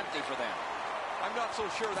box is empty for them. I'm not so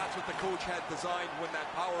sure that's what the coach had designed when that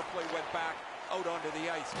power play went back out onto the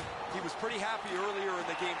ice. He was pretty happy earlier in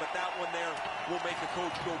the game, but that one there will make the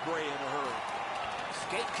coach go gray in a hurry.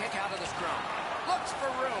 Skate kick out of the scrum. Looks for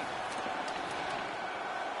room.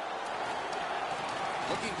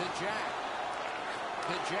 Looking to Jack.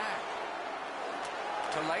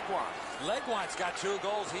 To Legwand. Legwand's got 2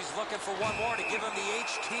 goals. He's looking for one more to give him the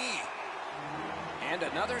HT. And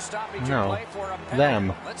another stoppage No, in play for a penalty.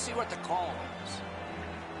 them. Let's see what the call is.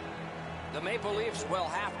 The Maple Leafs will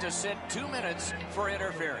have to sit 2 minutes for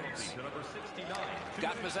interference. To number 69.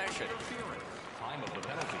 Got possession. Interference. Time of the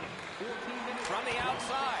penalty, 14 minutes. From the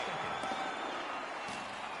outside.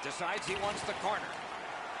 Decides he wants the corner.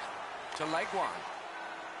 To Legwand.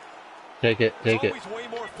 Take it, take it. It's always way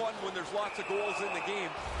more fun when there's lots of goals in the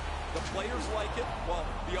game. The players like it. Well,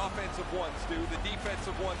 the offensive ones do. The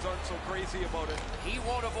defensive ones aren't so crazy about it. He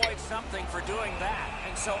won't avoid something for doing that.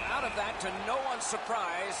 And so out of that, to no one's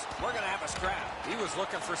surprise, we're going to have a scrap. He was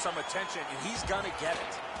looking for some attention, and he's going to get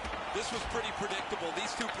it. This was pretty predictable.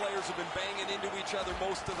 These two players have been banging into each other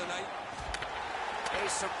most of the night. A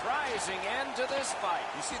surprising end to this fight.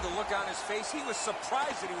 You see the look on his face? He was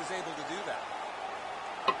surprised that he was able to do that.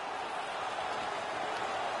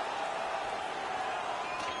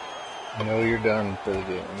 I know you're done for the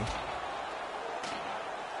game.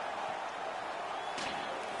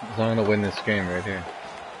 I'm gonna win this game right here.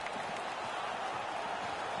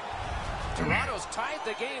 Toronto's tied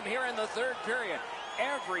the game here in the third period.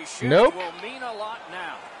 Every shift Nope. will mean a lot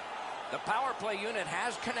now. The power play unit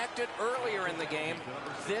has connected earlier in the game.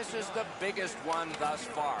 This is the biggest one thus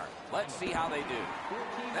far. Let's see how they do.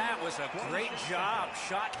 That was a great job.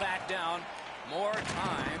 Shot back down. More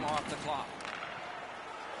time off the clock.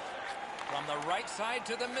 From the right side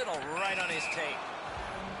to the middle, right on his tape.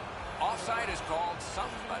 Offside is called.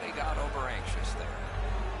 Somebody got over anxious there.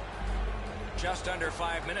 Just under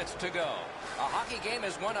 5 minutes to go. A hockey game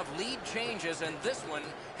is one of lead changes, and this one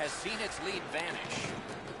has seen its lead vanish.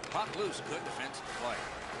 Puck loose, good defensive play.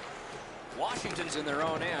 Washington's in their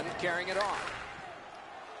own end, carrying it on.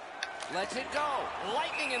 Lets it go.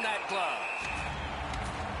 Lightning in that glove.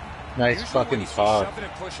 Nice Usually fucking when you see pop. shove it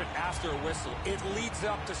and push it after a whistle, it leads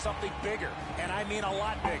up to something bigger, and I mean a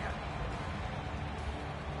lot bigger.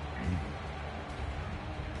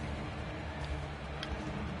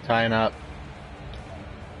 Tying up.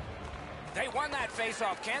 They won that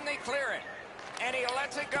faceoff. Can they clear it? And he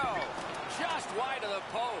lets it go. Just wide of the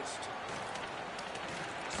post.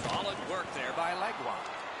 Solid work there by Legua.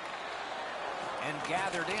 And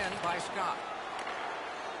gathered in by Scott.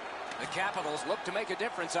 The Capitals look to make a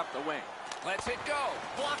difference up the wing. Lets it go.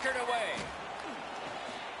 Blockered away.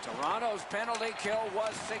 Toronto's penalty kill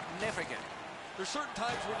was significant. There's certain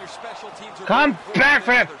times when your special teams are Come more back important for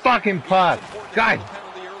than that others. fucking Yeah, puck. it's important to God. get a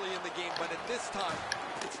penalty early in the game, but at this time,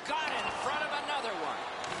 Got in front of another one.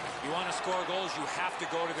 You want to score goals, you have to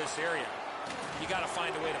go to this area. You got to find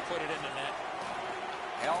a way to put it in the net.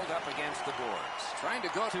 Held up against the boards. Trying to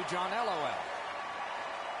go to John LOL.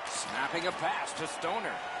 Snapping a pass to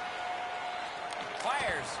Stoner.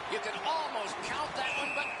 Fires. You can almost count that one,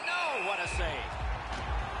 but no, what a save.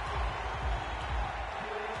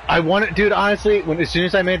 I wanted, dude, honestly, as soon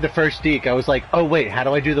as I made the first deke, I was like, oh wait, how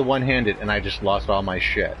do I do the one-handed? And I just lost all my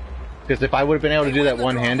shit. Because if I would have been able to do that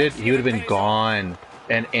one-handed, he would have been gone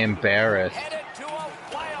and embarrassed. Headed to a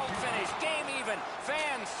wild finish. Game even.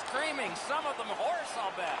 Fans screaming. Some of them hoarse,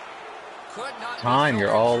 I'll bet. Could not be Time,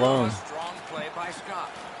 you're all through. alone. A strong play by Scott.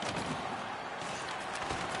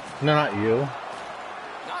 No, not you.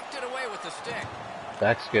 Knocked it away with the stick.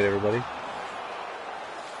 That's good, everybody.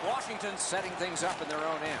 Washington setting things up in their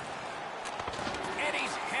own end. And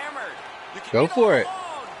he's hammered. Go for it.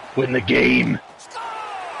 Win the game. Score!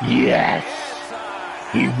 Yes. It's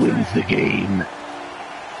a He wins the game.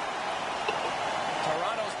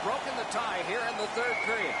 Toronto's broken the tie here in the third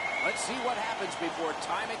period. Let's see what happens before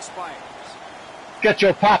time expires. Get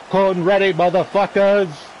your popcorn ready, motherfuckers.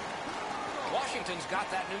 Washington's got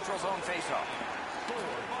that neutral zone faceoff.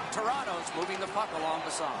 Toronto's moving the puck along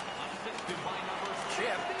the side.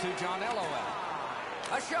 Chip to John LOL.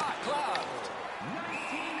 A shot, gloved.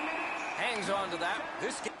 Hangs on to that.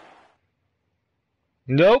 This game.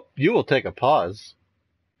 Nope, you will take a pause.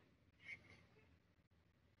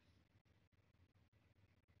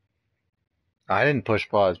 I didn't push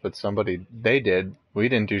pause, but they did. We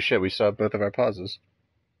didn't do shit. We saw both of our pauses.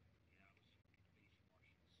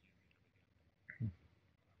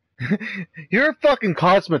 You're a fucking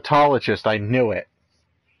cosmetologist, I knew it.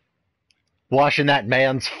 Washing that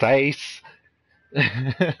man's face.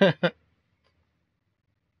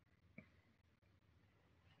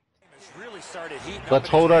 Really started heating Let's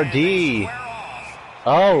up hold in our his D. hand.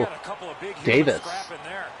 They Oh, got a couple of big Davis. humans scrapping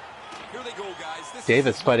there. here they go, guys. This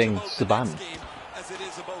Davis is as fighting much about the Saban. next game as it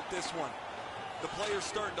is about this one. The player's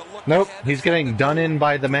starting to look Nope, ahead he's and getting set the done tone in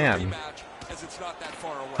by the for man. rematch, as it's not that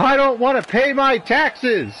far away. I don't want to pay my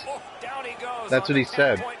taxes. Oh, down he goes. That's on what he the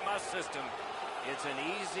said. 10-point must system. It's an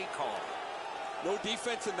easy call. No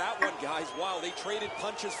defense in that one, guys. Wow, they traded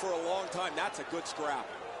punches for a long time. That's a good scrap.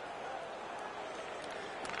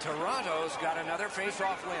 Toronto's got another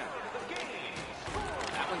face-off win.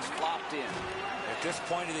 That one's flopped in. At this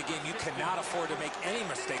point of the game, you cannot afford to make any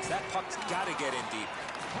mistakes. That puck's got to get in deep.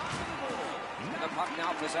 The puck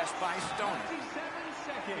now possessed by Stoner.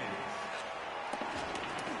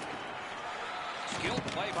 Skilled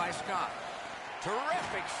play by Scott.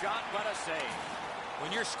 Terrific shot, but a save.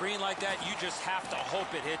 When you're screened like that, you just have to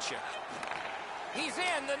hope it hits you. He's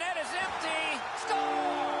in. The net is empty.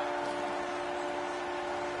 Score!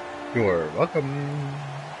 You're welcome.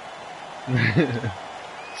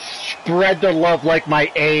 Spread the love like my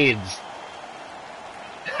AIDS.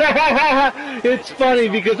 It's funny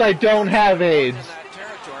because I don't have AIDS. In that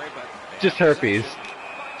territory, but they Just have herpes. possession.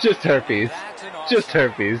 Just herpes. That's an Just offside.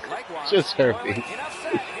 herpes. Likewise, Just herpes. enough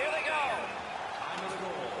said. Here they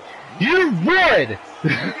go. You would!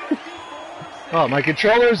 Oh, my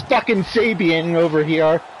controller's fucking Sabian over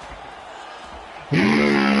here.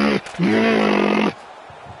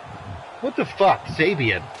 What the fuck?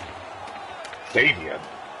 Sabian. Sabian.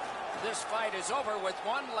 This fight is over with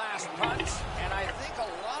one last punch, and I think a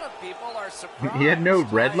lot of people are surprised. He had no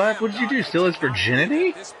red left? What did you do? Steal his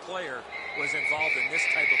virginity? This player was involved in this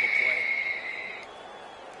type of a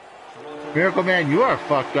play. Miracle Man, you are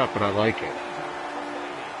fucked up, but I like it.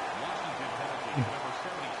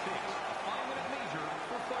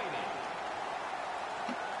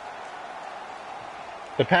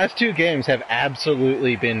 The past two games have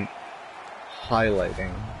absolutely been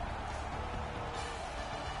highlighting.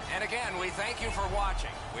 And again, we thank you for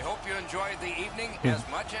watching. We hope you enjoyed the evening as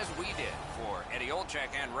much as we did. For Eddie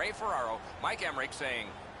Olczyk and Ray Ferraro, Mike Emmerich saying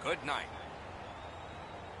good night.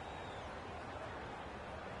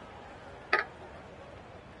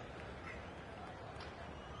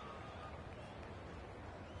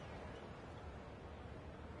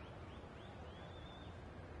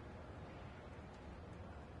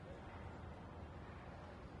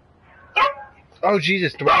 Oh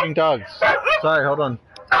Jesus, throwing dogs. Sorry, hold on.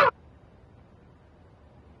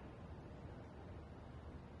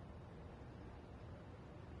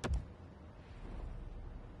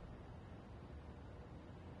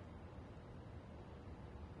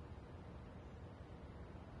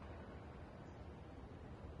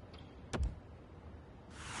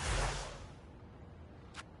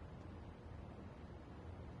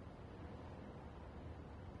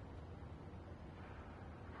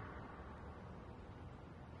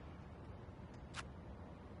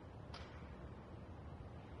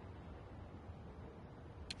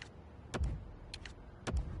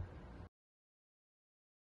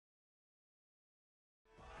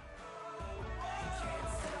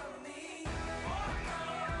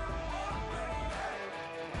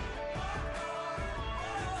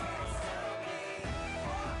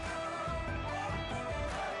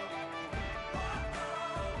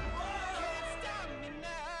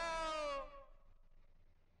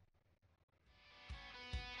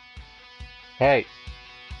 Hey.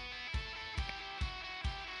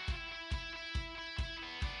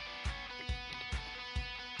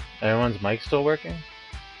 Everyone's mic still working?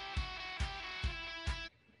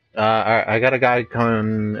 Alright, I got a guy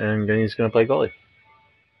coming and he's gonna play goalie.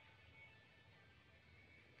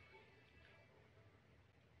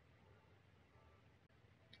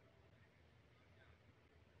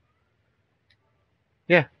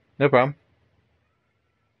 Yeah, no problem.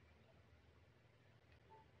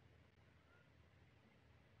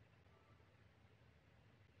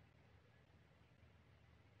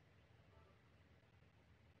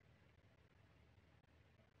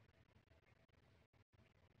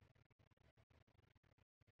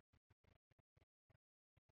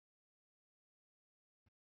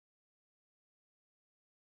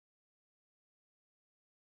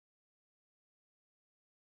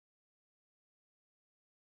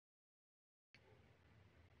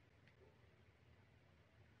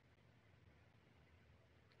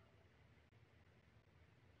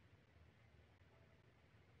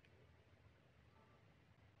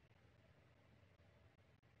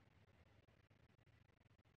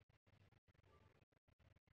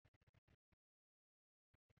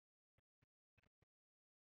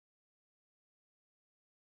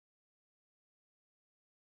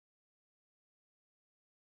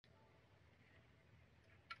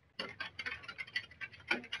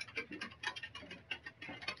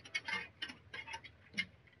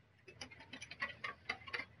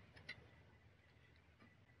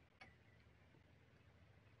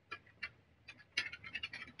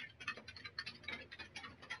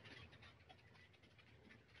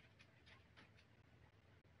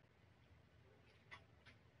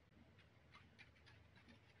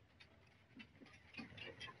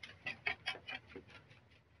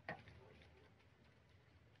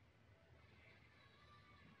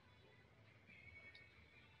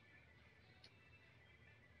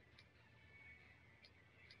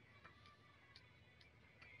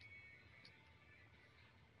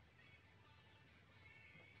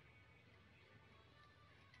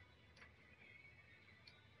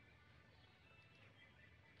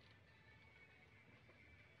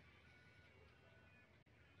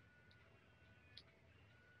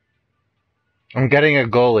 I'm getting a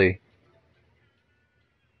goalie.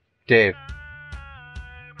 Dave.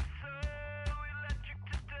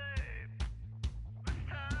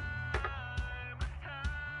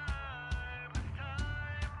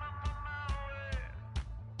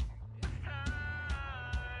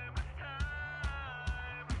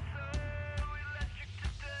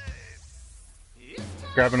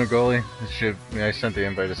 Grabbing a goalie. I sent the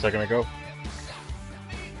invite a second ago.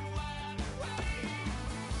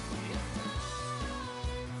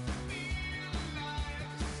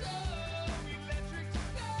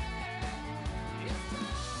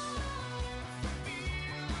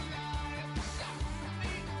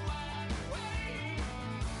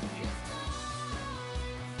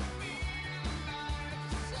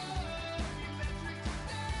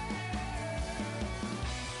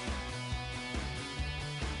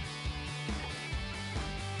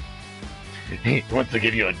 He wants to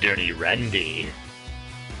give you a dirty Randy.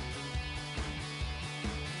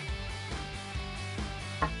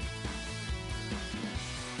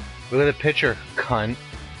 Look at the picture, cunt.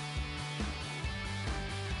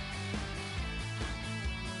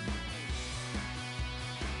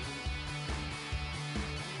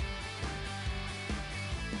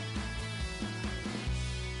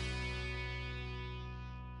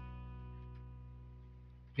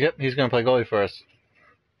 Yep, he's gonna play goalie for us.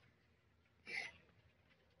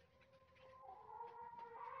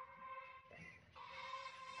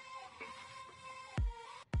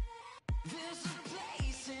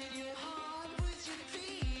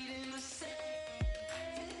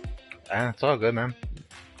 Ah, it's all good, man.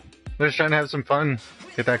 We're just trying to have some fun,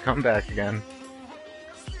 get that comeback again.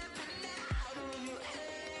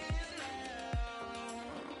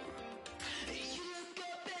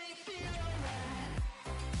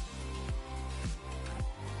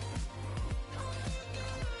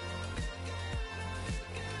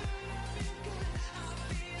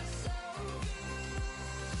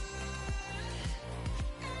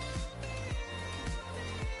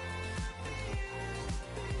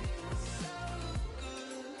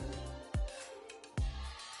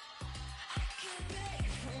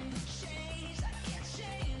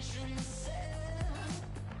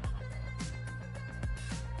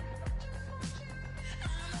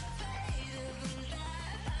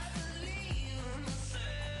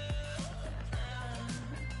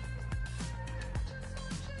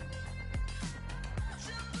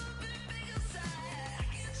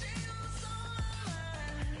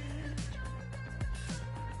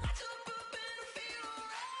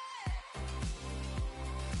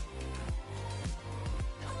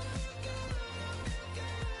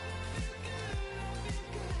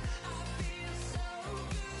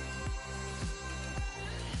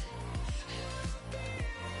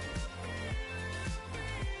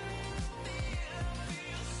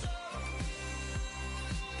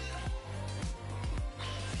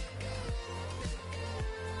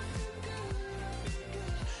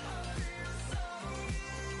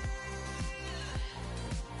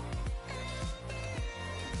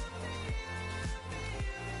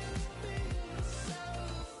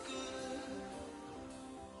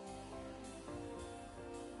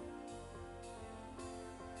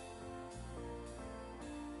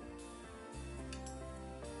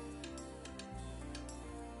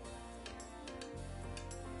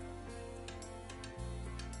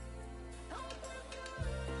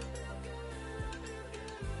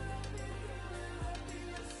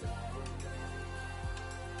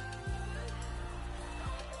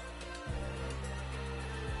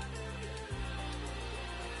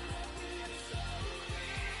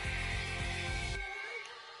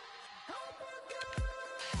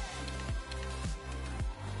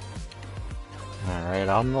 Alright,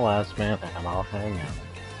 I'm the last man and I'll hang out.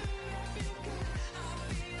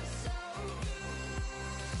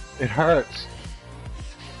 It hurts.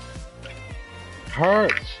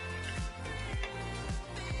 Hurts.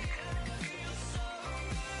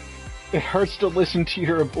 It hurts to listen to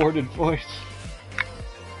your aborted voice.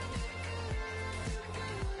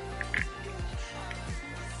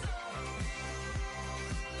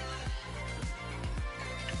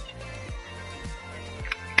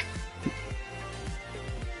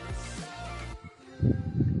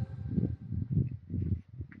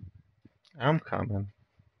 I'm coming.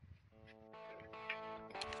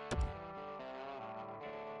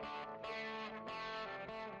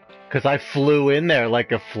 Cause I flew in there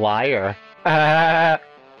like a flyer.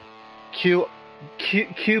 Cute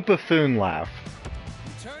buffoon laugh.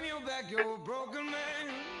 Turn your back, you're a broken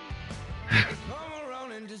man. Come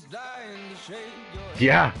around and just die in the shade.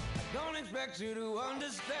 Yeah. I don't expect you to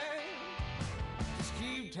understand. Just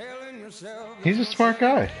keep telling yourself. He's a smart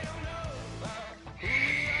guy.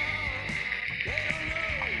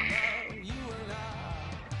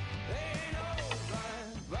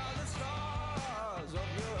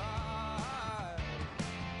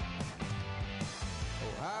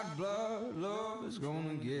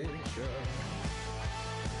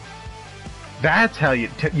 That's how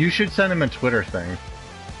you should send him a Twitter thing.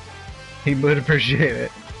 He would appreciate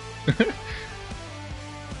it.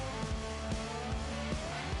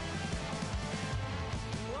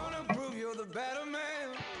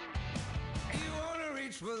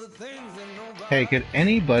 Hey, could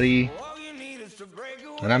anybody,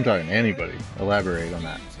 and I'm talking anybody, elaborate on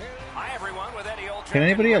that? Can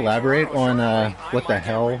anybody elaborate on what the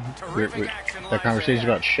hell that conversation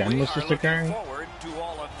about Shen was just occurring?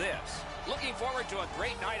 Looking forward to a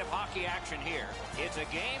great night of hockey action here. It's a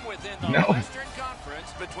game within the No. Western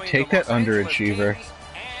Conference between Take the that Los Angeles underachiever. Kings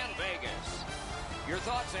and Vegas. Your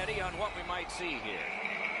thoughts, Eddie, on what we might see here?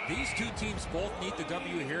 These two teams both need the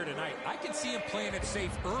W here tonight. I can see them playing it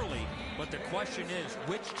safe early, but the question is,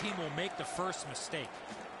 which team will make the first mistake?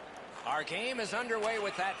 Our game is underway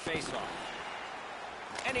with that faceoff.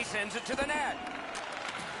 And he sends it to the net.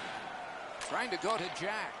 Trying to go to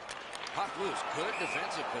Jack. Puck loose. Good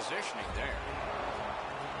defensive positioning there.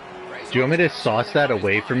 Do you want me to sauce that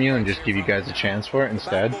away from you and just give you guys a chance for it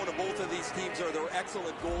instead? Backbone of both of these teams are their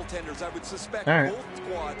excellent goaltenders. I would suspect All right. both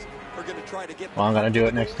squads are going to try to get. Well, I'm gonna do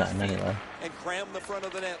it next time anyway. And cram the front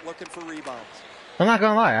of the net looking for rebounds. I'm not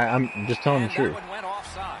gonna lie. I'm just telling the And truth. that one went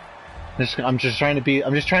offside. I'm just trying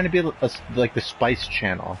to be like the Spice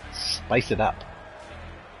Channel. Spice it up.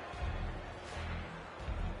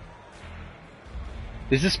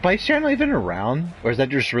 Is the Spice Channel even around, or is that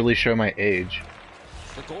just really show my age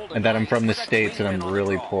The Golden and that I'm Knights from the with a States clean and win I'm on the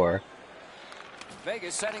really draw. poor?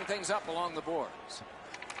 Vegas setting things up along the boards.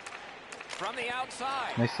 From the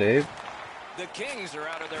outside. Nice save. The Kings are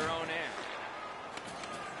out of their own end.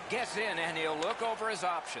 Gets in and he'll look over his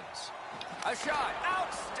options. A shot.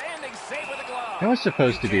 Outstanding save with a glove. That was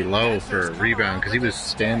supposed to be low for a rebound because he was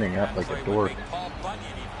standing up like a dork. Paul Bunyan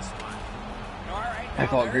even smile. All right, I now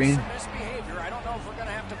thought there's green. some misbehavior. I don't know if we're going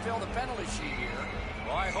to have to fill the penalty sheet here.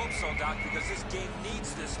 Well, I hope so, Doc, because this game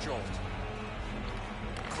needs this jolt.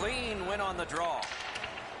 Clean win on the draw.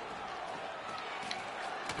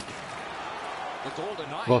 The Golden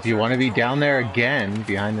Knights Well, if you are want to be controlling down there their own. again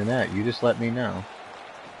behind the net, you just let me know.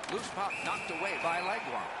 Loose puck knocked away by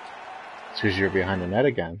Legwand. It's because you're behind the net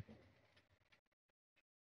again.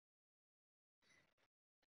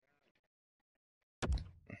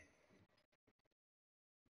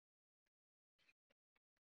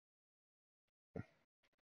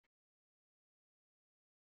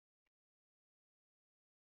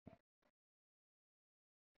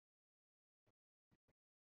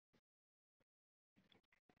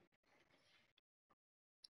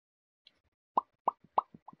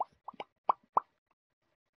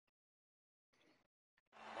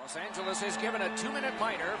 Los Angeles is given a 2-minute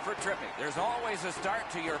minor for tripping. There's always a start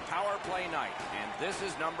to your power play night, and this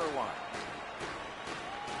is number one.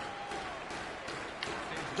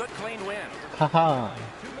 Good clean win. Haha.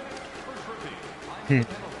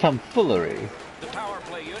 Tomfoolery. The power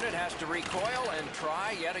play unit has to recoil and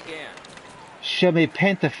try yet again. Show me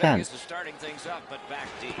paint a Vegas fence. is starting things up, but back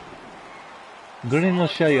deep. Green will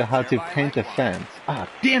show you how to paint a fence. Ah,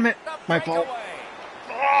 damn it! The My fault. breakaway.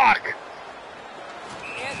 Fuck!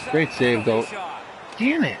 It's a Great save, penalty though. shot.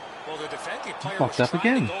 Damn it! Well, the defending player fucked was up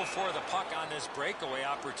trying again. to go for the puck on this breakaway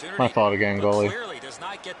opportunity. My fault again, but goalie. clearly does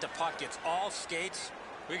not get the puck. It's all skates.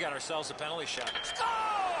 We got ourselves a penalty shot. Score!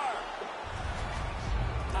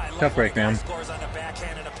 I love Tough when break, a guy man. scores on the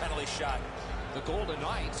backhand and a penalty shot. The Golden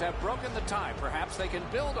Knights have broken the tie. Perhaps they can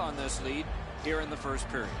build on this lead here in the first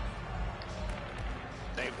period.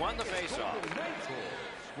 They've won the faceoff. Golden Knights goal,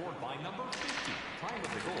 scored by number 50. Time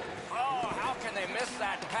of the goal. Oh, how can they miss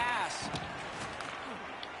that pass?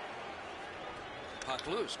 Puck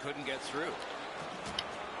loose, couldn't get through.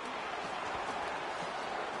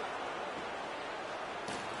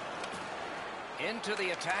 Into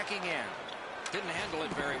the attacking end. Didn't handle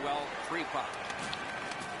it very well. Free puck.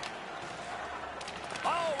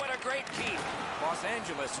 Oh, what a great keep. Los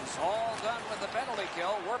Angeles is all done with the penalty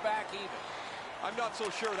kill. We're back even. I'm not so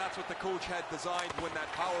sure that's what the coach had designed when that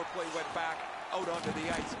power play went back out onto the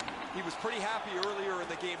ice. He was pretty happy earlier in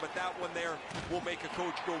the game, but that one there will make a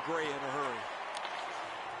coach go gray in a hurry.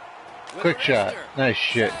 With Quick a shot. wrister. Nice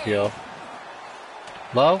shit, Save. Teal.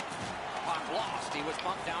 Low? Puck lost. He was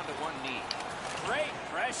bumped down to one knee. Great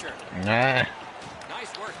pressure. Nah.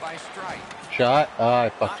 Nice work by Strike. Shot? Oh, I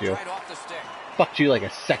fucked Knocked you. right off the stick. Fucked you like a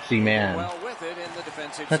sexy man. Well with it in the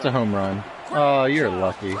defensive That's a zone. home run. Great Oh, you're job.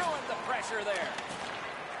 lucky. Ruined the pressure there.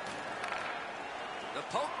 The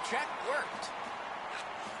poke check worked.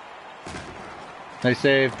 Nice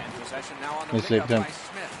save. And possession now on the Nice save, pickup Tim. by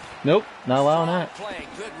Smith. Nope, not allowing Strong that. play,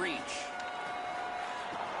 good reach.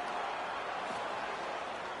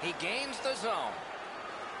 He gains the zone.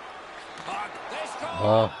 Puck, they score.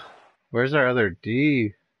 Ugh. Where's our other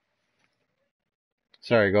D?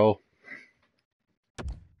 Sorry, goal.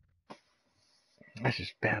 That's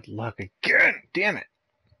just bad luck again. Damn it.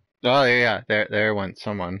 Oh yeah, there went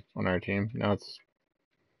someone on our team. Now it's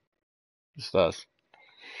just us.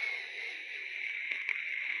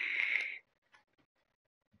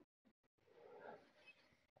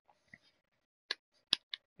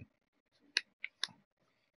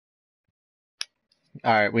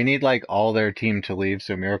 Alright, we need like all their team to leave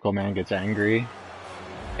so Miracle Man gets angry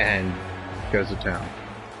and goes to town.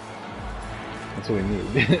 That's what we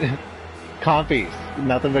need. Compies.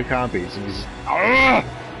 Nothing but compies. And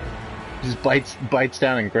just bites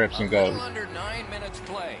down and grips and A goes. little under 9 minutes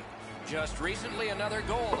play. Just recently another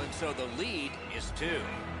goal, and so the lead is 2.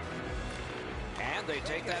 And they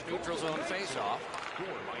take that neutral zone face-off.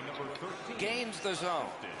 Gains the zone.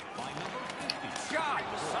 Shot.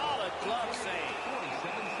 Solid glove save.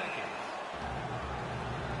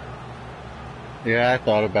 Yeah, I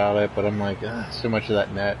thought about it, but I'm like, so much of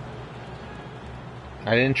that net.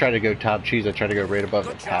 I didn't try to go top cheese. I tried to go right above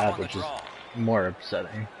the pad, which is more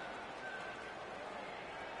upsetting.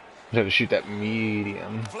 I had to shoot that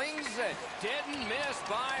medium. Flings it. Didn't miss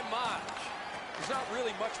by much. There's not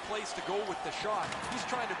really much place to go with the shot. He's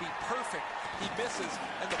trying to be perfect. He misses,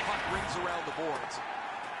 and the puck rings around the boards.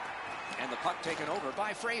 And the puck taken over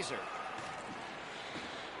by Fraser.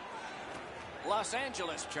 Los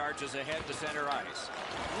Angeles charges ahead to center ice.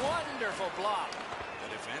 Wonderful block. The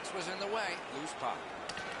defense was in the way. Loose puck.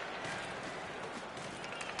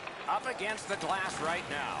 Up against the glass right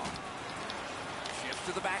now. Shifts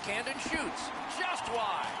to the backhand and shoots. Just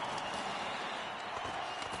wide.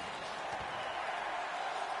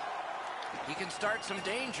 He can start some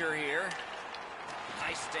danger here.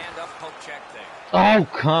 Nice stand-up poke check there. Oh,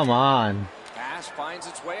 come on. Pass finds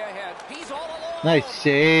its way ahead. He's all alone. Nice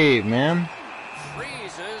save, man.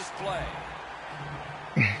 Freezes play.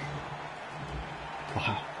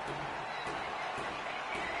 Wow.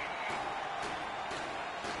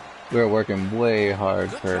 We were working way hard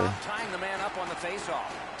Good for job tying the man up on the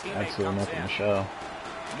face-off. Teammate absolutely comes nothing in. to show.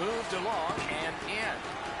 Moved along and in.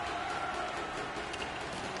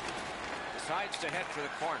 Decides to head for the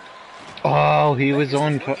corner. Oh, he was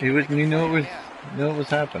on. He was. You knew it was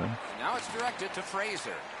happening. Now it's directed to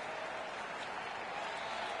Fraser.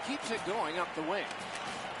 Keeps it going up the wing.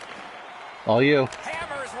 All you.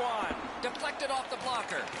 Hammers one. Deflected off the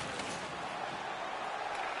blocker.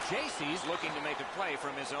 JC's looking to make a play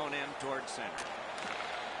from his own end towards center.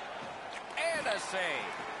 And a save.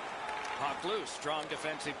 Puck loose. Strong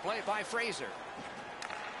defensive play by Fraser.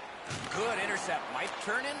 Good intercept. Might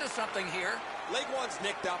turn into something here. Leg one's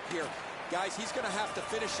nicked up here. Guys, he's going to have to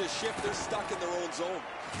finish this shift. They're stuck in their own zone.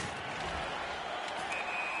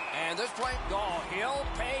 And this play, oh, he'll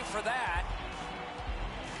pay for that.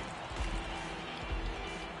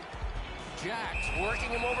 Jack's working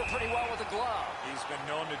him over pretty well with the glove. He's been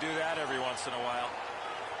known to do that every once in a while.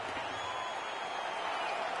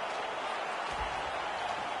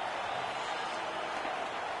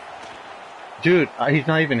 Dude, he's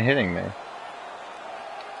not even hitting me.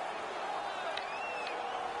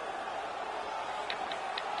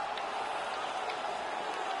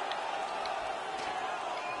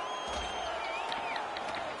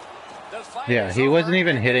 Yeah, he wasn't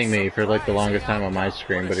even hitting me for like the longest time on my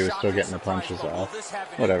screen, but he was still getting the punches off.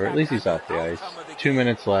 Whatever, at least he's off the ice. 2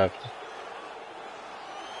 minutes left.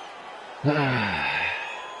 The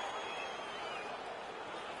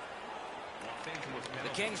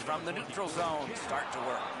Kings from the neutral zone start to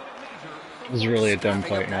work. This is really a dumb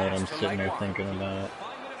fight now that I'm sitting there thinking about it.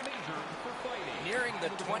 Nearing the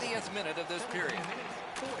 20th minute of this period.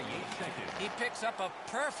 He picks up a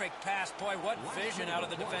perfect pass. Boy, what vision out of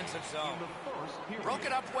the defensive zone. Broke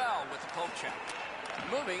it up well with the poke check.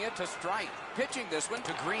 Moving it to Strike. Pitching this one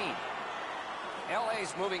to Green.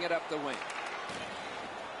 LA's moving it up the wing.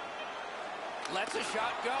 Lets a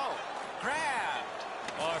shot go. Grabbed.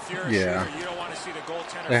 Well, if you're a Yeah. shooter, you don't want to see the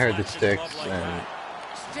goaltender. I heard the flash his sticks glove like and that.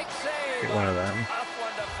 Stick save. get one of them. Up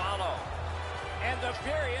one to follow. And the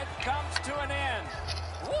period comes to an end.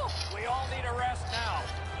 Woo! We all need a rest now.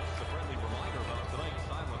 Just a friendly reminder about tonight's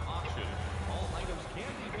silent auction. All items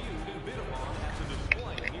can be viewed and bid upon at the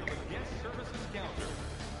display near the guest services counter.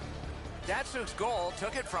 Datsuk's goal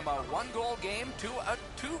took it from a 1-goal game to a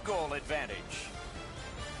 2-goal advantage.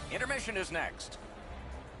 Intermission is next.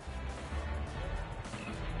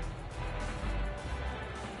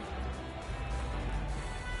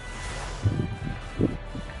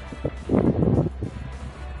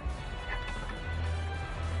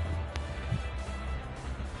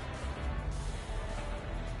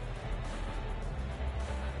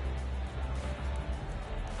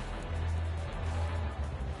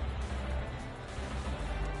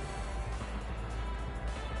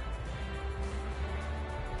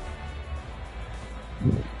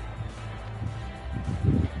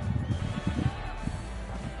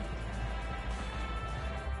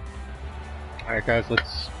 All right, guys,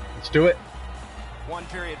 let's do it. One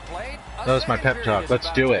period played. That was my pep talk. Let's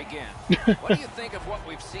do it. What do you think of what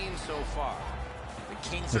we've seen so far? The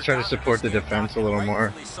Kings Let's are try to down support in the this game, defense a little more.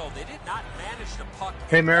 rightfully so. They did not manage the puck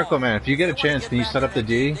Hey, at Miracle all. Man, if you get a They wanna chance, get can you back set in up the that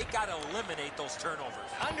D? game, they got to eliminate those turnovers.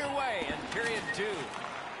 Underway in period 2.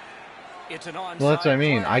 It's It's an onside Well, that's what I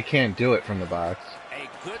mean. play. I can't do it from the box.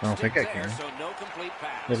 A good I don't think I stick there, can. so no complete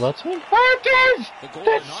pass. It lets me? Oh, it does! The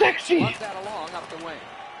Golden That's Knights sexy! lugged that along up the wing.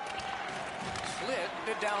 Slid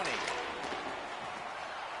to Downey.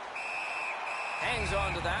 Hangs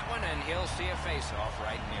on to that one, and he'll see a face-off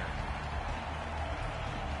right near him.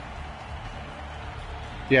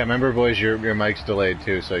 Yeah, remember, boys, your mic's delayed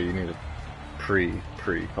too, so you need to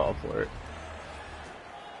pre-call for it.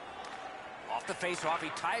 Off the face-off, he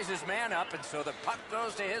ties his man up, and so the puck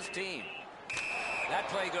goes to his team. That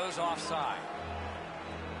play goes offside.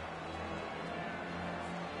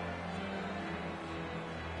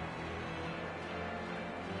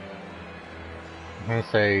 I'm gonna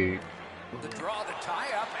say The draw, the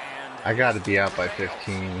tie-up, and... I gotta be out by 15.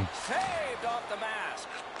 Saved off the mask.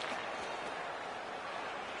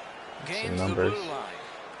 Gains the numbers. blue line.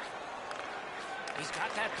 He's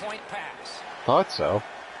got that point pass. Thought so.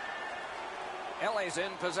 LA's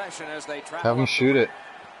in possession as they travel. Have him up the shoot wing. it.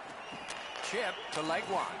 Chip to leg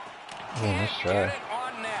one. Oh, nice Can't try. get it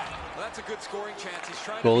on net. Well, that's a good scoring chance. He's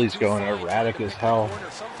trying Goalie's to be too going fine, erratic trying as to pick hell. the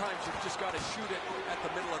corner. Sometimes you've just got to shoot it at the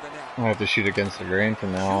middle of the net. I have to shoot against the grain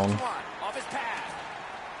from now Shoots on. one off his pad.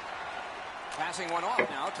 Passing one off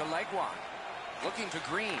now to leg one. Looking to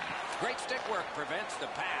Green. Great stick work prevents the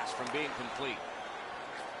pass from being complete.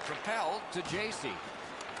 Propelled to JC.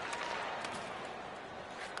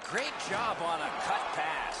 Great job on a cut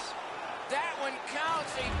pass. That one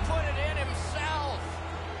counts. He put it in himself.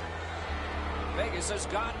 Vegas has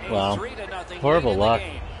got a Wow. 3-0 Horrible lead in the luck.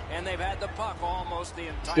 game, and they've had the puck almost the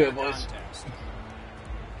entire do it, boys. contest.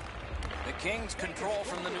 The Kings control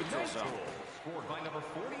from the neutral zone. Scored by number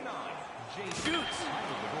 49, Jason. Shoots.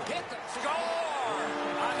 Hit the score.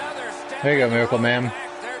 Another step. There you go, in the Miracle road Man.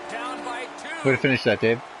 back. They're down by 2. Way to finish that,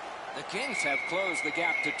 Dave. The Kings have closed the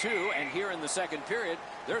gap to 2, and here in the second period,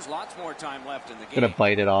 there's lots more time left in the game. Gonna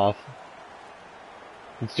bite it off.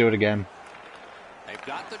 Let's do it again. They've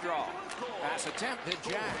got the draw. Pass attempt to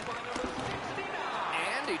Jack.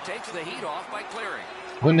 And he takes the heat off by clearing.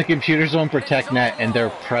 When the computers don't protect net and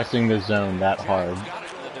they're pressing the zone that hard. Jack's got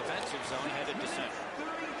it in the defensive zone, headed to center.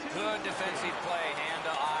 Good defensive play, hand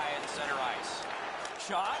to eye and center ice.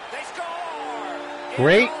 Shot, they score!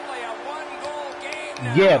 Great. It's only a one-goal game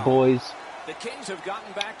now. Yeah, boys. The Kings have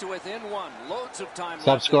gotten back to within one. Loads of time Stop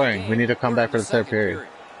left in scoring. the game. We need to come We're back in for the third second period.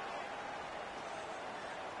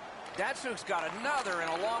 Datsuk's got another in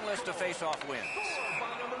a long list of face-off wins.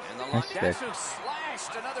 And the Nice stick. Datsuk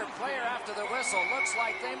slashed another player after the whistle. Looks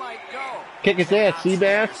like they might go. Kick his ass,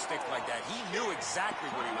 Seabass. Stick like that. He knew exactly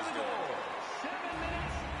what he was doing.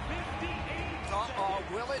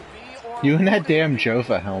 Will it be or You and that won't it damn be?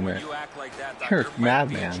 Jofa helmet. You act like that, You're there might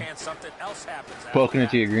be a madman. chance something else happens after Poking it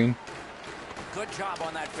that. to you, Green. Good job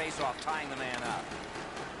on that face-off, tying the man up.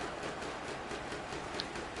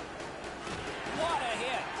 What a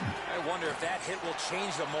hit. I wonder if that hit will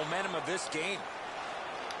change the momentum of this game.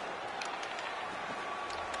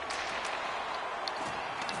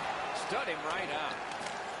 Stood him right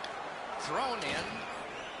out. Thrown in.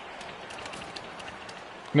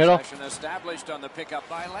 Middle. Possession established on the pickup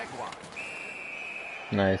by Legwand.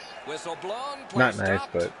 Nice. Whistle blown. Play Not nice,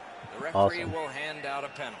 stopped. but The referee awesome. will hand out a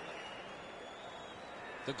penalty.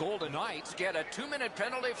 The Golden Knights get a 2-minute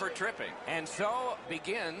penalty for tripping. And so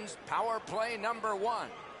begins power play number 1.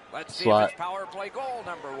 Let's see Slot. if it's power play goal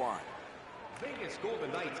number 1. Vegas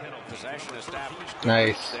Golden Knights penalty. Possession established. Good Nice.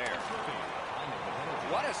 reach there.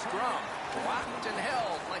 What a scrum. Blocked and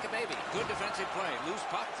held like a baby. Good defensive play. Loose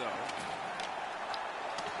puck, though.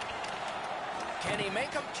 Can he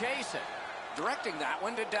make him chase it? Directing that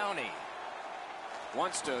one to Downey.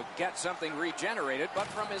 Wants to get something regenerated, but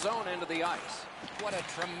from his own end of the ice. What a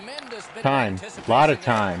tremendous bit Time. of anticipation. Lot of there.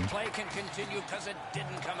 time. Play can continue because it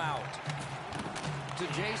didn't come out. To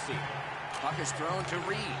JC. Puck is thrown to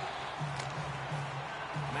Reed.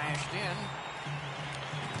 Mashed in.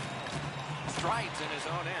 Strides in his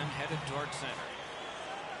own end, headed towards center.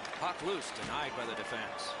 Puck loose, denied by the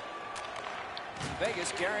defense.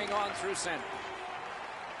 Vegas carrying on through center.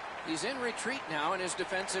 He's in retreat now in his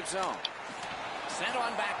defensive zone. Sent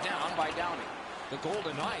on back down by Downey. The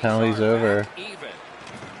Golden Knights Penalty's are over. back even.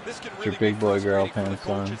 This can It's your really big boy girl frustrating for the pants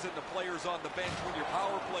on. coaches and the players on the bench when your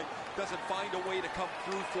power play doesn't find a way to come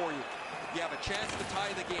through for you. You have a chance to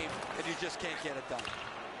tie the game, and you just can't get it done.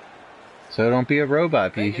 So don't be a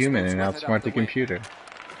robot, be a Vegas human moves and with it outsmart up the the wing. computer.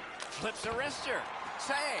 Flips a wrister.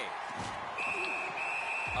 Save.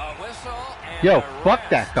 A whistle and Yo, a fuck rest.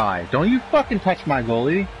 that guy. Don't you fucking touch my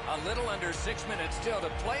goalie. A little under 6 minutes still to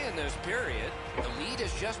play in this period. The lead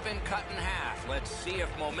has just been cut in half. Let's see if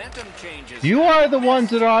momentum changes. You are the ones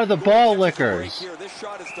that are the ball lickers. Here, this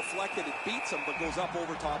shot is deflected. It beats him, but goes up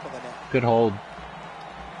over top of the net. Good hold.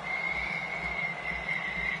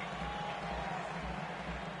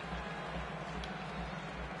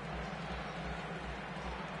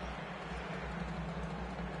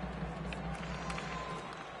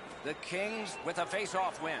 The Kings with a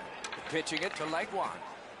face-off win. Pitching it to Legwan.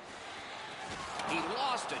 He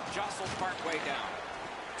lost it, jostled partway down.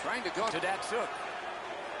 Trying to go to Datsuk.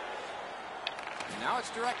 Now it's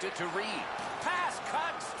directed to Reed. Pass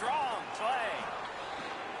cut, strong play.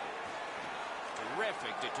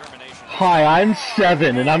 Terrific determination. Hi, I'm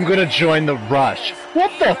 7, and I'm gonna join the rush.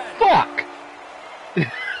 What the fuck?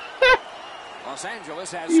 Los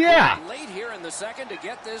Angeles has Yeah. scored late here in the second to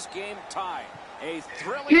get this game tied. A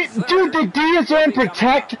thrilling Dude, the D is on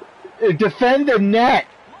protect, defend the net.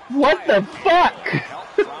 What the fuck? help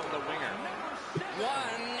from the winger.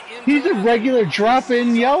 One He's a regular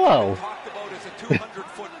drop-in yellow. Talked about as a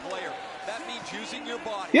 200-foot player. That means using your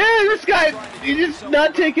body. Yeah, this guy, he's just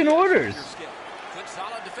not taking orders. Good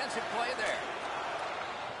solid defensive play there.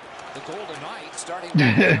 The Golden Knights starting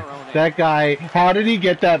back in their own end. That guy, how did he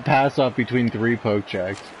get that pass off between 3 poke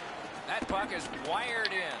checks? That puck is wired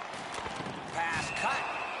in. Pass cut.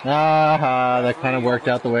 That kind of worked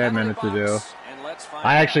out the way I meant it to do. And let's find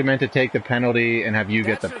I actually out. meant to take the penalty and have you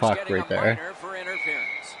get the Datsuk's puck getting right a there. minor for interference.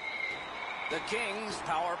 The Kings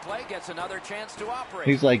power play gets another chance to operate.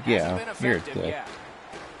 He's like, Hasn't yeah, been you're a effective dick. yet.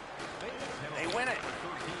 They win it.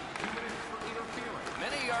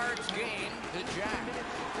 Many yards gained to Jack.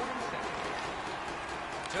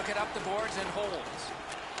 Took it up the boards and holds.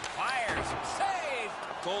 Fires. Save.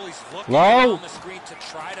 Goalie's looking Low. on the screen to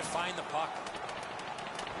try to find the puck.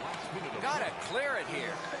 Gotta clear it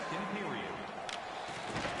here.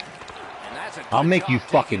 And that's a I'll good make job you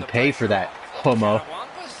taking fucking the pay for pressure that, off. homo.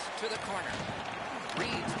 Katawampus to the corner.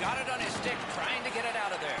 Reed's got it on his stick, trying to get it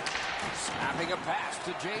out of there. Snapping a pass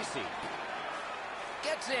to JC.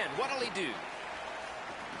 Gets in. What'll he do?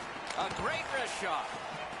 A great wrist shot.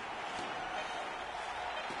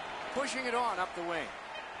 Pushing it on up the wing.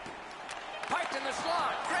 Piped in the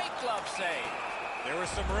slot. Great glove save. There was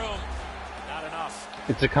some room. Not enough.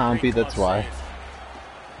 It's a compy, Great that's glove why. save.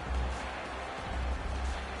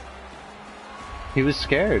 He was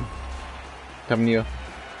scared. Coming to you.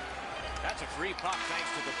 That's a free puck thanks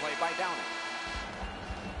to the play by Downing.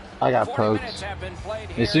 I got 40 minutes poked. have been played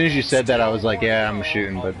here, As soon as you and said that, I still was like, more yeah, to I'm go.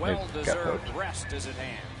 shooting, A but it got well-deserved poked. rest is at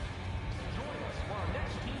hand. Join us for our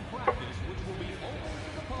next team practice, which will be open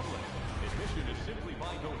to the public. Admission is simply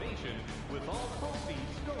by donation, with all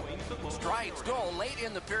proceeds going to local. Stride's goal late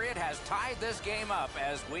in the period has tied this game up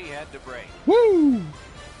as we head to break. Woo!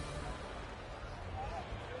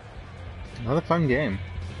 Another fun game.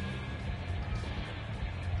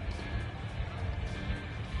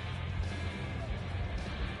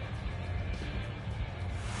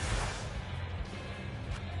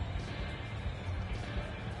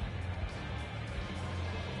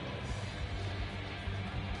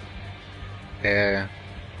 Yeah.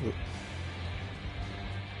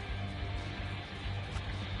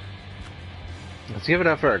 Let's give it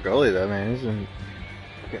up for our goalie, though, man. He's been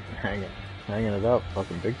fucking hanging it up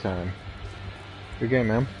fucking big time. Good game,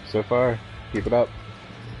 man. So far. Keep it up.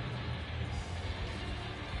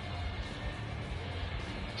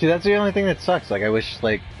 See, that's the only thing that sucks. Like, I wish,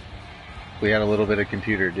 like, we had a little bit of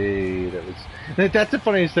computer D that was... That's the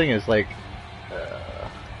funniest thing is, like...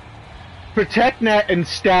 Protect net and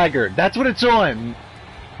staggered. That's what it's on.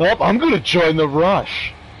 Well, I'm gonna join the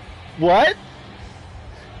rush. What?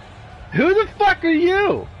 Who the fuck are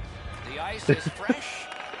you? The ice is fresh.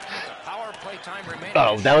 The power play time remaining.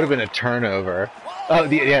 Oh, that would have been a turnover. Oh,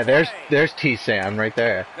 yeah, there's T-Sam right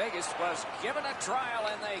there. Vegas was given a trial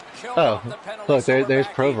and they killed Oh, off the penalty. look, there's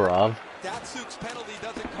back Provorov. Datsuk's penalty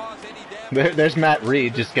doesn't cause any damage. There's Matt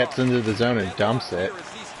Reed, just gets into the zone and dumps it.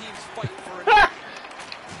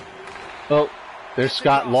 Oh, there's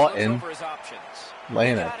Scott Lawton Over his options.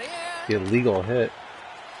 laying He it. got in. The illegal hit.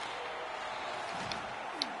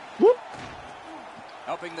 Whoop.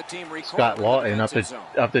 Helping the team recover Scott the Lawton defensive zone.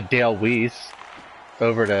 up to Dale Weiss.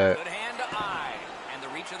 Over to... Good hand to eye and the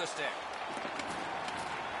reach of the stick.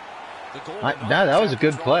 The goal No, that was a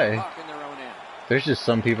good control of the play. puck in their own end. There's just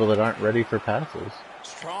some people that aren't ready for passes.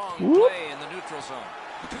 Strong Whoop. play in the neutral zone.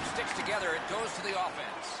 Two sticks together, it goes to the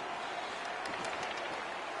offense.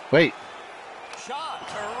 Wait. Shot,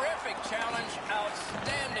 terrific challenge,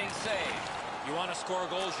 outstanding save. You want to score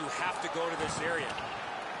goals, you have to go to this area.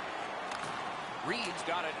 Reed's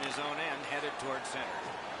got it in his own end, headed towards center.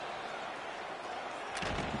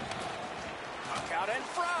 out in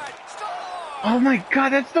front. Score! Oh my god,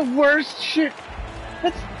 that's the worst shit.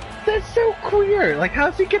 That's so queer. Like, how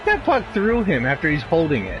does he get that puck through him after he's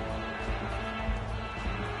holding it?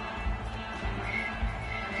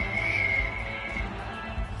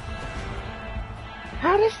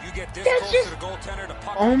 How does You get this that's close just? to the goaltender, the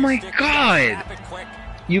puck Oh on my the stick, god! snap it quick.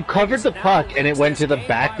 You covered the puck and it went to the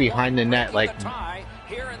back behind the net. Like,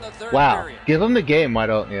 wow. Give him the game, why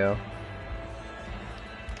don't you?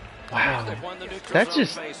 Wow. That's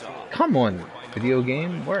just, come on, video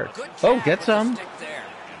game, work. Oh, get some.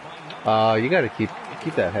 You gotta keep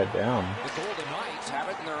that head down.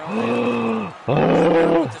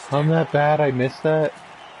 Oh, I'm that bad, I missed that.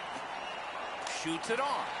 Shoots it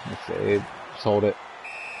on. Save. Just hold it.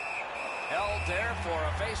 Held there for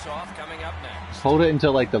a face-off coming up next. Hold it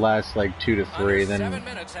until like the last like 2 to 3, Under then 7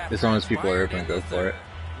 minutes have as long as people are transpired open, in go the for it.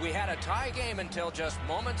 third. We had a tie game until just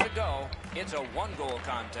moments ago. It's a one-goal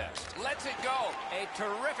contest. Lets it go. A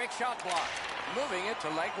terrific shot block. Moving it to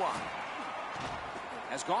leg one.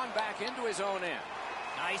 Has gone back into his own end.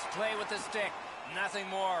 Nice play with the stick. Nothing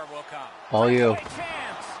more will come. All you. Breakaway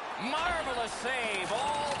chance. Marvelous save.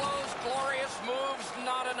 All those glorious moves,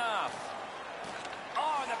 not enough.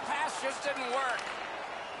 Oh, and the pass just didn't work.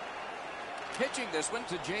 Pitching this one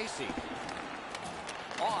to JC.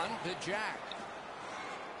 On to Jack.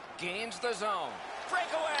 Gains the zone.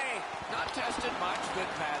 Breakaway. Not tested much. Good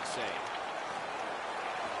pad save.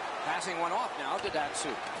 Passing one off now to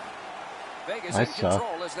Datsu. Vegas in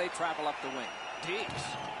control as they travel up the wing. Deeks.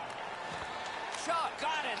 Shot.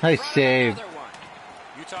 Got it. Nice save.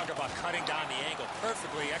 You talk about cutting down the angle.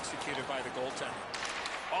 Perfectly executed by the goaltender.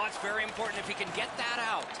 Oh, it's very important if he can get that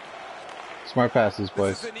out. Smart passes,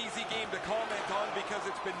 boys. This is an easy game to comment on because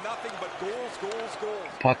it's been nothing but goals, goals, goals.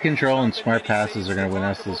 Puck control and smart passes are going to win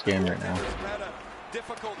us this game right now. Had a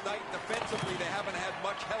difficult night defensively. They haven't had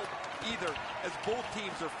much help either as both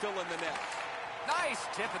teams are filling the net. Nice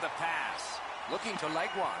tip of the pass. Looking to leg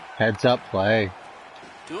one. Heads up play.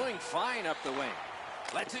 Doing fine up the wing.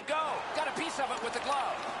 Lets it go. Got a piece of it with the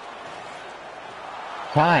glove.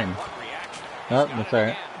 Time. What reaction? Oh, that's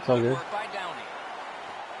alright. It's all good. Work by Downey.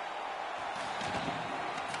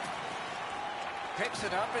 Picks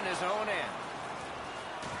it up in his own end.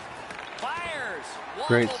 Fires.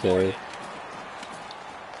 Great save.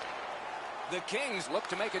 The Kings look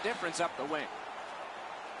to make a difference up the wing.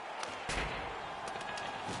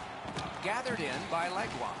 Gathered in by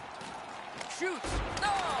Legwand. Shoots.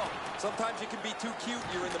 No! Sometimes you can be too cute.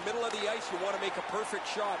 You're in the middle of the ice. You want to make a perfect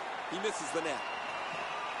shot. He misses the net.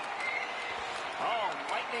 Oh,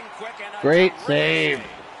 lightning quick and a Great terrific save.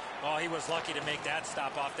 Oh, he was lucky to make that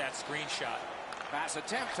stop off that screen shot. Pass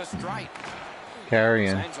attempt to strike.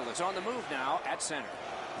 Carrying. Los Angeles on the move now at center.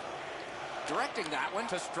 Directing that one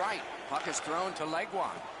to strike. Puck is thrown to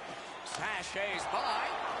Legwand. Sashays by.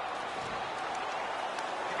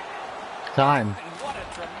 Time. And what a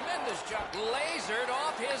tremendous jump. Lasered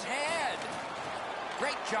off his head.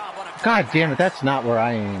 Great job on a God damn it, that's not where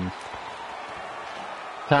I aimed.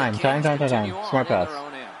 Time. Smart pass.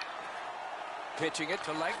 Pitching it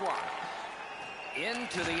to Legwand.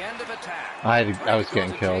 Into the end of attack. I was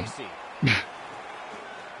getting killed.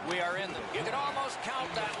 We are in them. You can almost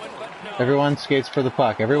count that one, but no. Everyone skates for the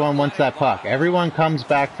puck. Everyone wants that puck. Everyone comes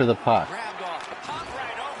back for the puck. Grabbed off. Hung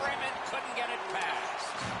right over him and couldn't get it past.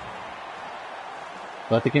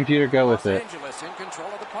 Let the computer go with Los it. Angeles in control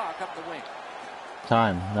of the puck up the wing.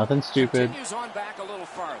 Time. Nothing stupid. Continues on back a little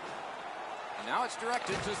farther. And now it's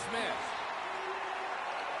directed to Smith.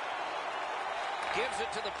 Gives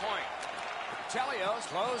it to the point. Chelios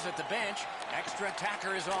close at the bench. Extra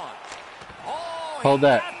attacker is on. Oh, Hold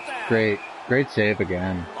that. got that. Great save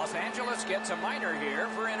again. Los Angeles gets a minor here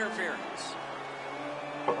for interference.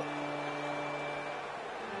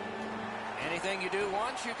 Anything you do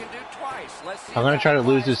once, you can do twice. Let's see. I'm gonna try to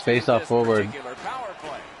lose this face-off forward. Power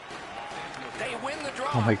play. They win the draw.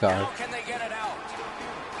 Oh my God. Now can they get it out?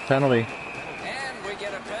 Penalty. And we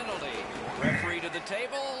get a penalty. Referee to the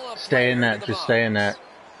table. Stay in net. Just stay in net.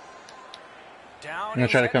 Down I'm gonna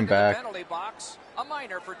try to come back. Penalty box. A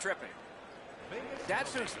minor for tripping.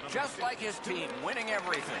 Datsun's just like his team, winning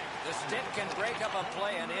everything. The stick can break up a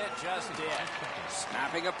play, and it just did.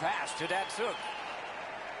 Snapping a pass to Datsuk.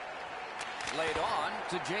 Laid on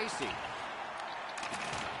to JC.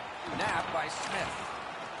 Nabbed by Smith.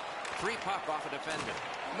 Free puck off a defender.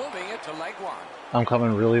 Moving it to Legwand. I'm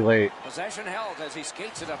coming really late. Possession held as he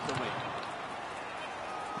skates it up the wing.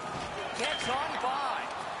 Gets on by.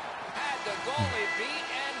 Had the goalie beat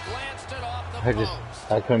and glanced it off the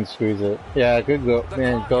post. I couldn't squeeze it. Yeah, good go.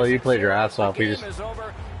 Man, goalie, you played your ass off. We just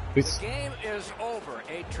We The game is over.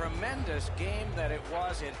 A tremendous game that it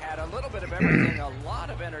was. It had a little bit of everything, a lot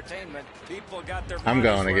of entertainment. People got their I'm money's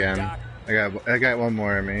going worth, again. Doc. I got one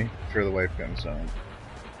more in me before the wife comes home.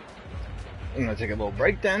 I'm gonna take a little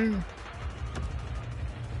break then.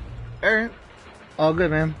 Alright. All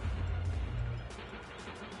good, man.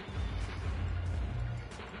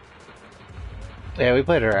 Yeah, we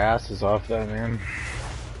played our asses off though, man.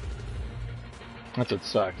 That's what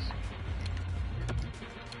sucks.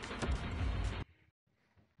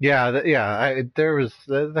 Yeah, there was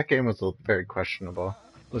that game was very questionable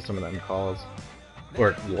with some of them calls,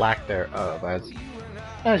 or lack thereof,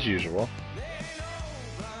 as usual.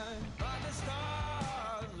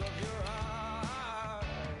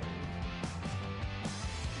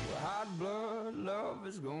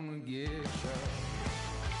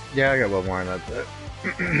 Yeah, I got one more and that's it.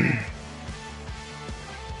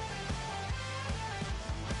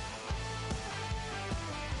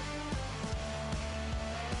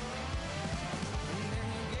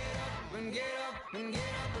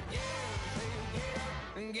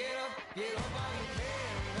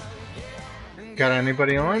 Got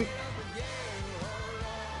anybody on?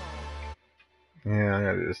 Yeah, I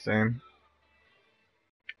gotta do the same.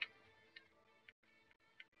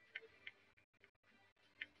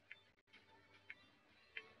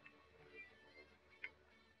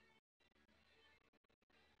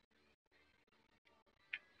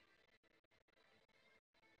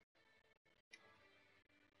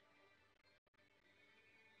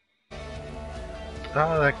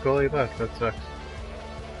 Oh, that goalie left. That sucks.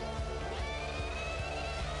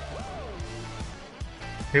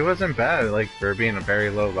 He wasn't bad, like, for being a very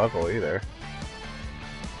low level either.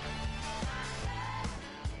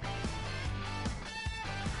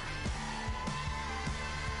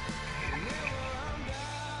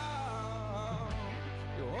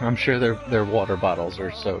 I'm sure their water bottles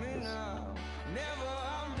are sodas.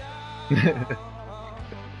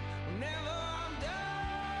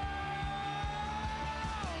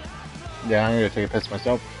 Yeah, I'm gonna take a piss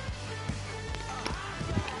myself.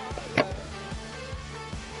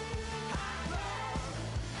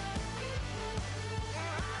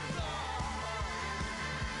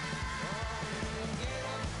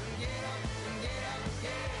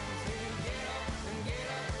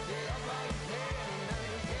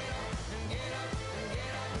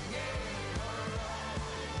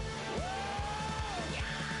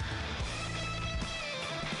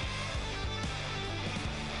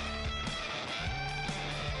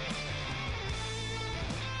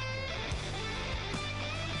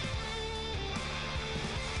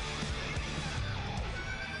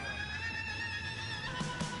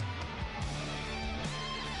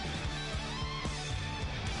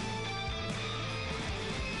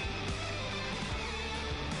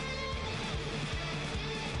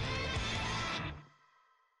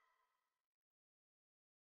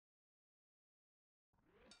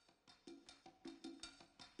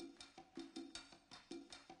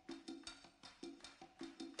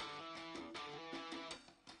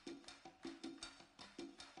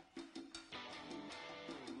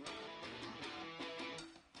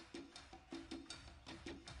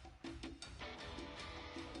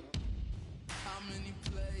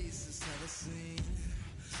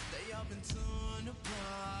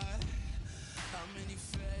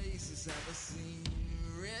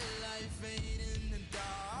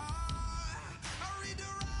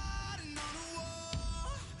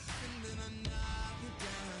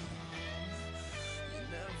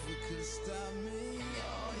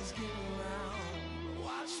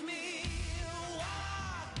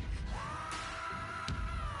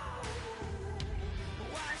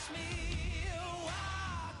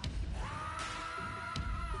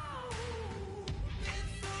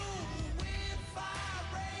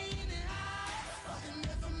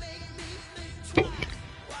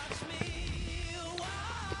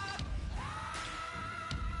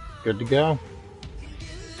 Good to go.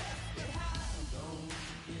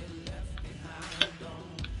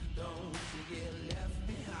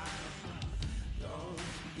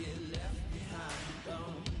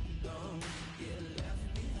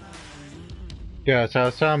 Yeah, so I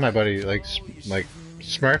was telling my buddy, like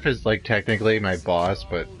Smurf is like technically my boss,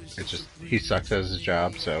 but it's just he sucks at his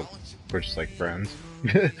job, so we're just like friends.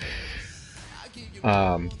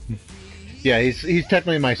 Yeah, he's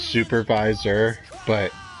technically my supervisor,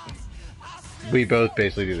 but we both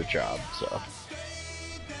basically do the job, so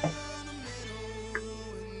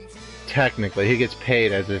technically he gets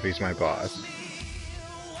paid as if he's my boss.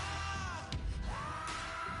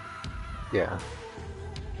 Yeah.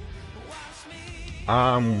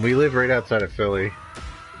 We live right outside of Philly.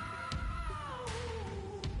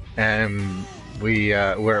 and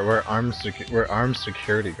we're armed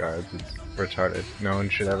security guards. It's retarded. No one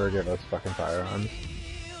should ever give us fucking firearms.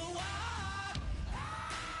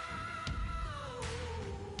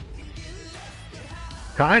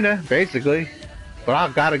 Kinda, basically. But I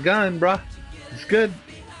got a gun, bruh. It's good.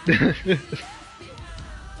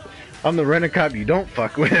 I'm the rent-a-cop you don't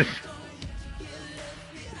fuck with.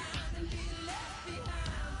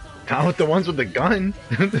 Not with the ones with the gun.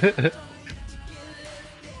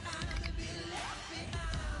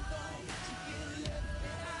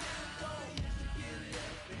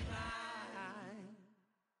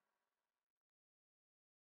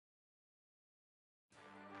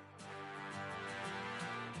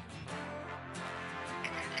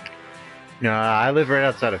 No, I live right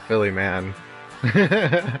outside of Philly, man.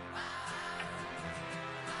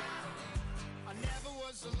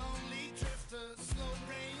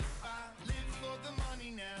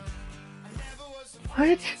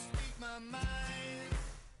 What?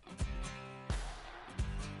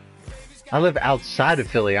 I live outside of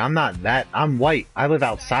Philly. I'm not that. I'm white. I live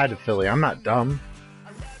outside of Philly. I'm not dumb.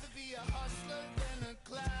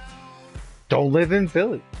 Don't live in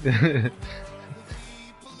Philly.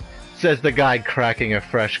 Says the guy cracking a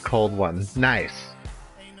fresh cold one. Nice.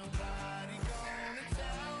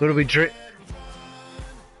 What do we drink?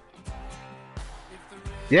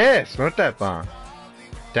 Yeah, smoke that bomb.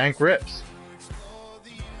 Dank rips.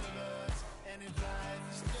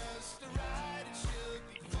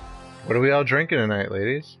 What are we all drinking tonight,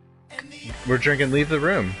 ladies? We're drinking Leave the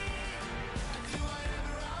Room.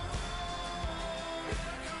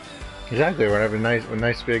 Exactly, we're having a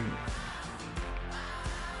nice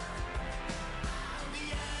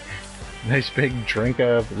big drink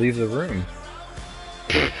of Leave the Room.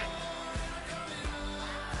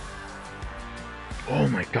 Oh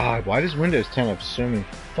my god, why does Windows 10 have so many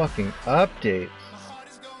fucking updates?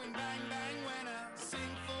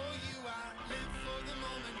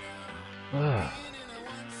 Ugh.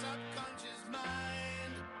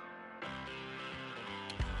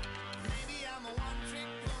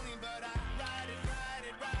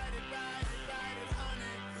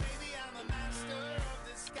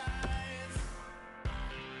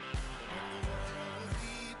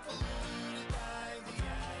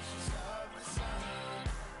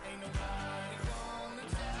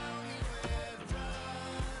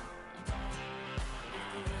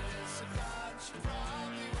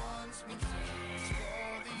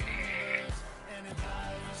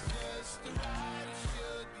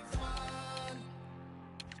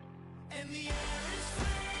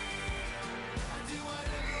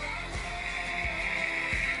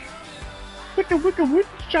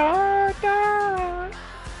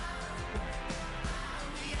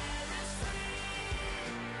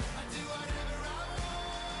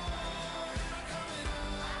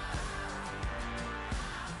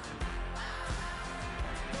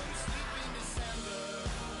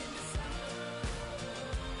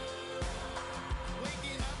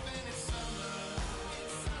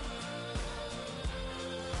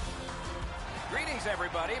 Greetings,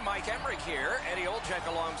 everybody. Mike Emmerich here. Eddie Olczyk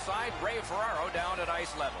alongside Ray Ferraro down at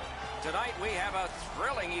ice level. Tonight, we have a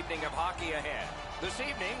thrilling evening of hockey ahead. This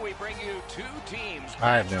evening, we bring you two teams.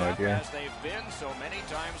 I have no idea. As they've been so many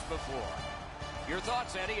times before. Your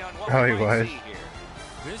thoughts, Eddie, on what Oh, we he might was. see here?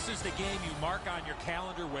 This is the game you mark on your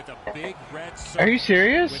calendar with a big red circle. Are you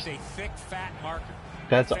serious? With a thick, fat marker.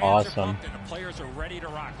 That's Fans are awesome. pumped and the players are ready to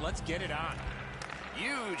rock. Let's get it on.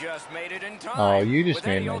 You just made it in time. Oh, you just With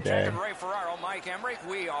made Eddie my Olczyk day. and Ray Ferraro, Mike Emmerich,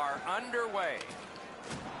 we are underway.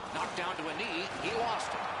 Knocked down to a knee. He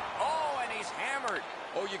lost it. Oh, and he's hammered.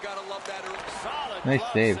 Oh, you gotta love that. Solid Nice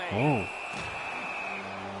glove save. save. Oh.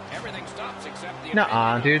 Everything stops except the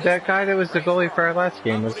Nuh-uh, opinion dude. of That this guy that was the Ray goalie for our Ferraro. last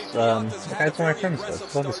game was Nobody the has guy had that's one of my a very friends aggressive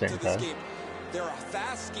with. Love the start same to this guy. game. They're a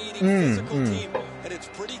fast-skating, Mm, physical mm. team, and it's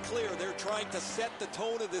pretty clear they're trying to set the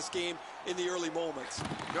tone of this game in the early moments.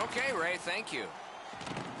 Okay, Ray, thank you.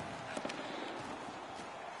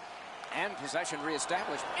 And possession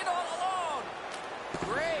reestablished. In all alone.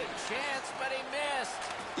 Great chance, but he missed.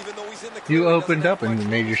 Even though he's in the You clear, he opened doesn't up have and much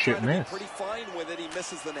made room. your He's shit trying to be miss. pretty fine with it. He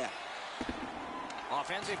misses the net.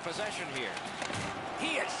 Offensive possession here.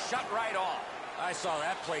 He is shut right off. I saw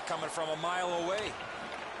that play coming from a mile away.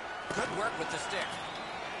 Good work with the stick.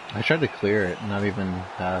 I tried to clear it, not even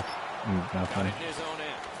pass. Got Nothing. it in his own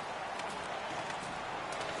end.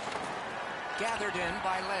 Gathered in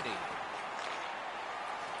by Letty.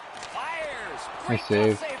 Fires. Great Nice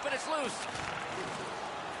save. save, but it's loose.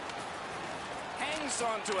 Hangs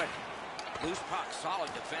onto it. Loose puck. Solid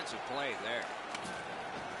defensive play there.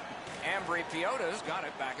 Ambry Piota's got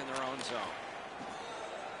it back in their own zone.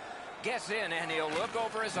 Gets in and he'll look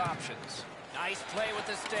over his options. Nice play with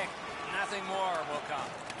the stick. Nothing more will come.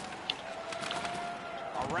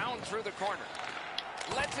 Around through the corner.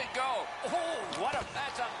 Lets it go. Oh,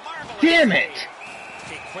 that's a marvelous Damn it!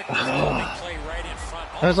 Okay, quick play right in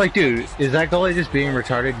front. I was like, dude, is that goalie just being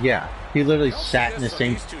retarded? Yeah. He literally sat in the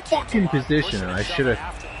same fucking position, and I should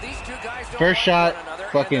have. First shot,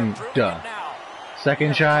 fucking duh.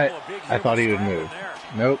 Second shot, I thought he would move.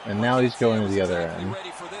 Nope, and now he's going to the other end.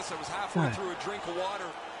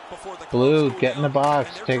 Blue, get in the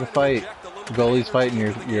box, take a fight. The goalie's fighting,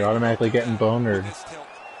 you're automatically getting bonered.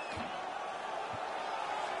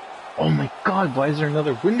 Oh my god, why is there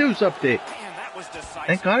another Windows update?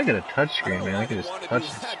 Thank god I got a touchscreen, man. I can just touch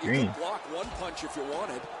the screen.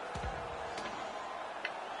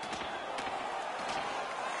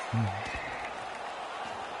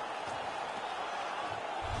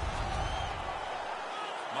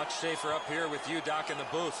 Much safer up here with you, Doc, in the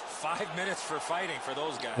booth. 5 minutes for fighting for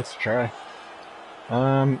those guys. Let's try.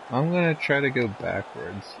 I'm gonna try to go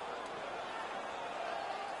backwards.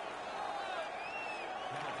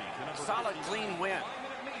 Solid, clean win.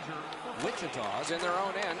 Wichita's in their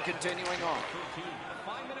own end, continuing on.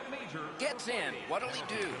 Gets in. What'll he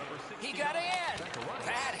do? He got in.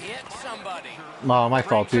 That hit somebody. Oh, my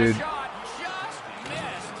fault, dude. Shot just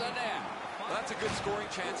missed the net. That's a good scoring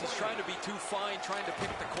chance. He's trying to be too fine, trying to pick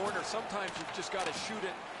the corner. Sometimes you've just got to shoot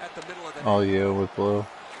it at the middle of the net. All you with blue.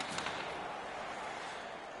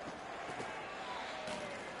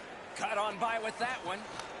 Cut on by with that one.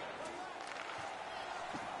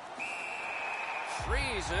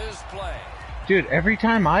 Freezes play. Dude, every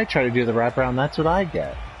time I try to do the wraparound, that's what I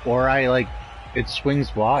get. Or it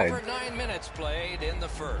swings wide. Over 9 minutes played in the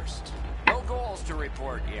first. No goals to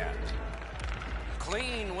report yet.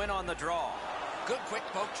 Clean win on the draw. Good quick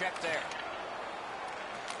poke check there.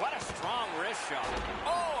 What a strong wrist shot.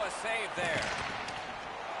 Oh, a save there.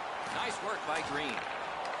 Nice work by Green.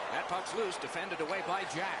 That puck's loose, defended away by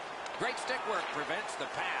Jack. Great stick work prevents the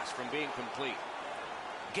pass from being complete.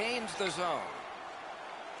 Gains the zone.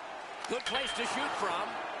 Good place to shoot from.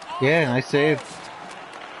 Oh, yeah, nice save.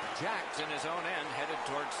 Jack's in his own end, headed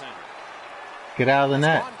towards center. Get out of the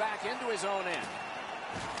net. Gone back into his own end.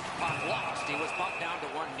 Puck lost. He was bumped down to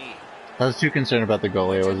one knee. I was too concerned about the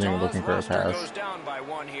goalie. I wasn't even looking for a pass. Goes down by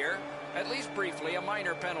one here. At least briefly, a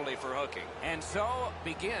minor penalty for hooking. And so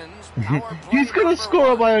begins power play. He's gonna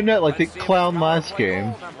score by a net like the clown last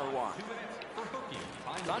game.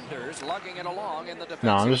 Thunder's lugging it along in the defensive.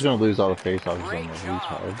 No, I'm just gonna lose all the face-offs. Great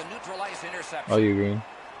job with the neutral ice interception. Oh, you Green.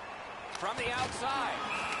 From the outside.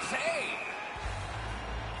 Save.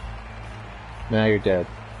 Now you're dead.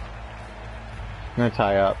 I'm gonna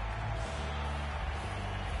tie up.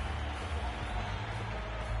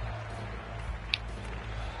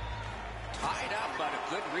 Tied up, but a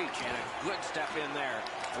good reach and a good step in there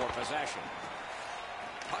for possession.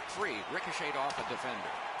 Puck free, ricocheted off a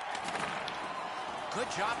defender. Good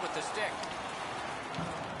job with the stick.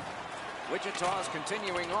 Wichita's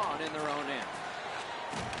continuing on in their own end.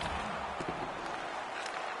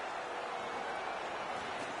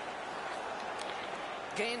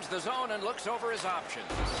 Gains the zone and looks over his options.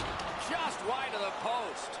 Just wide of the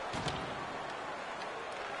post.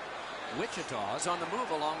 Wichita's on the move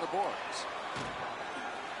along the boards.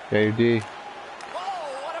 KD. Oh,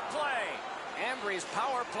 what a play! Embry's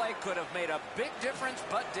power play could have made a big difference,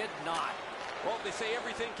 but did not. Well, they say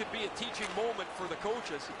everything could be a teaching moment for the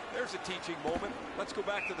coaches. There's a teaching moment. Let's go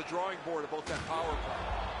back to the drawing board about that power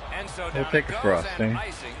play. And so We'll down take it a goes, frosting. and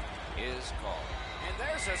icing is called. And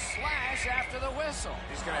there's a slash after the whistle.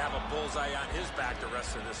 He's going to have a bullseye on his back the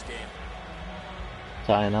rest of this game.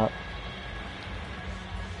 Tying up.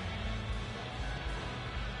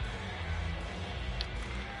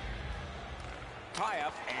 Tie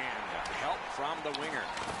up and help from the winger.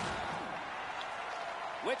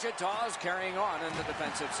 Wichita's carrying on in the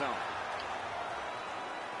defensive zone.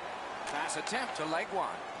 Pass attempt to leg one.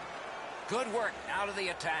 Good work out of the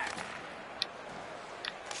attack.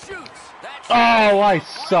 Shoots. That Oh, I right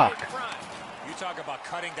suck. in front. You talk about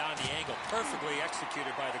cutting down the angle. Perfectly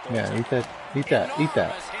executed by the goaltender. Yeah, eat that. Eat that. Eat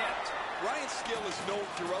that. Enormous hit. Ryan's skill is known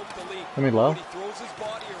throughout the league. Let me low. When he throws his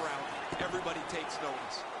body around, everybody takes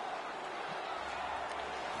notice.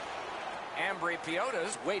 Ambry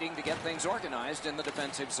Piota's waiting to get things organized in the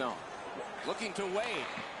defensive zone. Looking to Wade.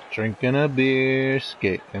 Drinking a beer,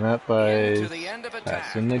 skating up Into ice, the end of attack.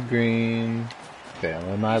 passing the green,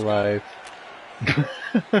 failing my life.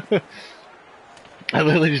 I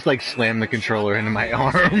literally just like slammed the controller into my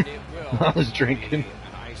arm And it will while I was be drinking.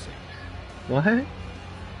 an icing. What?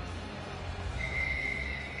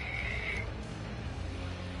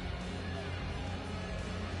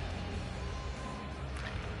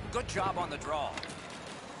 Good job on the draw.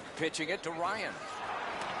 Pitching it to Ryan.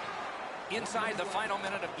 Inside the final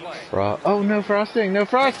minute of play. Oh, no frosting! No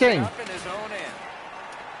frosting! Up in his own end.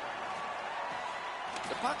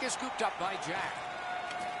 The puck is scooped up by Jack.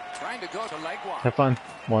 Trying to go to leg one. Have fun.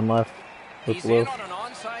 One left. Look He's blue. in on an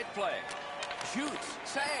onside play. Shoots.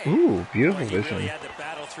 Save. Ooh, beautiful He vision. really had to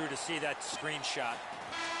battle through to see that screen shot.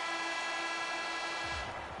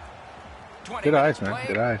 20 Good minutes eyes, man. played,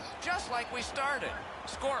 Good eyes. Just like we started.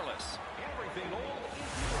 Scoreless. Everything all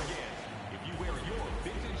over again. If you wear your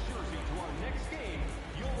vintage jersey to our next game,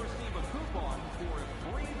 you'll receive a coupon for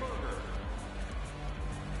a free burger.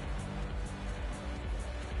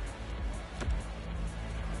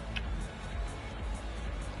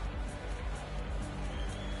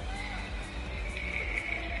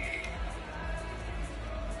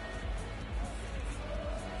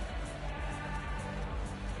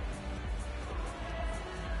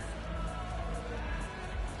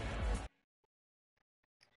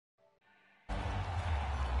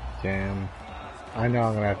 Damn. I know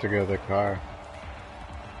I'm gonna have to go to the car.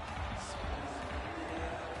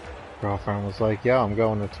 Girlfriend was like, yeah, I'm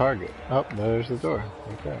going to Target. Oh, there's the door.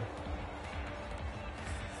 Okay.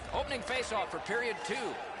 Opening faceoff for period 2.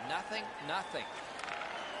 Nothing.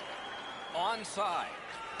 Onside.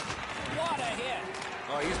 What a hit.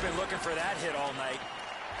 Oh, he's been looking for that hit all night.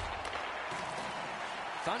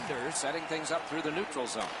 Thunder setting things up through the neutral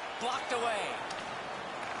zone. Blocked away.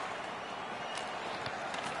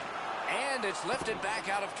 And it's lifted back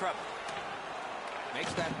out of trouble.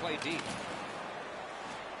 Makes that play deep.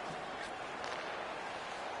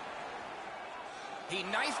 He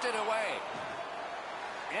knifed it away.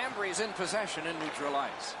 Ambry's in possession in neutral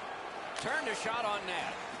ice. Turned a shot on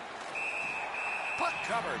net. Puck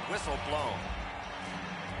covered, whistle blown.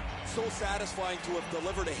 So satisfying to have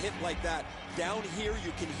delivered a hit like that. Down here,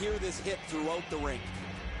 you can hear this hit throughout the rink.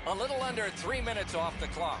 A little under 3 minutes off the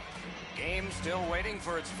clock. Game still waiting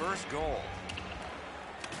for its first goal.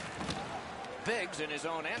 Biggs in his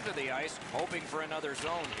own end of the ice, hoping for another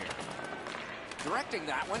zone here. Directing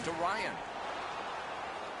that one to Ryan.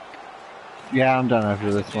 Yeah, I'm done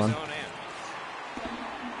after this one. His own end.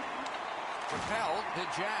 Propelled to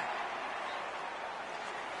Jack.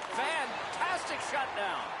 Fantastic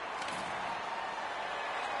shutdown.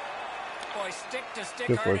 Boy, stick-to-stick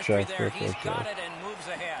Good for a artistry check, there. good for a He's got check. it and moves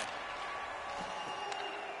ahead.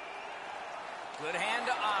 Good hand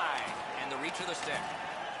to eye, and the reach of the stick.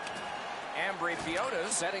 Ambry Piotta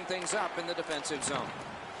setting things up in the defensive zone.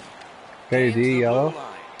 KD, Gains the yellow. blue line.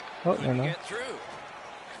 Oh, Couldn't no. get through.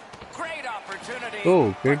 Great opportunity.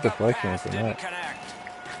 Ooh, great but the deflection pass from didn't that. connect.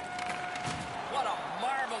 What a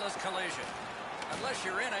marvelous collision. Unless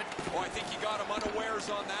you're in it. Oh, I think he got him unawares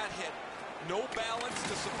on that hit. No balance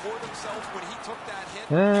to support himself when he took that hit.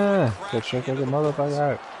 Ah, He good went check crashing like a into the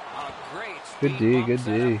motherfucker. A great Good speed D, bump good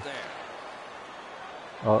set D. up there.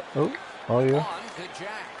 Oh, you. On to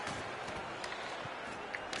Jack.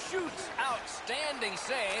 Shoots. Outstanding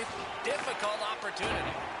save. Difficult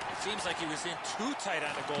opportunity. Seems like he was in too tight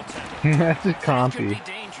on the goaltender. That's just Could be compy.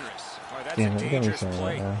 dangerous. Boy, that's Damn a it, get me dangerous some of that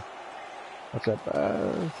play. now. What's up,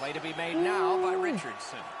 Buzz? Play to be made now by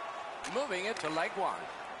Richardson. Moving it to leg one.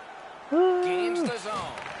 Ah. Gains the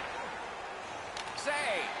zone. Save.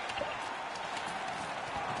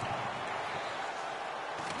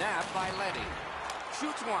 Nabbed by Letty.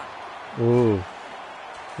 Shoots one. Ooh.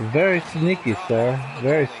 Very sneaky, sir.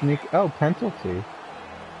 Very sneaky. Oh, penalty.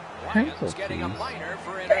 Ryan's getting a minor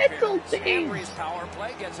for interference. Ambry's power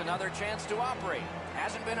play gets another chance to operate.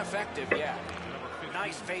 Hasn't been effective yet.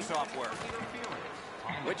 Nice face-off work.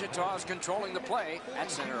 Wichita's controlling the play at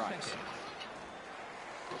center ice.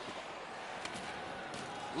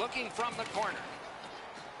 Looking from the corner.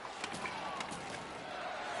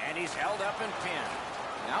 And he's held up and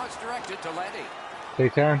pinned. Now it's directed to Letty.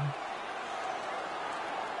 Take turn.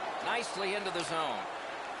 Nicely into the zone.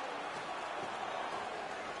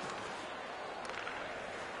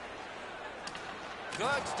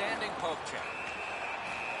 Good standing poke check.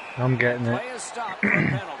 I'm getting it. Play is stopped for a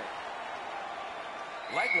penalty.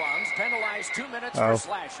 Legwans penalized 2 minutes for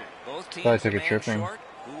slashing. Both teams Thought I took a man tripping. short.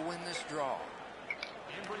 Who will win this draw?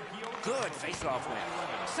 Good face-off win.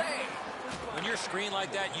 Save. When you're screened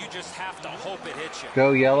like that, you just have to hope it hits you.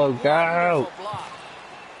 Go yellow, go! Wonderful block.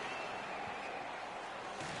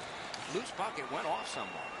 Loose puck, it went off somewhat.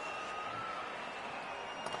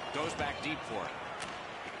 Goes back deep for it.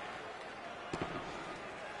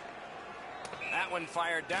 That one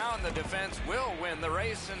fired down. The defense will win the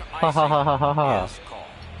race, and Ha ha ha ha ha ha. is called.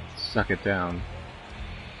 Suck it down.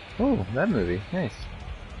 Oh, that movie. Nice.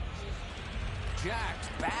 Jack's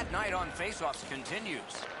bad night on faceoffs continues.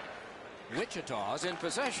 Wichita's in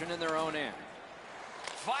possession in their own end.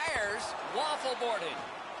 Fires, waffle boarded.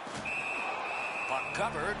 Puck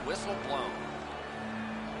covered, whistle blown.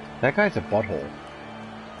 That guy's a butthole.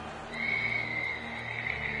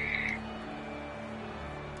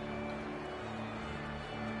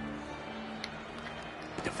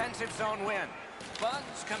 Defensive zone win.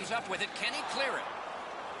 Buns comes up with it. Can he clear it?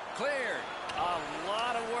 Cleared. A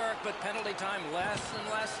lot of work, but penalty time less and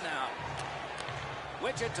less now.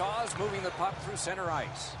 Wichita's moving the puck through center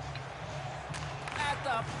ice. At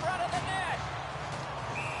the front of the net.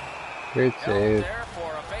 Great save. There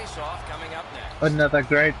for a face-off coming up next. Another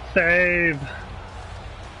great save.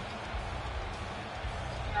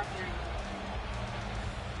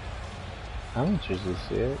 How much does this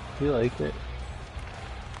see it? You like it?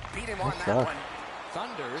 Beat him on that one.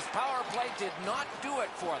 Thunder's power play did not do it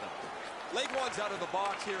for them. Leg one's out of the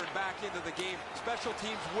box here and back into the game. Special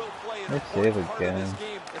teams will play an Let's important save part of this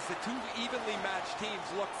again. game as the two evenly matched teams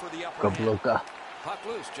look for the upper Go hand. Bloka. Puck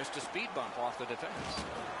loose, just a speed bump off the defense.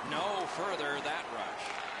 No further that rush.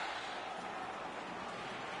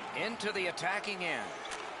 Into the attacking end.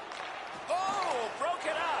 Oh, broke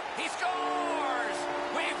it up. He scores!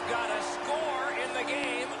 We've got a score in the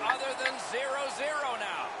game other than 0-0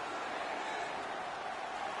 now.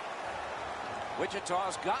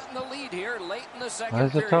 Wichita's gotten the lead here late in the second That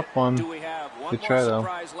was a period. tough one. Do we have one Good more try, though.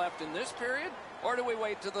 surprise left in this period, or do we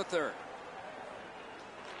wait to the third?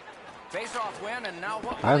 Face-off win, and now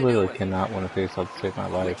what will I they do literally with it? cannot win a face-off to save my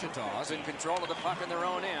life. Wichita's in control of the puck in their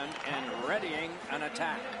own end and readying an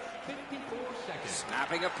attack. 54 seconds.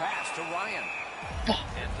 Snapping a pass to Ryan.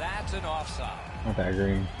 And that's an offside. Not that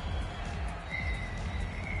green.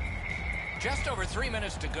 Just over 3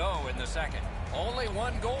 minutes to go in the second. Only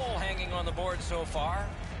one goal hanging on the board so far.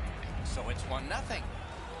 So it's 1-0.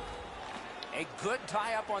 A good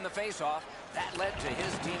tie-up on the face-off. That led to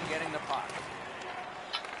his team getting the puck.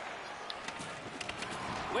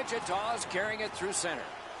 Wichita's carrying it through center.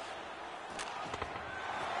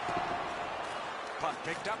 Puck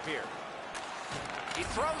picked up here. He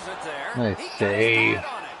throws it there. Nice He got his save. pad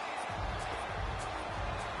on it.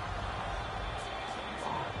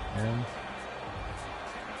 Man.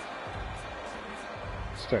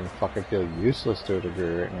 Starting to fucking feel useless to a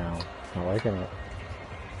degree right now. Not liking it.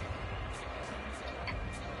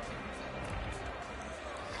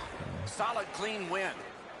 Solid, clean win.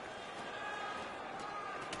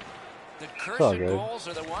 The all cursed good. goals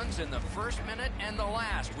are the ones in the first minute and the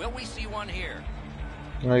last. Will we see one here?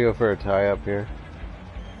 I'm gonna go for a tie up here.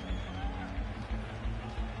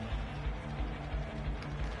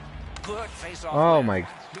 Good face-off. Oh win. my. Minute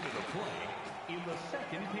of play in the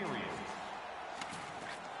second period.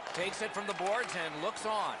 Takes it from the boards and looks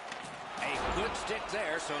on. A good stick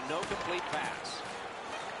there, so no complete pass.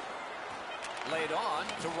 Laid on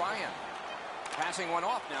to Ryan. Passing one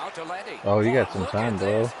off now to Letty. Oh, you got some Look time, at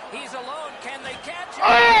bro. this. He's alone. Can they catch him?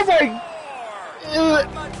 Oh my. Score!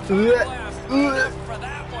 Not much time left. Enough for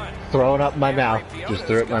that one. Throwing up my And mouth. Ripiona's Just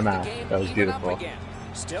threw it in my got the mouth. game That was even up beautiful. again.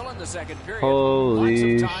 Still in the second period.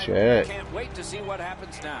 Holy Lots of time. shit. Can't wait to see what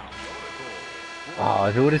happens now. Oh,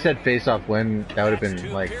 if it would have said face off win, that would have That's been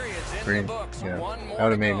two like periods in green. the books. Yeah, One more that would to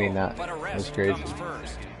have made me go, not. but a That was rest crazy. comes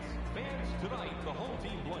first. Fans, tonight, the home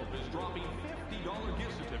team blimp is dropping $50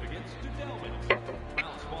 gift certificates to Delvin.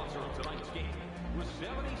 Proud sponsor of tonight's game. With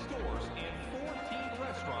 70 stores and 14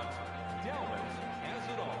 restaurants, Delvin's has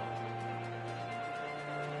it all.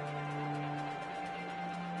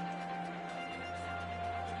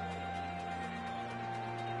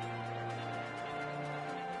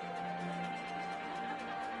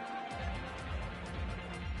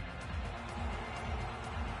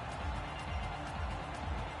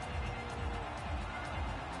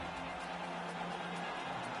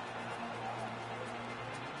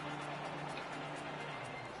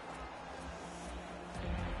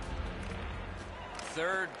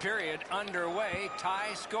 Third period underway,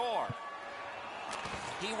 tie score.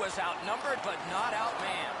 He was outnumbered but not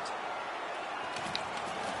outmanned.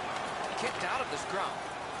 Kicked out of the scrum.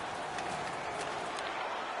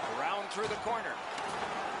 Around through the corner.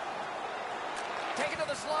 Taken to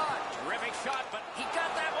the slot. Terrific shot, but he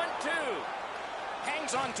got that one too.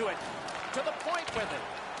 Hangs on to it. To the point with it.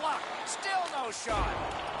 Blocked. Still no shot.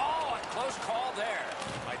 Oh, a close call there.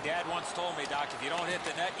 My dad once told me, Doc, if you don't hit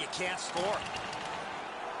the net, you can't score.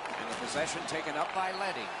 And the possession taken up by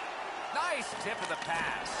Letty. Nice tip of the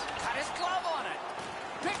pass. Got his glove on it.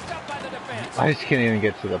 Picked up by the defense. I just can't even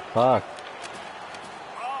get to the puck.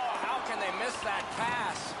 Oh, how can they miss that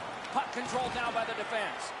pass? Puck controlled now by the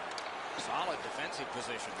defense. Solid defensive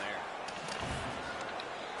position there.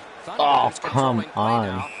 Thunder Oh, is come controlling play on.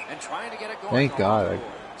 now and trying to get it going Thank along God. the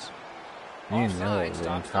boards. You know it was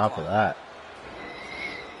on top of that.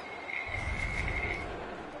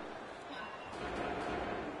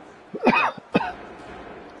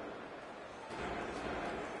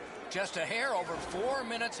 Just a hair over 4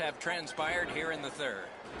 minutes have transpired here in the third.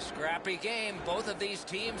 Scrappy game. Both of these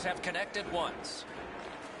teams have connected once.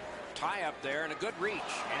 Tie up there and a good reach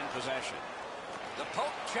and possession. The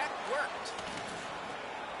poke check worked.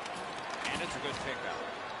 And it's a good pickup.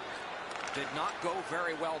 Did not go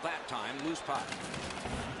very well that time. Loose puck.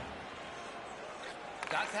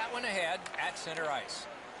 Got that one ahead at center ice.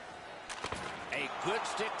 A good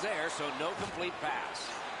stick there, so no complete pass.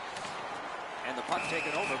 And the puck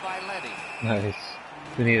taken over by Letty. Nice.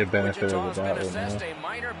 We need a benefit Wichita's of that been one. assessed a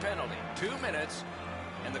minor penalty. 2 minutes,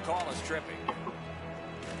 and the call is tripping.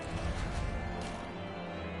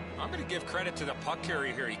 I'm going to give credit to the puck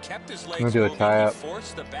carrier here. He kept his legs do a moving. tie-up. He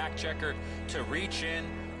forced the back checker to reach in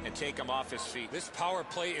and take him off his feet. This power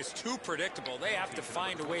play is too predictable. They have to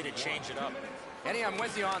find a way to change it up. Eddie, I'm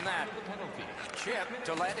with you on that. Chip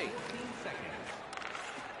to Letty.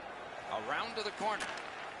 Around to the corner.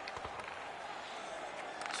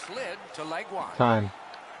 Slid to Legwan. Time.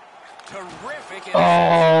 Terrific.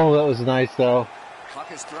 Oh, that was nice though.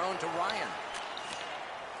 Puck is thrown to Ryan.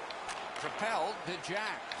 Propelled to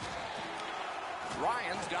Jack.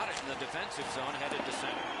 Ryan's got it in the defensive zone, headed to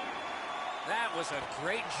center. That was a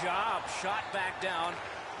great job. Shot back down.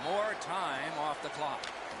 More time off the clock.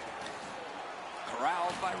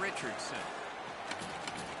 Corralled by Richardson.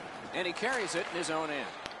 And he carries it in his own end.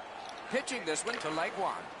 Pitching this one to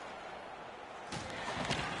Legwan.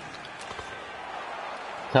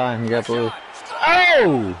 Time, you got blue.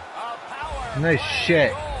 Oh! Nice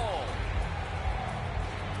shit.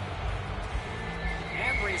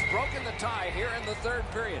 Embry's broken the tie here in the third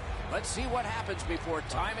period. Let's see what happens before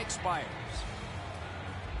time expires.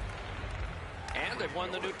 And they've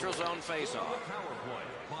won the neutral zone faceoff. Power play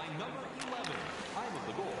by number 11. Time of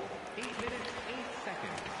the goal, 8 minutes, 8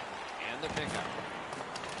 seconds. And the pickup.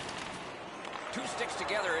 Two sticks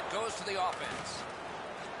together, it goes to the offense.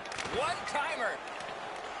 One-timer.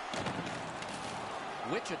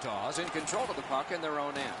 Wichita's in control of the puck in their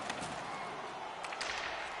own end.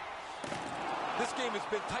 This game has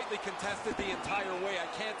been tightly contested the entire way. I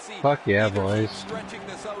can't see Fuck yeah, either boys. team stretching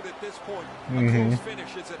this out at this point. A close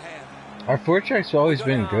finish is at hand. Our forecheck's always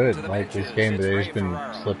been good. Like this game, but they've just been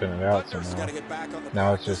slipping it out Thunder's got to somehow. get back on the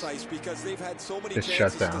Now it's practice just ice because they've had so many just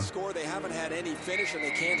chances shut down. to score. They haven't had any finish and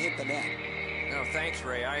they can't hit the net. No, thanks,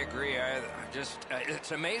 Ray. I agree.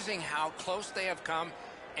 It's amazing how close they have come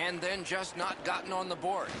and then just not gotten on the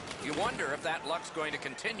board. You wonder if that luck's going to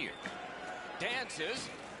continue. Dances.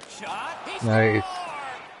 Shot. He Nice. scored!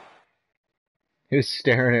 He was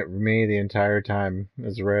staring at me the entire time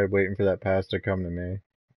as Red, waiting for that pass to come to me.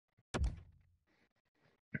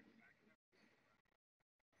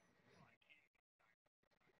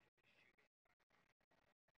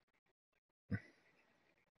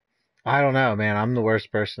 I don't know, man. I'm the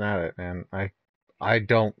worst person at it, man. I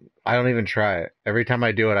don't even try it. Every time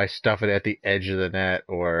I do it, I stuff it at the edge of the net,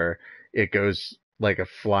 or it goes like a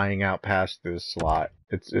flying out pass through the slot.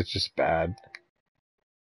 It's just bad.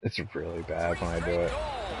 It's really bad when I do it.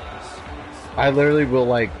 I literally will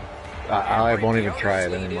like, I won't even try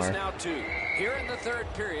it anymore. Now two. Here in the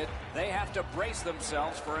third period, they have to brace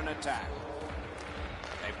themselves for an attack.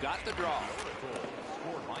 They've got the draw.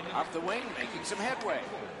 Up the wing, making some headway.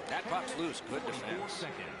 That puck's loose. Good defense.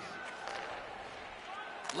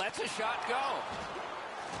 Lets a shot go.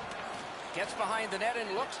 Gets behind the net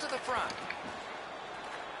and looks to the front.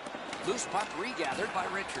 Loose puck regathered by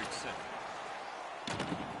Richardson.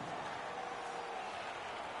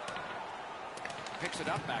 Picks it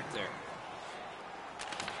up back there.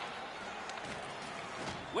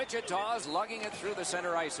 Wichita's lugging it through the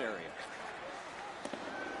center ice area.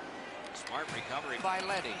 Smart recovery by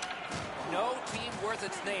Letty. No team worth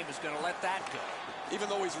its name is going to let that go. Even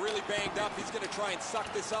though he's really banged up, he's going to try and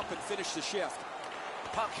suck this up and finish the shift.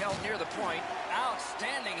 Puck held near the point.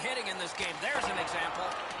 Outstanding hitting in this game. There's an example.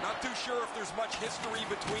 Not too sure if there's much history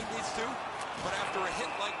between these two, but after a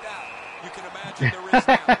hit like that, you can imagine there is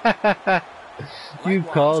now. You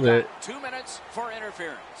called it. 2 minutes for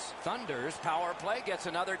interference. Thunder's power play gets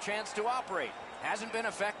another chance to operate. Hasn't been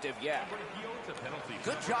effective yet.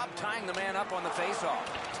 Good job tying the man up on the faceoff.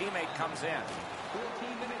 Teammate comes in.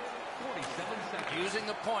 14 minutes, 47 seconds. Using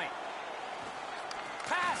the point.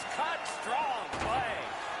 Pass cut, strong play.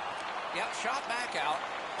 Yep, shot back out.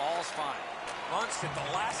 All's fine. Munst at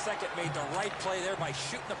the last second made the right play there by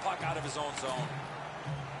shooting the puck out of his own zone.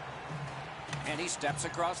 And he steps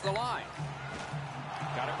across the line.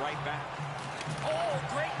 Got it right back. Oh,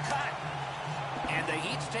 great cut. And the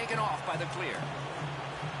heat's taken off by by the clear.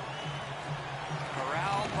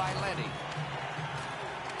 Corralled by Letty.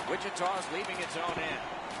 Wichita's leaving its own end.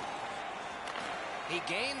 He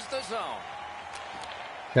gains the zone.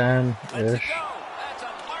 10-ish. Let's go. That's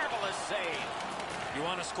a marvelous save. You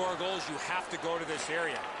want to score goals, you have to go to this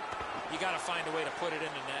area. You got to find a way to put it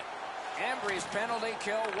in the net. Embry's penalty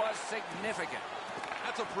kill was significant.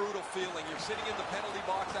 That's a brutal feeling. You're sitting in the penalty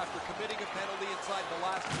box after committing a penalty inside the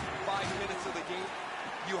last 5 minutes of the game.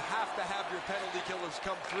 You have to have your penalty killers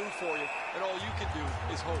come through for you, and all you can do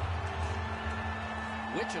is hope.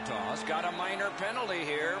 Wichita's got a minor penalty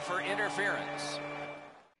here for interference.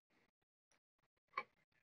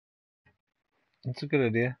 That's a good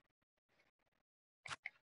idea.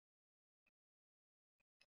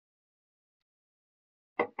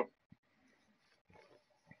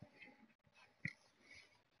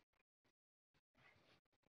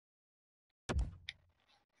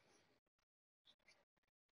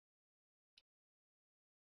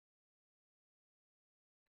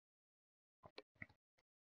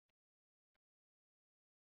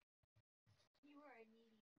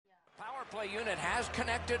 Power play unit has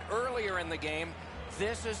connected earlier in the game.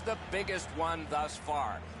 This is the biggest one thus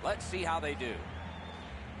far. Let's see how they do.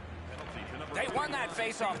 They won that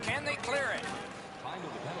faceoff. Can they clear it?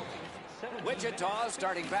 Wichita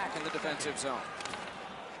starting back in the defensive zone.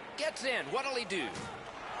 Gets in. What'll he do?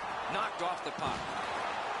 Knocked off the puck.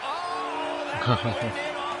 Oh, that one went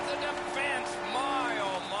in off the defense. My,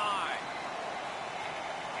 oh, my.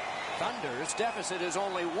 Thunder's deficit is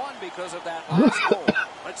only one because of that last goal.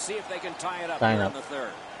 Let's see if they can tie it up here in the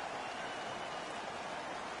third.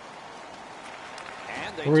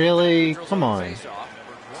 And they Really? Come on.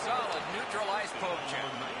 Solid neutralized poke check.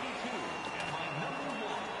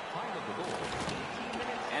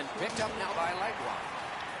 And picked up now by Legron.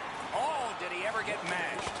 Oh, did he ever get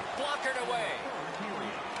mashed? Blockered away.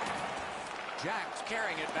 Jack's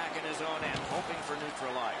carrying it back in his own end, hoping for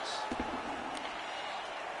neutral ice.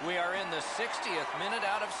 We are in the 60th minute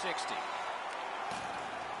out of 60.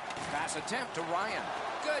 Pass attempt to Ryan.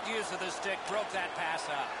 Good use of the stick, broke that pass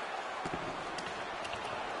up.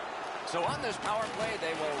 So on this power play,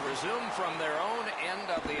 they will resume from their own end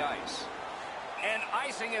of the ice. And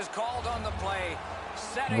icing is called on the play.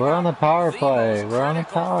 We're on the power play. We're on the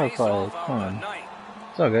power play. Come on.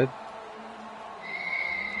 It's all good.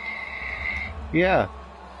 Yeah.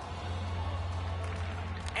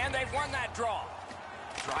 And they've won that draw.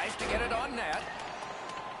 Tries to get it on net.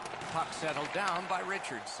 Puck settled down by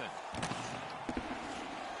Richardson.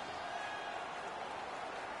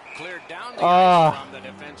 Cleared down the ice from the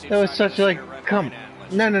defensive that was side such of the like, center red come, line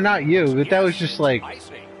end. no, not you, but that was just like,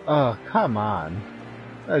 Icing. oh, come on.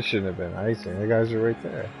 That shouldn't have been icing. The guys are right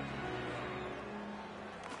there.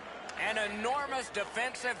 An enormous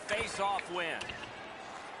defensive face-off win.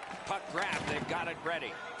 Puck grab, they've got it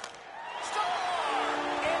ready. Score!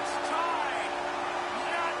 It's tied!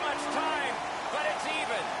 Not much time, but it's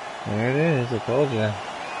even. There it is, I told you.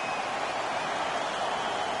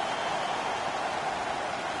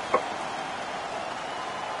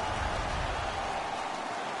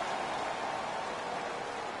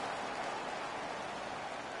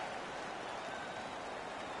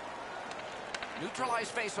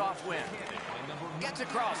 Neutralized face-off win. Gets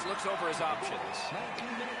across, looks over his options.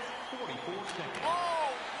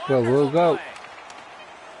 Oh, Go, we'll go. play.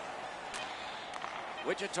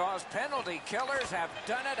 Wichita's penalty killers have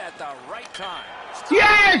done it at the right time.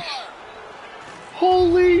 Yes!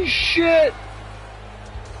 Holy shit!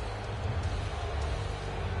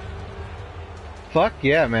 Fuck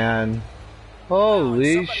yeah, man.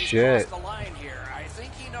 Holy Somebody's shit. crossed the line here. I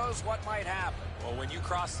think he knows what might happen. Well, when you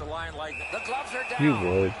cross the line like that, The gloves are down. You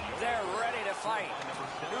would. They're ready to fight.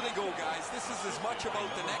 Here they go, guys. This is as much about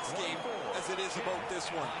the next game as it is about this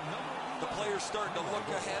one. The players starting to look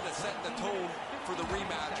ahead and setting the tone for the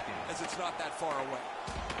rematch as it's not that far away.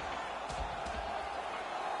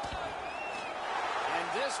 And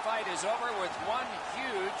this fight is over with one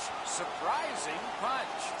huge, surprising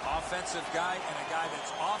punch. offensive guy and a guy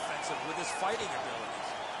that's offensive with his fighting abilities.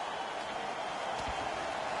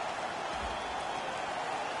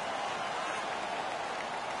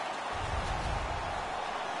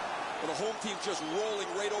 Well, the home team's just rolling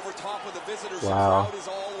right over top of the visitors. Wow. The crowd is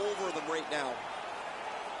all over them right now.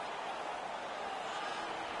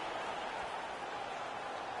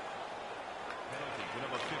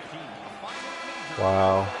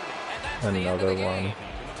 Wow. And that's the end of Another the one. game.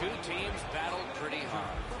 Two teams battled pretty hard.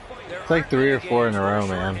 There It's like aren't 3 or many 4 in games a where row,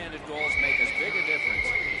 man. shorthanded goals make as big a difference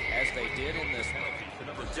as they did in this one.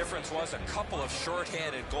 The difference was a couple of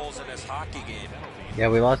shorthanded goals in this hockey game. Yeah,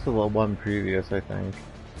 we lost the one previous, I think.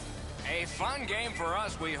 A fun game for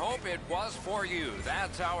us. We hope it was for you.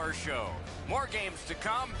 That's our show. More games to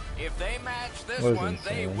come. If they match this Wasn't one,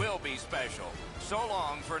 they so. will be special. So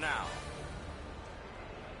long for now.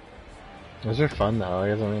 Those are fun though.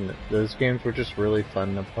 I mean, those games were just really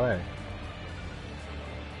fun to play.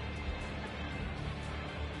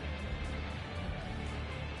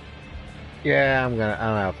 Yeah, I'm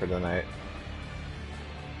out for the night.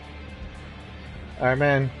 Alright,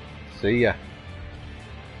 man. See ya.